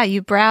 browse. Yeah,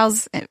 you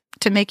browse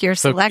to make your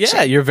So, selection.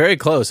 yeah, you're very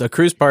close. A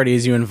cruise party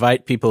is you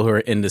invite people who are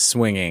into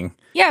swinging.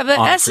 Yeah, but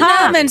On a S&M cruise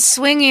party. and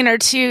swinging are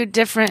two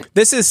different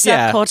This is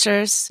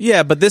subcultures.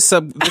 yeah, but this is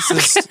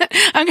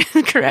I'm going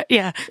to correct.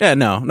 Yeah. yeah,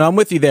 no, I'm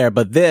with you there.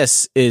 But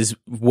this is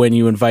when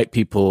you invite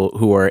people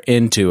who are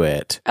into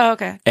it Oh,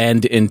 okay.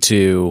 and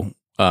into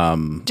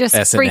Just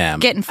S&M.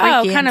 getting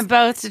Oh, freaky. kind of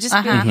both. To just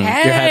be like, Mhm.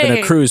 hey. You're having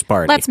a cruise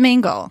party. Let's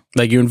mingle.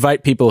 Like you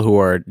invite people who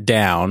are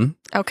down.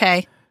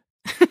 Okay.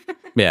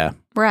 Yeah.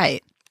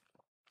 Right.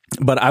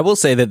 But I will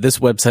say that this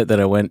website that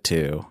I went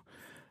to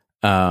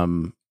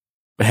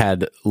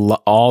had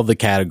all the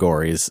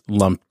categories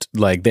lumped,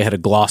 like they had a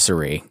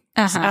glossary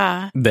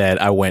Uh-huh.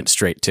 that I went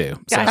straight to.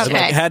 So Gotcha. it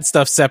like, had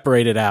stuff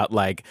separated out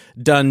like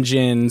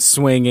dungeon,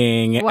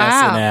 swinging,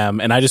 Wow. S&M,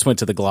 and I just went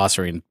to the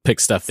glossary and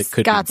picked stuff that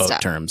could Got be boat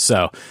stuff. terms.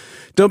 So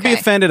don't be Okay.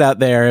 offended out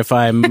there if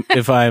I'm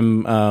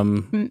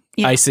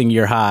Yeah. icing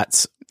your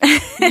hots.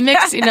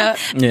 Mixing up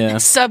Yeah.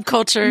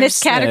 subcultures.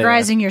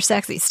 Miscategorizing your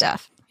sexy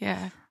stuff.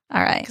 Yeah.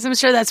 All right. Because I'm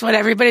sure that's what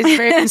everybody's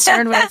very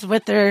concerned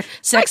with their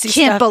sexy I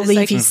can't stuff.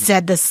 believe he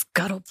said the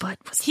scuttlebutt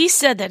was. He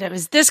said that it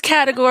was this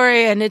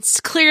category, and it's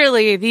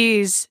clearly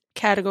these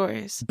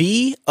categories.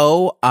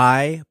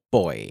 BOI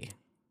boy.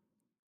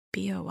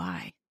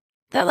 BOI.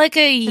 That like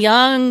a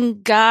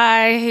young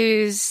guy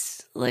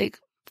who's like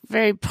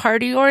very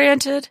party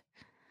oriented.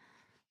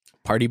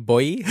 Party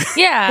boy?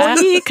 Yeah.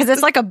 Because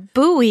it's like a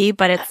buoy,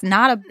 but it's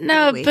not a buoy.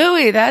 No,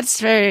 buoy. That's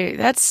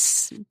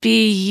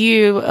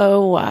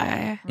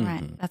BUOY.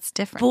 Right. That's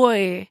different.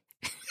 Boy.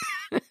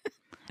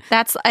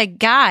 That's a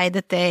guy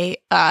that they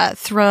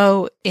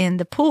throw in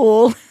the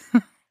pool.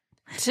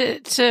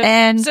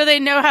 And so they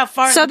know how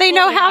far. So they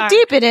know how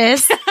deep it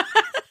is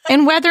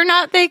and whether or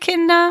not they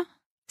can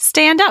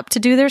stand up to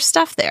do their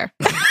stuff there.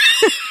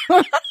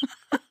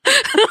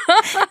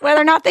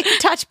 Whether or not they can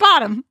touch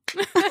bottom.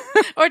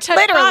 Or touch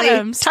literally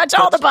bottoms. touch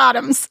all the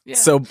bottoms. Yeah.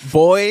 So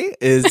boy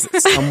is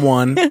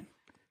someone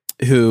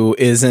who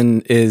is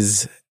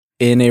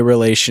in a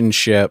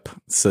relationship.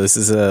 So this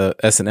is a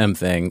S&M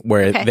thing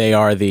where they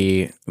are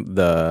the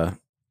I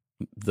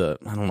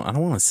don't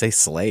want to say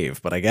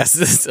slave, but I guess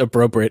it's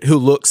appropriate. Who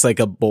looks like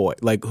a boy,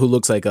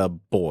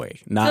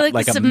 not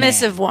like the a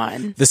submissive man.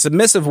 one. The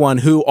submissive one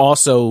who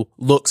also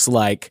looks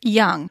like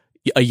Young.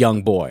 a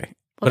young boy.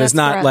 Well, but it's that's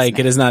not the like rest,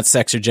 it is not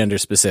sex or gender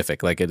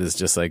specific. Like it is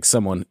just like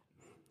someone.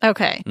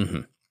 Okay.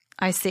 Mhm.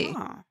 I see.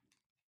 Oh.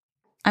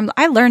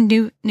 I learned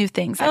new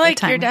things. I every like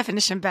time. your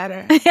definition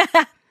better.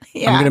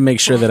 Yeah. I'm going to make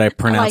sure that I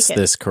pronounce it.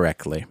 this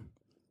correctly.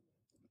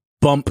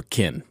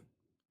 Bumpkin.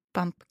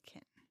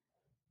 Bumpkin.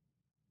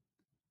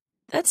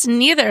 That's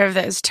neither of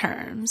those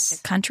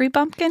terms. Country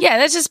bumpkin? Yeah,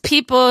 that's just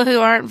people who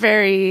aren't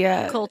very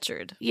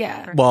Cultured.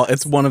 Yeah. Well,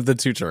 it's one of the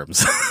two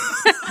terms.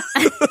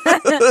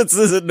 This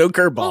isn't no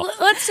curveball. Well,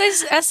 let's say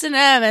S&M,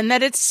 and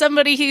that it's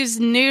somebody who's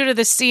new to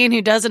the scene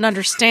who doesn't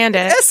understand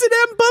it.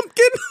 S&M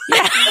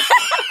bumpkin.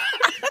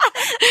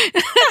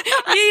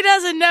 He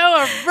doesn't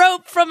know a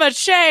rope from a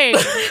chain.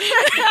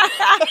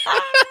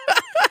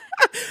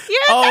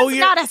 That's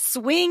not a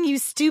swing, you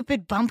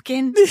stupid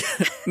bumpkin.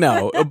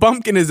 No, a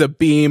bumpkin is a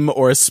beam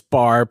or a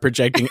spar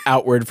projecting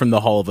outward from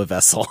the hull of a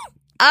vessel.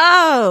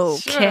 Oh,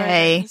 Sure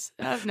okay. it is.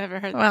 I've never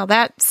heard that. Well,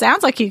 that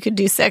sounds like you could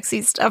do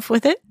sexy stuff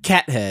with it.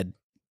 Cat head.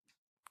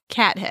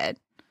 Cat head.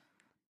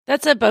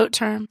 That's a boat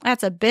term.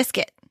 That's a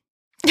biscuit.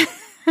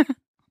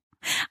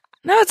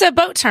 No, it's a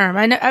boat term.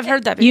 I've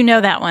heard that before. You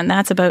know that one.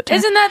 That's a boat term.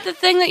 Isn't that the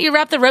thing that you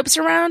wrap the ropes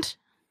around?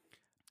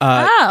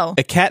 A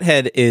cat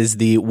head is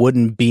the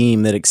wooden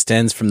beam that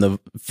extends from the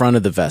front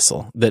of the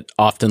vessel that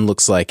often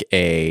looks like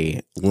a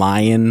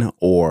lion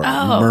or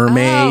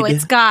mermaid. Oh,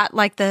 it's got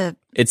like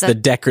It's the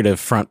decorative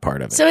front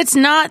part of it. So it's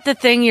not the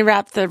thing you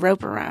wrap the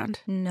rope around.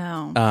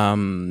 No.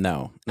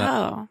 No.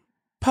 Oh.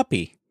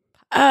 Puppy.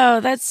 Oh,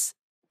 that's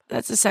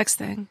a sex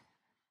thing.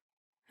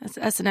 That's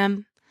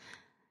S&M.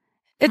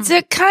 It's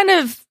a kind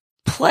of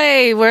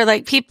play where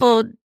like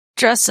people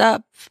dress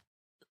up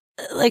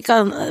like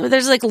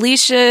there's like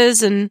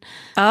leashes and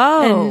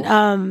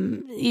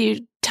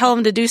you tell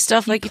them to do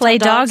stuff like you play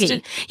tell dogs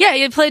doggy. Yeah,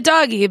 you play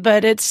doggy,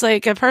 but it's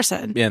like a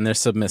person. Yeah, and they're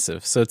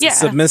submissive. So it's Yeah, a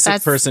submissive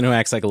that's- person who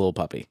acts like a little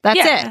puppy. That's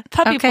Yeah, it.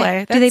 puppy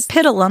play. Do they That's-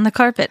 piddle on the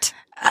carpet?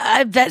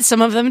 I bet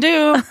some of them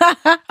do.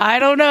 I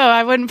don't know.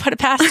 I wouldn't put it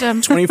past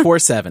them.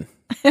 24/7.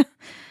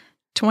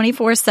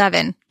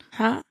 24/7.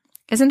 Huh?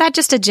 Isn't that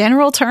just a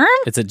general term?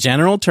 It's a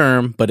general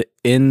term, but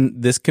in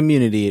this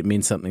community, it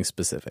means something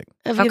specific.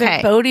 Of either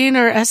Okay. boating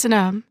or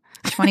S&M.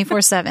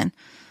 24/7.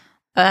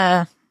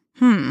 I'm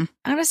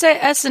gonna say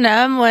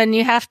S&M when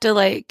you have to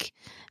like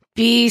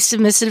be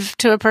submissive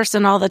to a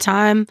person all the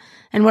time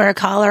and wear a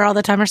collar all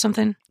the time or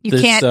something. You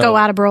can't So- go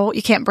out of roll.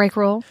 You can't break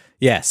roll.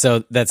 Yeah,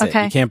 so that's it.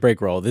 Okay. You can't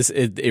break roll. This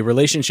is a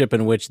relationship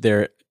in which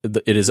it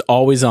is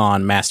always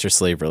on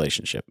master-slave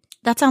relationship.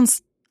 That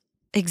sounds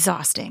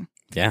exhausting.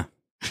 Yeah.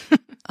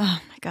 Oh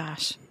my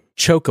gosh.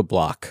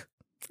 Chock-a-block.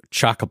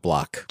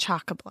 Chock-a-block.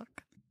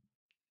 Chock-a-block.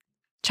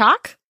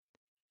 Chalk?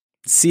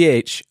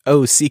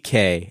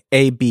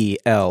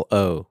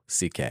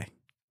 CHOCKABLOCK.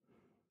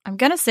 I'm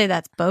going to say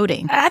that's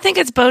boating. I think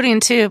it's boating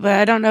too, but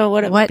I don't know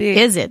what it would What be.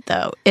 is it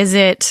though? Is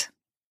it?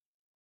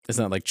 It's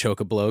not like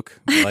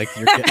choke-a-bloke. Like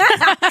you're getting,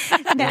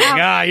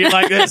 Now, you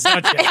like this,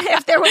 don't you?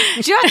 if there was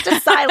just a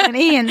silent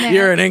E in there,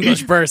 You're an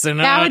English person.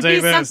 that I'll would take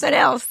be this. something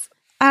else.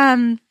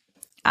 I'm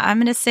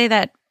going to say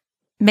that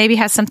maybe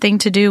has something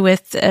to do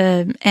with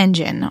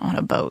engine on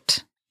a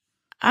boat.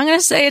 I'm going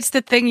to say it's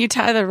the thing you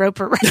tie the rope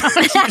around.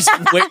 You're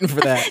just waiting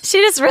for that. She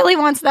just really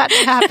wants that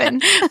to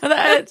happen.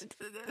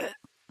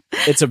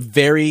 It's a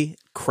very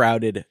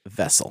crowded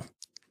vessel.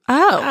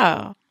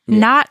 Oh.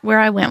 Not where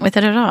I went with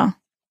it at all.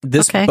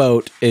 This Okay.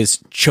 boat is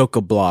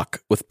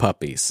chock-a-block with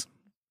puppies.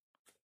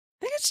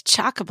 I think it's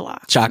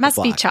chock-a-block. Chock-a-block.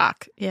 Must be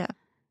chalk. Yeah.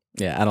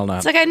 Yeah, I don't know.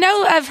 It's like I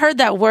know I've heard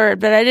that word,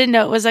 but I didn't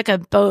know it was like a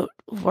boat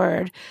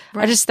word.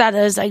 I just thought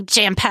it was like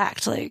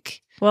jam-packed,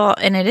 like. Well,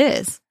 and it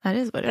is. That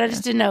is what But it I is.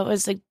 just didn't know it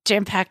was like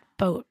jam-packed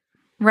boat.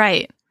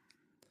 Right.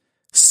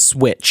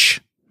 Switch.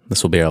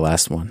 This will be our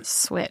last one.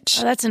 Switch.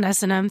 Oh, that's an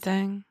S&M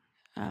thing.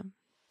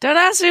 Don't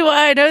ask me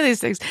why I know these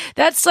things.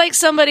 That's like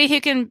somebody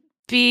who can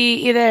be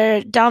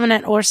either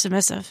dominant or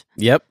submissive.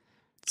 Yep.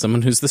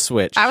 Someone who's the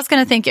switch. I was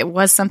going to think it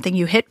was something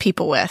you hit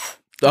people with.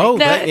 Oh,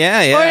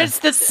 yeah. Or it's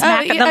the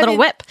Smack the little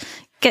whip.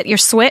 Get your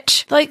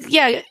switch. Like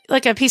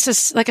a piece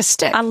of like a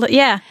stick.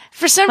 Yeah.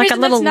 For some like reason,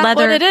 a little that's not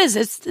leather. what it is.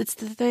 It's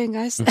the thing,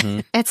 guys.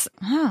 It's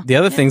the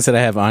other things that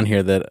I have on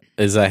here that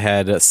is I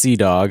had a sea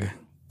dog,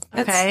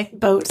 okay.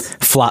 Boats.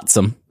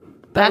 flotsam,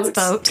 That's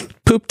boat.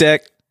 poop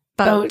deck.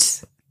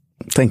 Boat.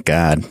 Thank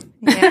God.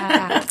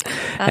 Yeah.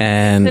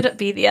 And Could it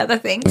be the other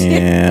thing too?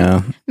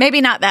 yeah,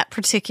 Maybe not that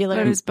particular.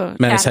 Boat is boat.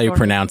 that's how you category.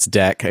 pronounce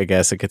deck. I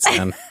guess it gets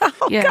done.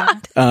 Yeah.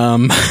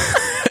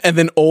 And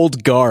then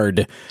old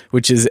guard,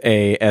 which is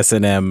a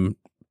S&M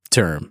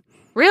term.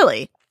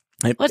 Really?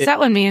 What's that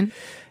one mean?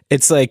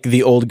 It's like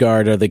the old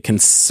guard are the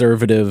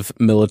conservative,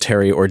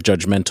 military, or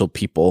judgmental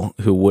people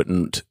who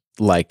wouldn't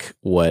like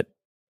what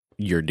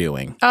you're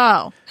doing.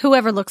 Oh,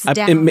 whoever looks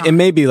down. It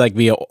may be like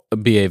be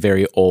a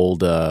very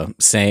old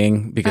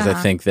saying because I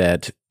think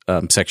that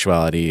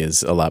sexuality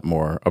is a lot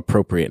more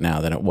appropriate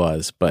now than it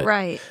was. But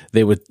right.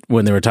 they would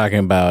when they were talking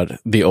about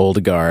the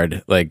old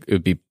guard, like it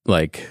would be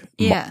like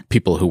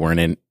people who weren't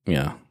in,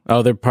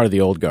 oh, they're part of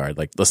the old guard.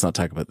 Like, let's not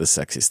talk about this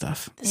sexy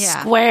stuff.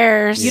 Yeah.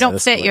 Squares. You don't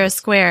fit. You're a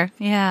square.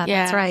 Yeah,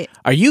 Yeah. that's right.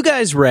 Are you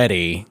guys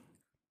ready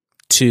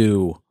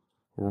to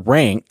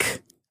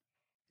rank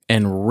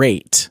and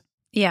rate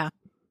Yeah.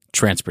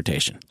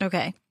 transportation?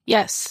 Okay.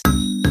 Yes.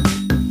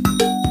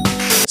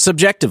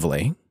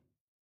 Subjectively,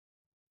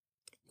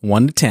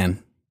 1 to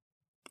 10,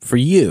 for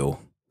you,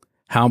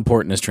 how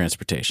important is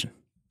transportation?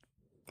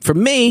 For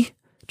me,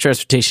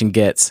 transportation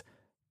gets,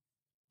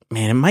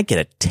 it might get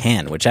a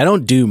 10, which I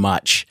don't do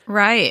much,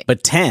 Right.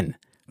 but 10,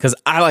 because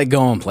I like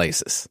going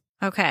places.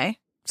 Okay.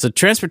 So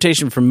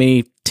transportation for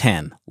me,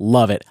 10.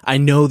 Love it. I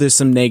know there's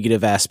some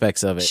negative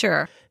aspects of it.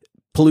 Sure.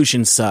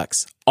 Pollution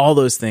sucks. All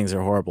those things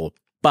are horrible.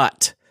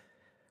 But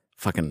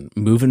fucking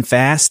moving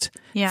fast,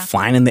 Yeah.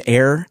 flying in the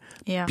air,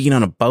 Yeah. being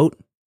on a boat.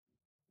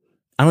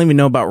 I don't even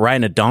know about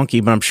riding a donkey,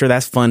 but I'm sure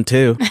that's fun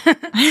too.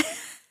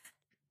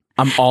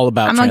 I'm all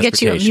about I'm gonna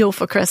get you a transportation. mule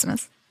for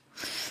Christmas.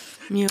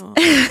 Mule.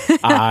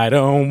 I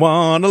don't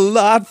want a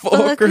lot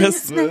for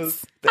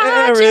Christmas.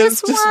 I There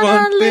is just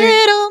one thing.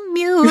 little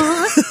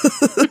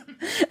mule.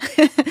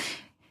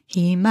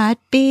 He might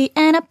be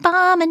an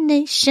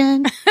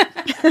abomination.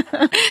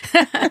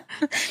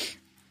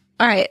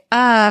 All right.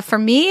 For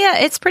me,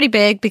 it's pretty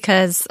big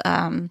because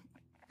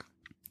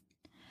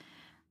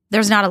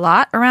there's not a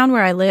lot around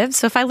where I live.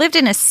 So if I lived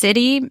in a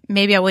city,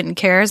 maybe I wouldn't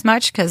care as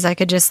much because I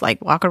could just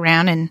like walk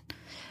around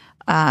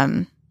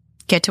and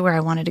get to where I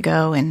wanted to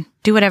go and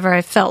do whatever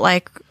I felt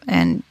like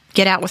and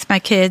get out with my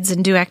kids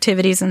and do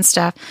activities and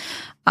stuff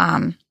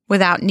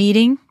without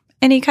needing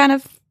any kind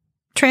of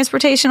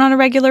transportation on a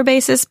regular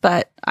basis.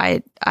 But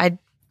I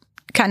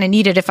kind of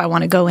need it if I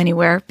want to go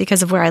anywhere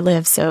because of where I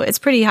live. So it's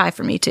pretty high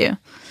for me too.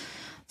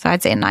 So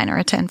I'd say a 9 or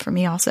a 10 for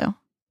me also.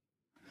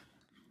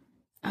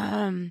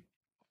 I'm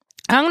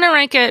going to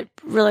rank it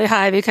really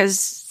high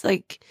because,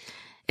 like,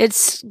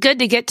 it's good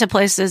to get to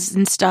places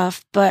and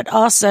stuff, but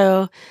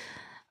also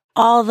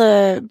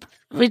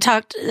we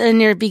talked in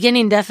your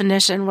beginning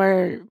definition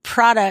where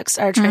products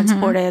are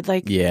transported.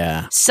 Like,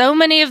 Yeah. so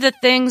many of the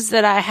things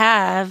that I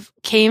have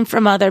came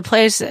from other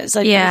places.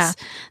 Like, Yeah.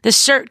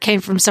 this shirt came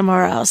from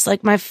somewhere else.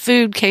 Like, my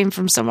food came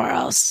from somewhere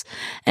else.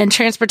 And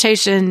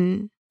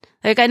transportation,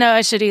 like, I know I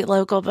should eat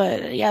local,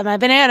 but yeah, my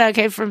banana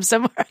came from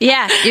somewhere.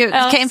 Yeah, it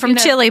else, came from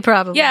Chile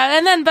probably. Yeah,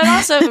 and then, but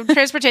also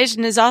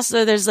transportation is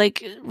also, there's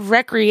like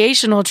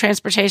recreational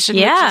transportation,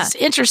 Yeah. which is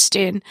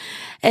interesting.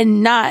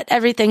 And not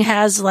everything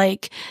has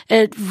like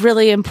a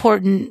really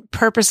important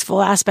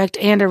purposeful aspect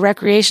and a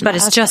recreational But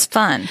it's aspect. just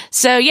fun.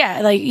 So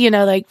yeah, like,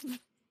 like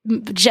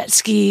jet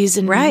skis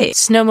and Right.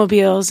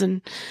 snowmobiles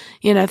and,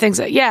 things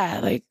like,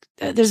 like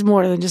there's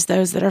more than just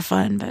those that are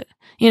fun, but,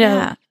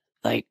 Yeah.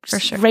 like For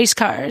sure. race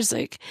cars,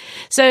 like,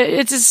 so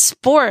it's a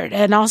sport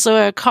and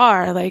also a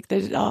car, like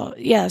there's all,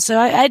 so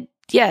I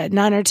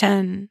 9 or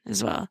 10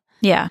 as well.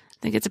 Yeah, I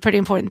think it's a pretty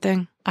important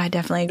thing. I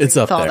definitely agree It's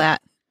up with all there.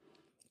 that.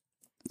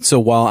 So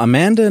while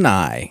Amanda and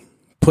I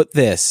put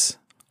this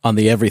on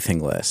the everything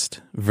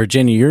list,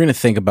 Virginia, you're going to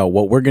think about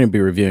what we're going to be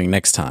reviewing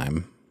next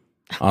time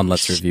on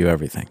Let's Review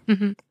Everything.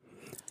 Mm-hmm.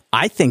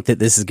 I think that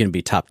this is going to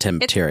be top 10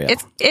 material.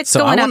 it's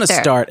so going I up want to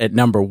there. start at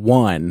number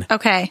 1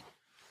 Okay,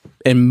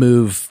 and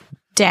move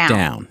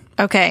down.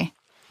 Okay.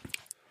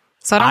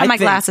 So I don't I have my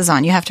think- glasses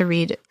on. You have to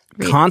read.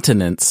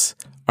 Continents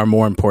are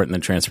more important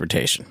than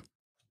transportation.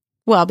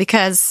 Well,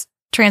 because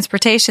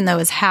transportation, though,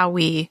 is how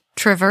we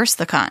traverse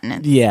the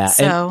continent. Yeah.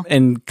 So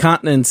and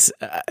continents,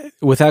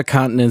 without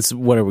continents,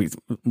 what are we?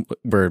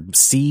 We're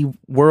Sea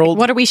World?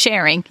 what are we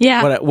sharing?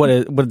 Yeah. What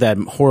did that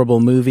horrible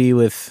movie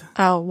with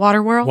Oh,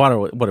 Waterworld? what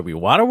are we?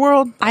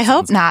 Waterworld? I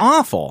hope Sounds not.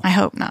 Awful. I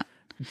hope not.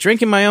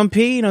 Drinking my own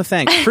pee? No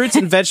thanks. Fruits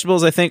and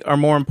vegetables, I think, are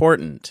more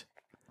important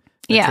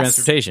than Yes.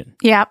 transportation.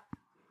 Yep.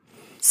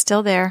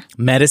 Still there.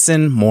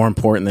 Medicine, more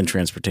important than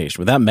transportation.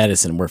 Without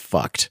medicine, we're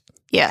fucked.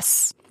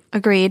 Yes.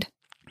 Agreed.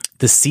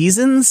 The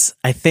seasons,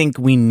 I think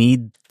we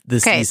need the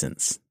Okay.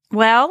 seasons.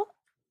 Well,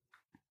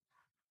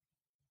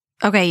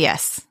 okay,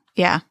 yes.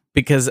 Yeah.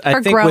 Because I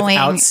Or think growing.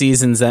 without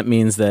seasons, that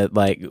means that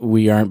like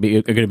we aren't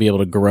going to be able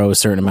to grow a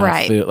certain amount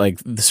Right. of food. Like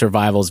the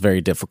survival is very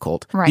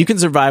difficult. Right. You can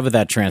survive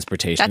without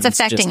transportation. That's It's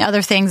affecting just-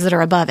 other things that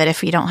are above it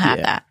if you don't have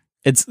that.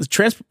 It's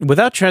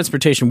without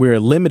transportation, we are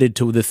limited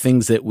to the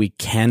things that we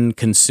can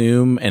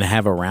consume and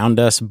have around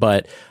us.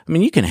 But I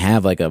mean, you can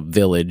have like a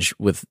village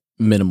with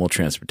minimal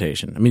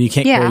transportation. I mean, you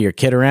can't Yeah. carry your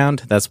kid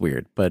around. That's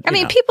weird. But I you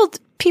mean, know.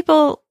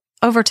 people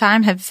over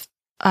time have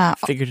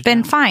Figured it been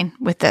out. fine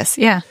with this.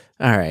 Yeah.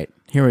 All right,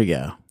 here we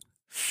go.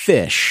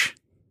 Fish.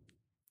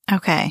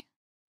 Okay.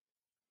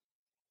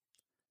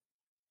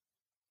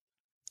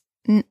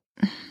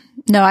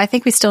 No, I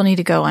think we still need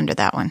to go under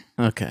that one.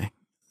 Okay.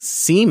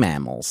 Sea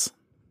mammals.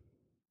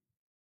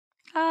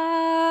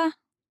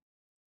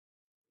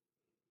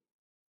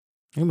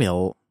 Maybe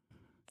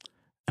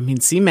I mean,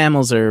 sea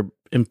mammals are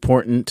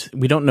important.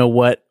 We don't know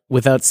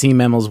without sea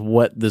mammals,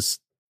 what this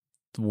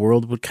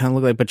world would kind of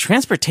look like. But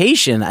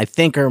transportation, I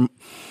think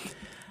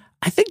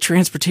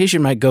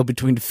transportation might go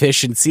between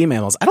fish and sea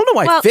mammals. I don't know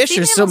why Well, fish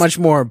sea are so mammals- much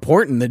more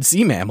important than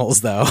sea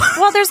mammals, though.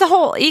 Well, there's a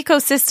whole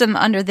ecosystem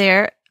under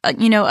there,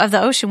 of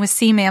the ocean with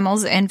sea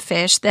mammals and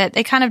fish that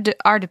they kind of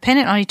are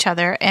dependent on each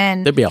other.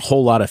 And There'd be a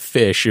whole lot of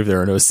fish if there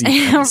are no sea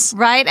mammals.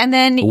 right, and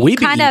then We'd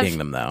be kind eating of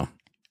them, though.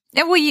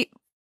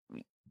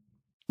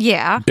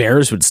 Yeah.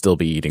 Bears would still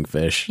be eating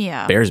fish.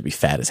 Yeah. Bears would be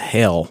fat as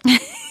hell.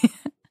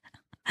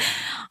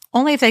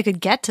 Only if they could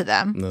get to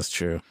them. That's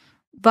true.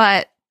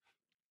 But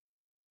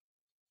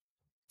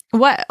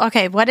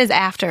what is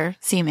after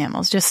sea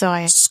mammals? Just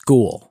so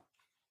School.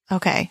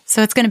 okay.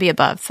 So it's going to be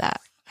above that,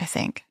 I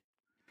think.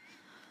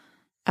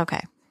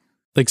 Okay.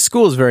 Like,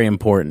 school is very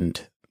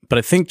important, but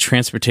I think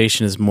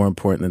transportation is more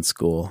important than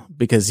school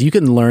because you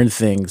can learn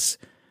things.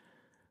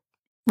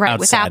 Right. Outside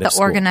Without of the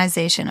school.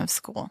 organization of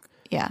school.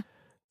 Yeah.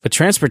 But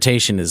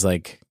transportation is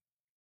like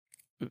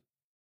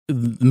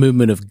the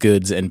movement of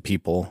goods and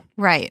people.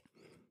 Right.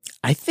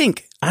 I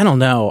don't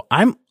know.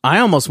 I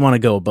almost want to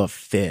go above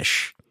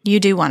fish. You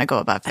do want to go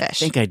above fish.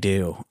 I think I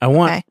do. I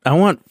want,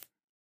 and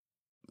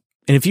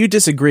if you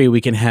disagree,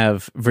 we can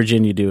have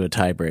Virginia do a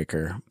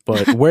tiebreaker.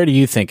 But where do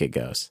you think it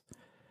goes?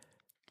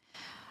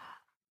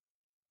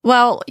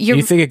 Well, Do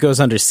you think it goes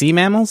under sea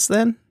mammals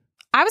then?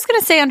 I was going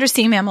to say under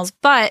sea mammals,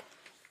 but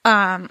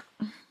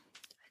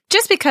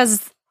just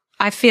because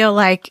I feel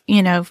like,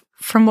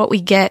 from what we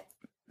get,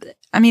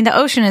 I mean, the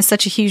ocean is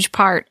such a huge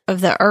part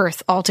of the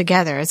earth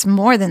altogether. It's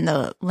more than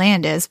the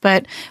land is,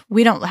 but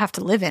we don't have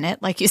to live in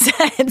it, like you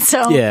said.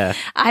 So, Yeah.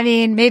 I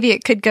mean, maybe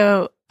it could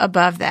go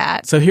above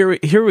that. So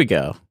here we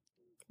go.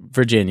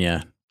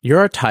 Virginia, you're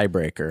our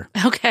tiebreaker.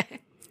 Okay.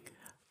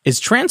 Is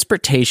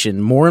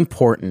transportation more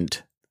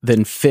important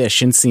than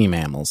fish and sea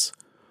mammals,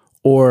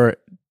 or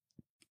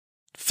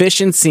fish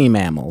and sea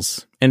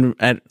mammals, and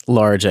at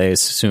large, I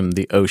assume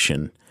the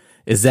ocean,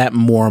 is that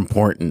more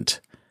important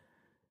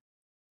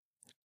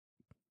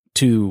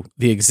to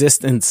the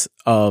existence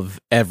of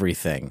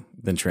everything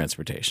than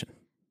transportation?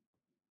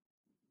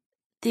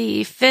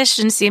 The fish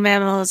and sea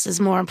mammals is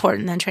more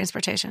important than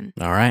transportation.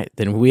 All right,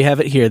 then we have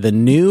it here. The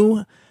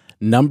new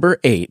number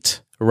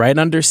 8, right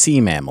under sea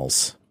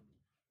mammals.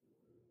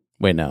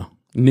 Wait, no.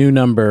 New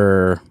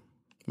number,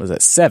 what was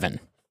that, 7?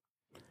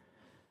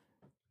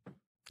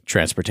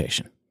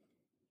 Transportation.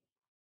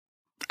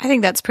 I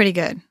think that's pretty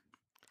good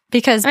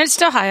because And it's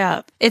still high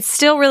up. it's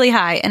still really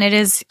high and it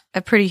is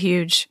a pretty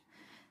huge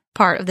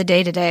part of the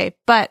day to day.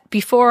 But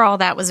before all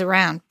that was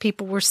around,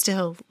 people were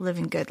still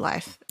living good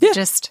life. Yeah.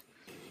 Just,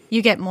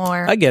 you get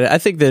more. I get it. I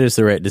think that is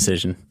the right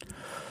decision.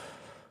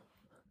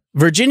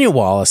 Virginia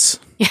Wallace,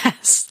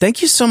 Yes.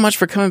 thank you so much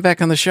for coming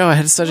back on the show. I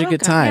had such a good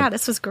time. Yeah,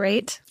 this was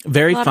great.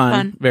 Very A lot of fun,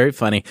 fun. very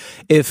funny.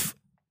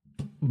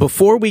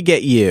 Before we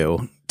get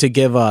you to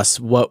give us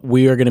what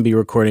we are going to be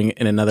recording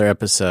in another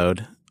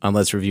episode on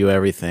Let's Review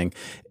Everything,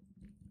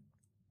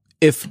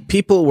 if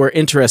people were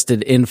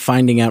interested in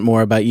finding out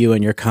more about you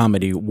and your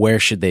comedy, where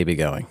should they be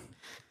going?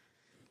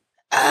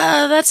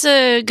 That's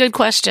a good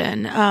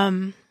question.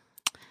 I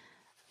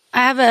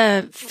have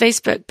a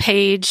Facebook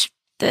page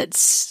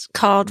that's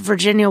called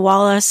Virginia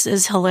Wallace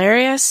is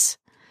Hilarious,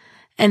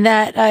 and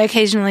that I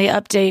occasionally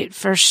update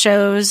for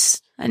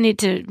shows. I need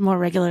to more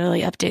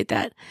regularly update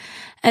that.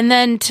 And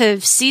then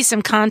to see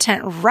some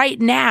content right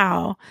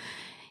now,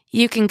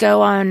 you can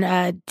go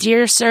on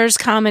Dear Sir's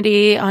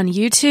Comedy on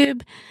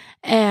YouTube,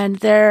 and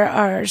there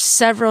are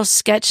several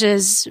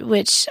sketches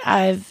which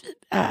I've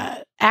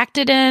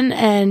acted in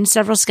and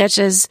several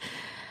sketches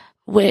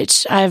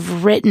which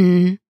I've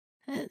written,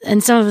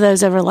 and some of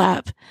those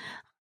overlap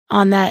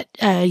on that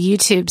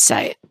YouTube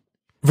site.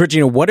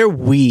 Virginia, what are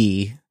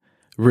we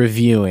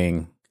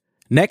reviewing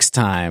next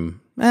time?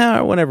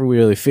 Whenever we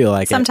really feel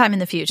like Sometime in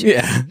the future. it.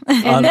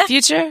 Yeah. In the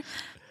future,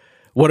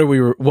 What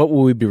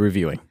will we be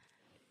reviewing?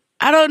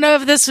 I don't know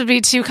if this would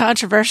be too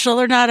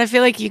controversial or not. I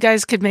feel like you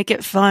guys could make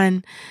it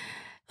fun.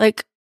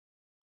 Like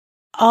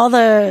all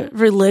the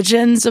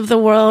religions of the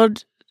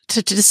world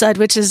to decide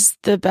which is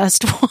the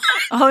best one.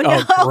 Oh,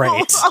 no. Oh,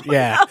 great.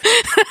 Yeah.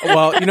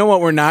 Well, you know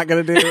what we're not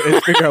going to do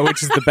is figure out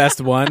which is the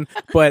best one.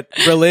 But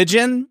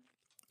religion,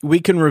 we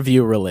can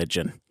review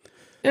religion.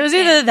 It was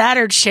either that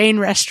or chain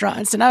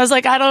restaurants, and I was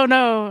like, I don't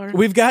know.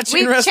 We've got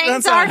chain restaurants.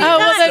 Chains already Oh,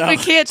 well, then we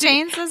done. can't.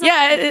 Chains is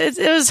Yeah,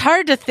 it was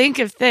hard to think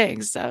of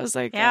things. I was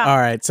like, Yeah. All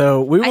right,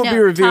 so we will know, be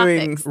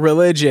reviewing topics.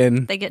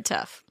 religion They get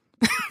tough.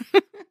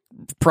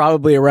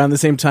 probably around the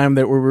same time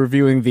that we're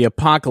reviewing The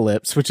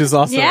Apocalypse, which is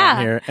also Yeah.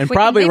 on here, and We can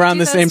probably maybe around do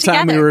the same those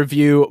time we together.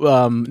 review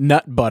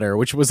Nut Butter,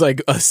 which was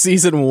like a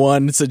season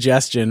 1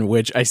 suggestion,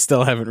 which I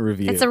still haven't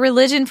reviewed. It's a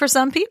religion for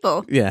some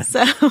people. Yeah.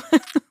 So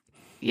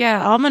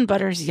yeah, almond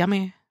butter is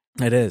yummy.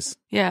 It is.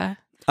 Yeah.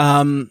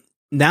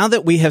 Now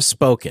that we have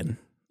spoken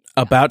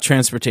about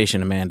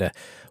transportation, Amanda,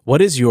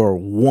 what is your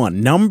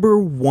number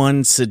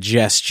one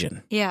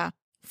suggestion yeah.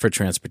 for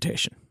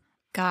transportation?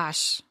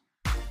 Gosh.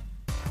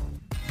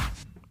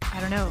 I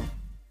don't know.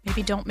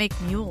 Maybe don't make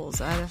mules.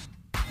 I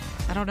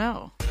don't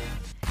know.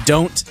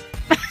 Don't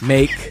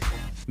make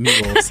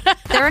mules.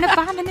 They're an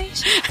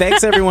abomination.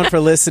 Thanks everyone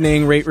for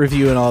listening, rate,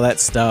 review, and all that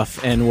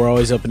stuff. And we're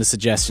always open to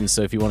suggestions.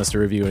 So if you want us to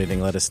review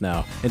anything, let us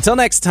know. Until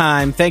next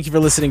time, thank you for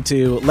listening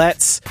to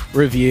Let's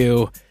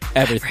Review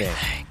Everything.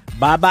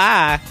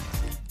 Bye-bye.